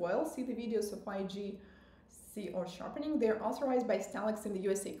aluminum foil. See the videos of YG or sharpening. They're authorized by Stalex in the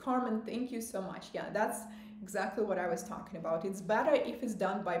USA. Carmen, thank you so much. Yeah, that's exactly what I was talking about. It's better if it's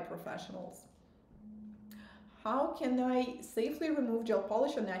done by professionals. How can I safely remove gel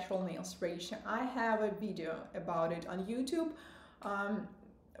polish on natural nail spray? I have a video about it on YouTube.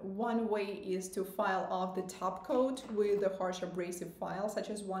 One way is to file off the top coat with a harsh abrasive file such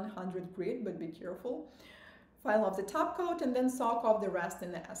as 100 grit, but be careful. File off the top coat and then soak off the rest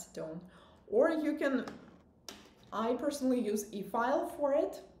in the acetone. Or you can, I personally use e-file for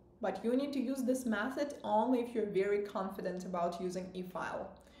it, but you need to use this method only if you're very confident about using e-file.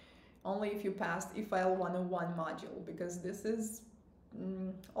 Only if you passed e-file 101 module, because this is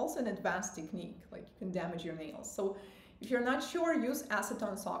also an advanced technique, like you can damage your nails. So if you're not sure, use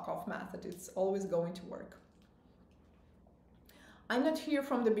acetone soak-off method. It's always going to work. I'm not here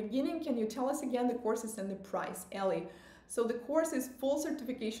from the beginning. Can you tell us again the courses and the price? Ellie. So the course is full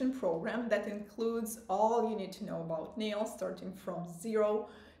certification program that includes all you need to know about nails, starting from zero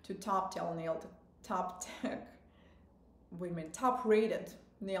to top rated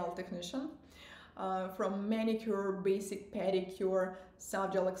nail technician, from manicure, basic pedicure,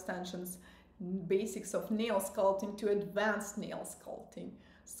 soft gel extensions, basics of nail sculpting to advanced nail sculpting,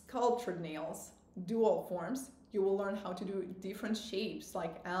 sculptured nails, dual forms. You will learn how to do different shapes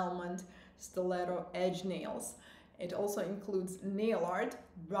like almond, stiletto, edge nails. It also includes nail art,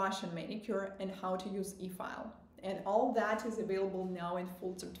 brush and manicure, and how to use e-file. And all that is available now in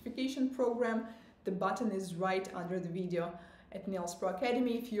full certification program. The button is right under the video at Nails Pro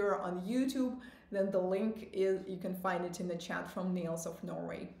Academy. If you're on YouTube, then the link is, you can find it in the chat from Nails of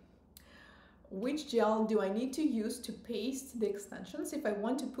Norway. Which gel do I need to use to paste the extensions if I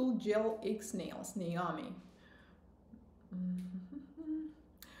want to pull gel X nails? Naomi.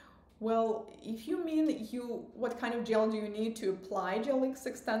 Well, if you mean what kind of gel do you need to apply gel X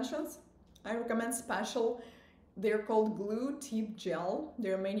extensions, I recommend special. They're called glue tip gel.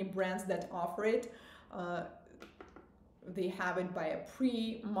 There are many brands that offer it. They have it by a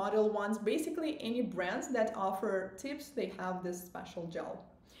pre-model ones. Basically, any brands that offer tips, they have this special gel.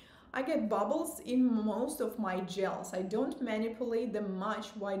 I get bubbles in most of my gels. I don't manipulate them much.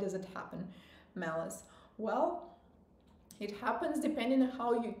 Why does it happen? Malice. Well, it happens depending on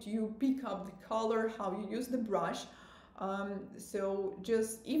how you pick up the color, how you use the brush. So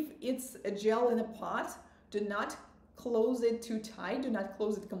just if it's a gel in a pot, do not close it too tight, do not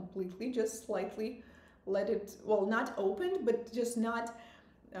close it completely, just slightly let it, well, not opened, but just not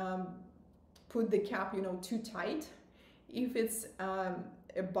put the cap, you know, too tight. If it's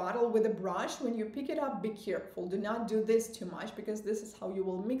a bottle with a brush, when you pick it up, be careful. Do not do this too much, because this is how you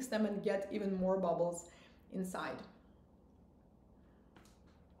will mix them and get even more bubbles inside.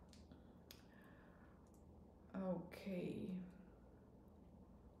 Okay.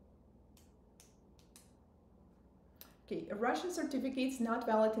 Okay, a Russian certificate's not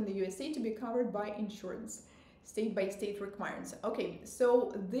valid in the USA to be covered by insurance. State by state requirements. Okay,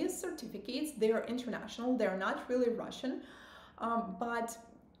 so these certificates, they are international, they're not really Russian, but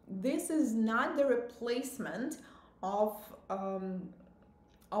this is not the replacement of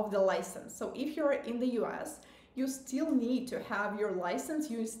the license. So if you're in the US, you still need to have your license,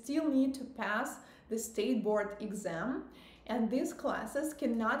 you still need to pass the state board exam, and these classes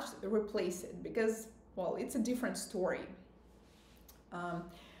cannot replace it because, well, it's a different story.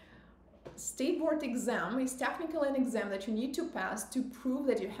 State board exam is technically an exam that you need to pass to prove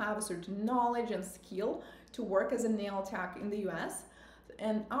that you have a certain knowledge and skill to work as a nail tech in the US.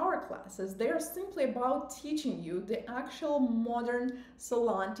 and our classes, they are simply about teaching you the actual modern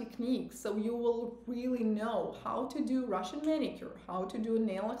salon techniques. So you will really know how to do Russian manicure, how to do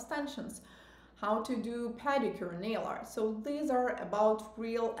nail extensions, how to do pedicure, nail art. So these are about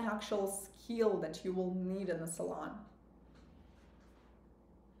real actual skill that you will need in a salon.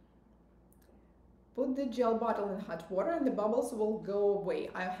 Put the gel bottle in hot water and the bubbles will go away.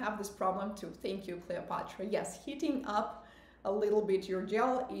 I have this problem too. Thank you, Cleopatra. Yes, heating up a little bit your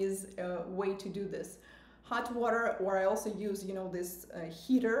gel is a way to do this. Hot water, or I also use, you know, this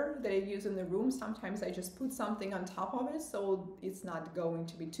heater that I use in the room. Sometimes I just put something on top of it so it's not going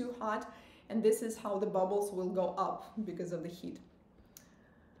to be too hot. And this is how the bubbles will go up because of the heat.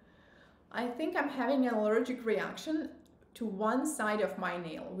 I think I'm having an allergic reaction to one side of my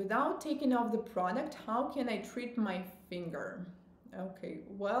nail. Without taking off the product, how can I treat my finger? Okay,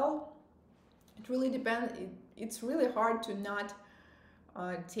 well, it really depends. It's really hard to not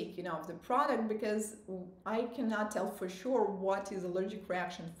taking off the product because I cannot tell for sure what is allergic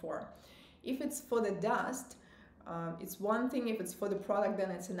reaction for. If it's for the dust, it's one thing. If it's for the product,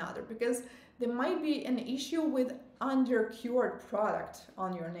 then it's another, because there might be an issue with under-cured product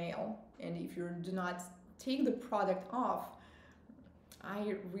on your nail, and if you do not take the product off,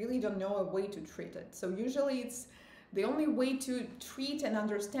 I really don't know a way to treat it. So usually it's the only way to treat and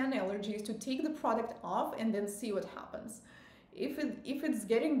understand allergy is to take the product off and then see what happens. If it's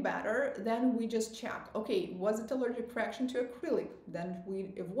getting better, then we just check, okay, was it allergic reaction to acrylic? Then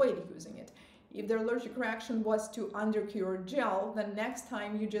we avoid using it. If the allergic reaction was to undercured gel, then next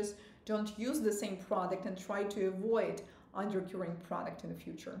time you just don't use the same product and try to avoid undercuring product in the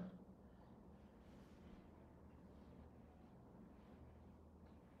future.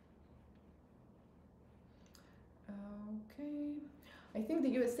 Okay, I think the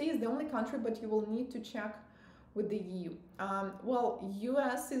USA is the only country, but you will need to check with the EU. Well,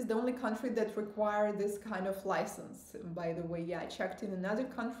 US is the only country that require this kind of license, by the way. Yeah, I checked in other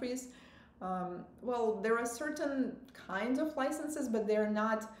countries. Well, there are certain kinds of licenses, but they're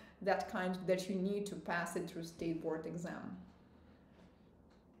not that kind that you need to pass it through state board exam.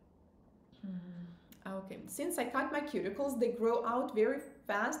 Okay, since I cut my cuticles, they grow out very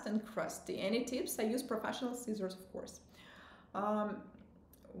fast and crusty. Any tips? I use professional scissors, of course.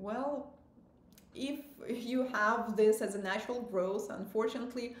 Well, if you have this as a natural growth,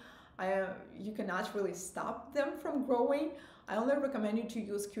 unfortunately, you cannot really stop them from growing. I only recommend you to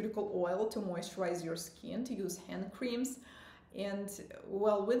use cuticle oil to moisturize your skin, to use hand creams. And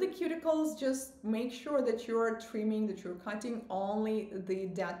well, with the cuticles, just make sure that you're trimming, that you're cutting only the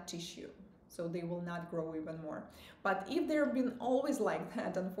dead tissue, so they will not grow even more. But if they've been always like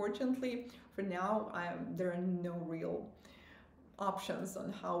that, unfortunately, for now, there are no real options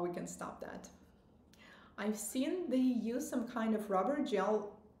on how we can stop that. I've seen they use some kind of rubber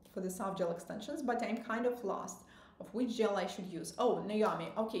gel for the soft gel extensions, but I'm kind of lost of which gel I should use. Oh, Naomi.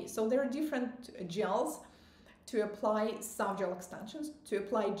 Okay, so there are different gels to apply soft gel extensions, to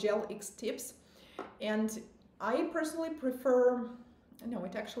apply gel X tips, and I personally prefer, no,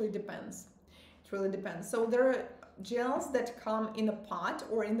 it actually depends. It really depends. So there are gels that come in a pot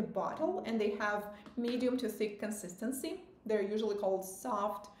or in the bottle, and they have medium to thick consistency. They're usually called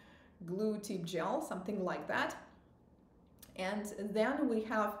soft glue tip gel, something like that. And then we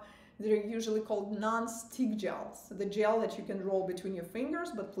have, they're usually called non-stick gels, the gel that you can roll between your fingers,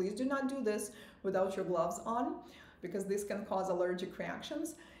 but please do not do this without your gloves on, because this can cause allergic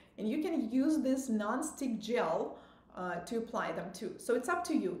reactions. And you can use this non-stick gel to apply them too. So it's up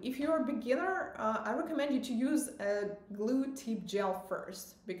to you. If you're a beginner, I recommend you to use a glue tip gel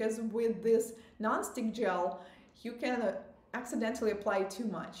first, because with this non-stick gel, you can accidentally apply too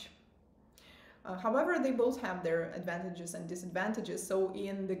much. However, they both have their advantages and disadvantages, so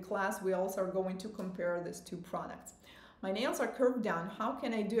in the class we also are going to compare these two products. My nails are curved down. How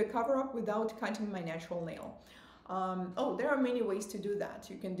can I do a cover-up without cutting my natural nail? Oh, there are many ways to do that.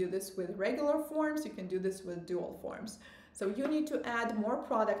 You can do this with regular forms, you can do this with dual forms. So you need to add more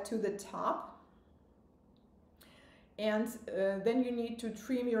product to the top, and then you need to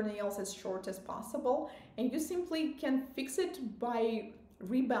trim your nails as short as possible, and you simply can fix it by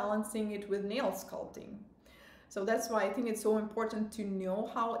rebalancing it with nail sculpting. So that's why I think it's so important to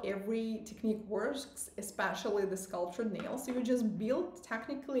know how every technique works, especially the sculptured nails. So you just build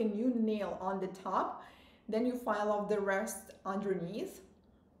technically a new nail on the top, then you file off the rest underneath,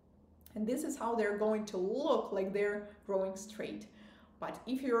 and this is how they're going to look, like they're growing straight. But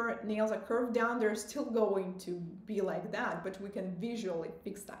if your nails are curved down, they're still going to be like that, but we can visually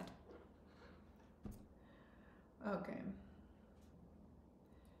fix that. Okay.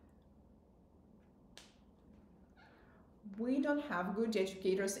 we don't have good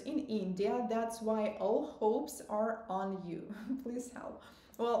educators in India. That's why all hopes are on you. Please help.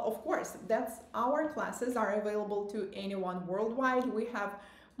 Well, of course, that's our classes are available to anyone worldwide. We have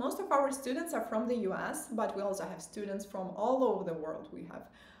most of our students are from the US, but we also have students from all over the world. We have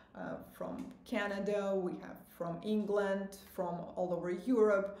from Canada, we have from England, from all over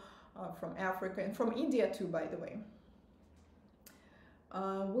Europe, from Africa, and from India too, by the way.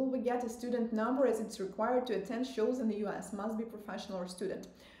 Will we get a student number as it's required to attend shows in the US? Must be professional or student.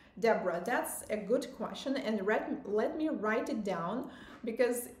 Deborah, that's a good question, and let me write it down,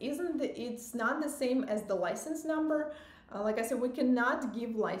 because it's not the same as the license number. Like I said, we cannot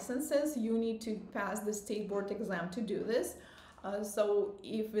give licenses. You need to pass the state board exam to do this. So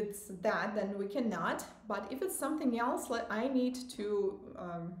if it's that, then we cannot. But if it's something else, I need to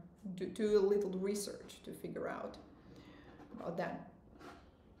do a little research to figure out about that.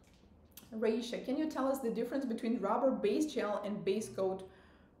 Raisha, can you tell us the difference between rubber base gel and base coat,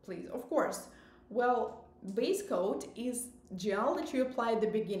 please? Of course. Well, base coat is gel that you apply at the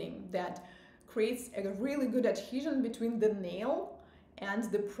beginning that creates a really good adhesion between the nail and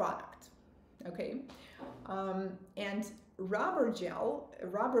the product. Okay, and rubber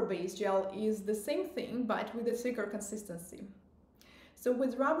base gel is the same thing but with a thicker consistency. So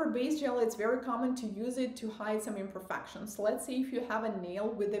with rubber base gel, it's very common to use it to hide some imperfections. Let's say if you have a nail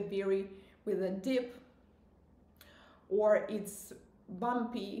with a dip, or it's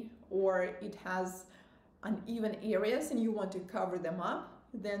bumpy, or it has uneven areas and you want to cover them up,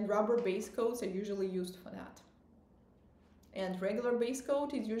 then rubber base coats are usually used for that. And regular base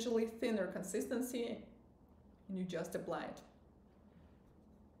coat is usually thinner consistency and you just apply it.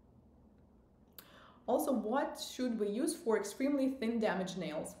 Also, what should we use for extremely thin damaged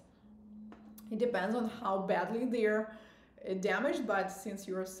nails? It depends on how badly they're damaged, but since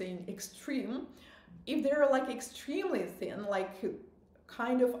you're saying extreme, if they're like extremely thin, like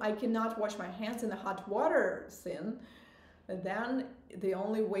kind of I cannot wash my hands in the hot water thin, then the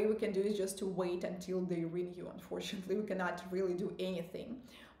only way we can do is just to wait until they renew. Unfortunately, we cannot really do anything.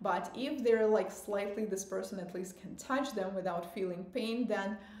 But if they're like slightly, this person at least can touch them without feeling pain,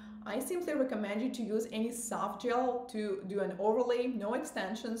 then I simply recommend you to use any soft gel to do an overlay, no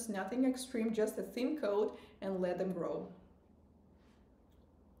extensions, nothing extreme, just a thin coat, and let them grow.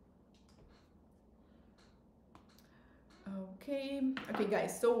 Okay,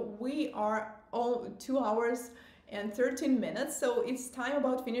 guys, so we are all 2 hours and 13 minutes, so it's time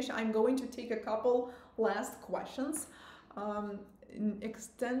about finish. I'm going to take a couple last questions.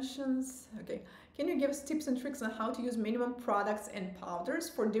 Extensions, okay. Can you give us tips and tricks on how to use minimum products and powders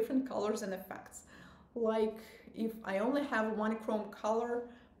for different colors and effects? Like if I only have one chrome color,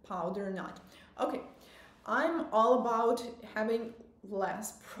 powder not. Okay, I'm all about having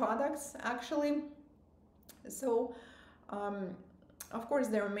less products actually. So, of course,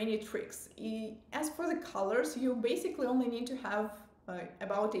 there are many tricks. As for the colors, you basically only need to have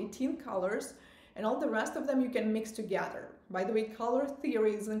about 18 colors, and all the rest of them you can mix together. By the way, color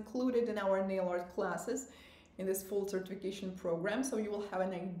theory is included in our nail art classes in this full certification program, so you will have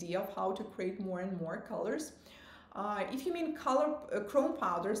an idea of how to create more and more colors. If you mean chrome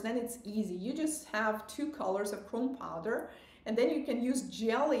powders, then it's easy. You just have 2 colors of chrome powder, and then you can use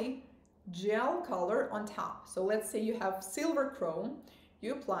gel color on top. So let's say you have silver chrome,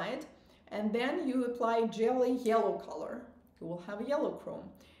 you apply it, and then you apply jelly yellow color, you will have yellow chrome.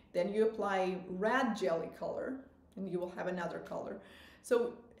 Then you apply red jelly color and you will have another color.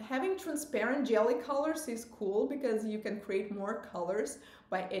 So having transparent jelly colors is cool because you can create more colors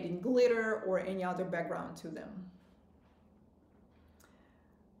by adding glitter or any other background to them.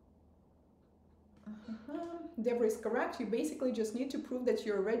 Deborah is correct. You basically just need to prove that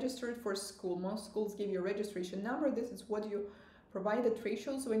you're registered for school. Most schools give you a registration number. This is what you provide at trade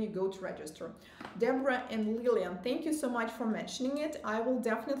shows when you go to register. Deborah and Lillian, thank you so much for mentioning it. I will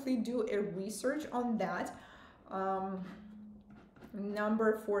definitely do a research on that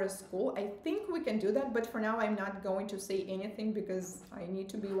number for a school. I think we can do that, but for now I'm not going to say anything because I need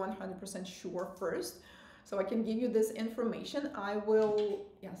to be 100% sure first. So I can give you this information. I will,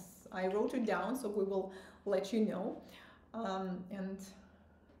 yes, I wrote it down, so we will let you know. And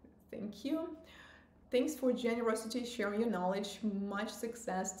thank you. Thanks for generosity, sharing your knowledge. Much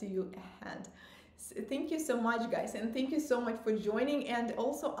success to you ahead. Thank you so much, guys, and thank you so much for joining. And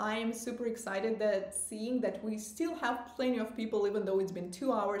also, I am super excited that seeing that we still have plenty of people, even though it's been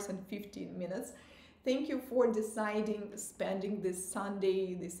 2 hours and 15 minutes. Thank you for deciding spending this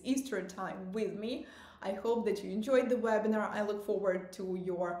Sunday, this Easter time with me. I hope that you enjoyed the webinar. I look forward to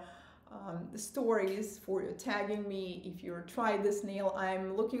your stories, for your tagging me if you tried this nail.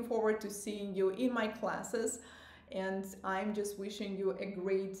 I'm looking forward to seeing you in my classes, And I'm just wishing you a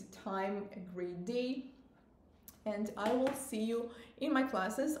great time, a great day. And I will see you in my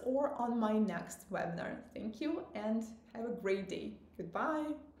classes or on my next webinar. Thank you and have a great day.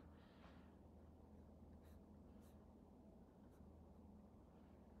 Goodbye.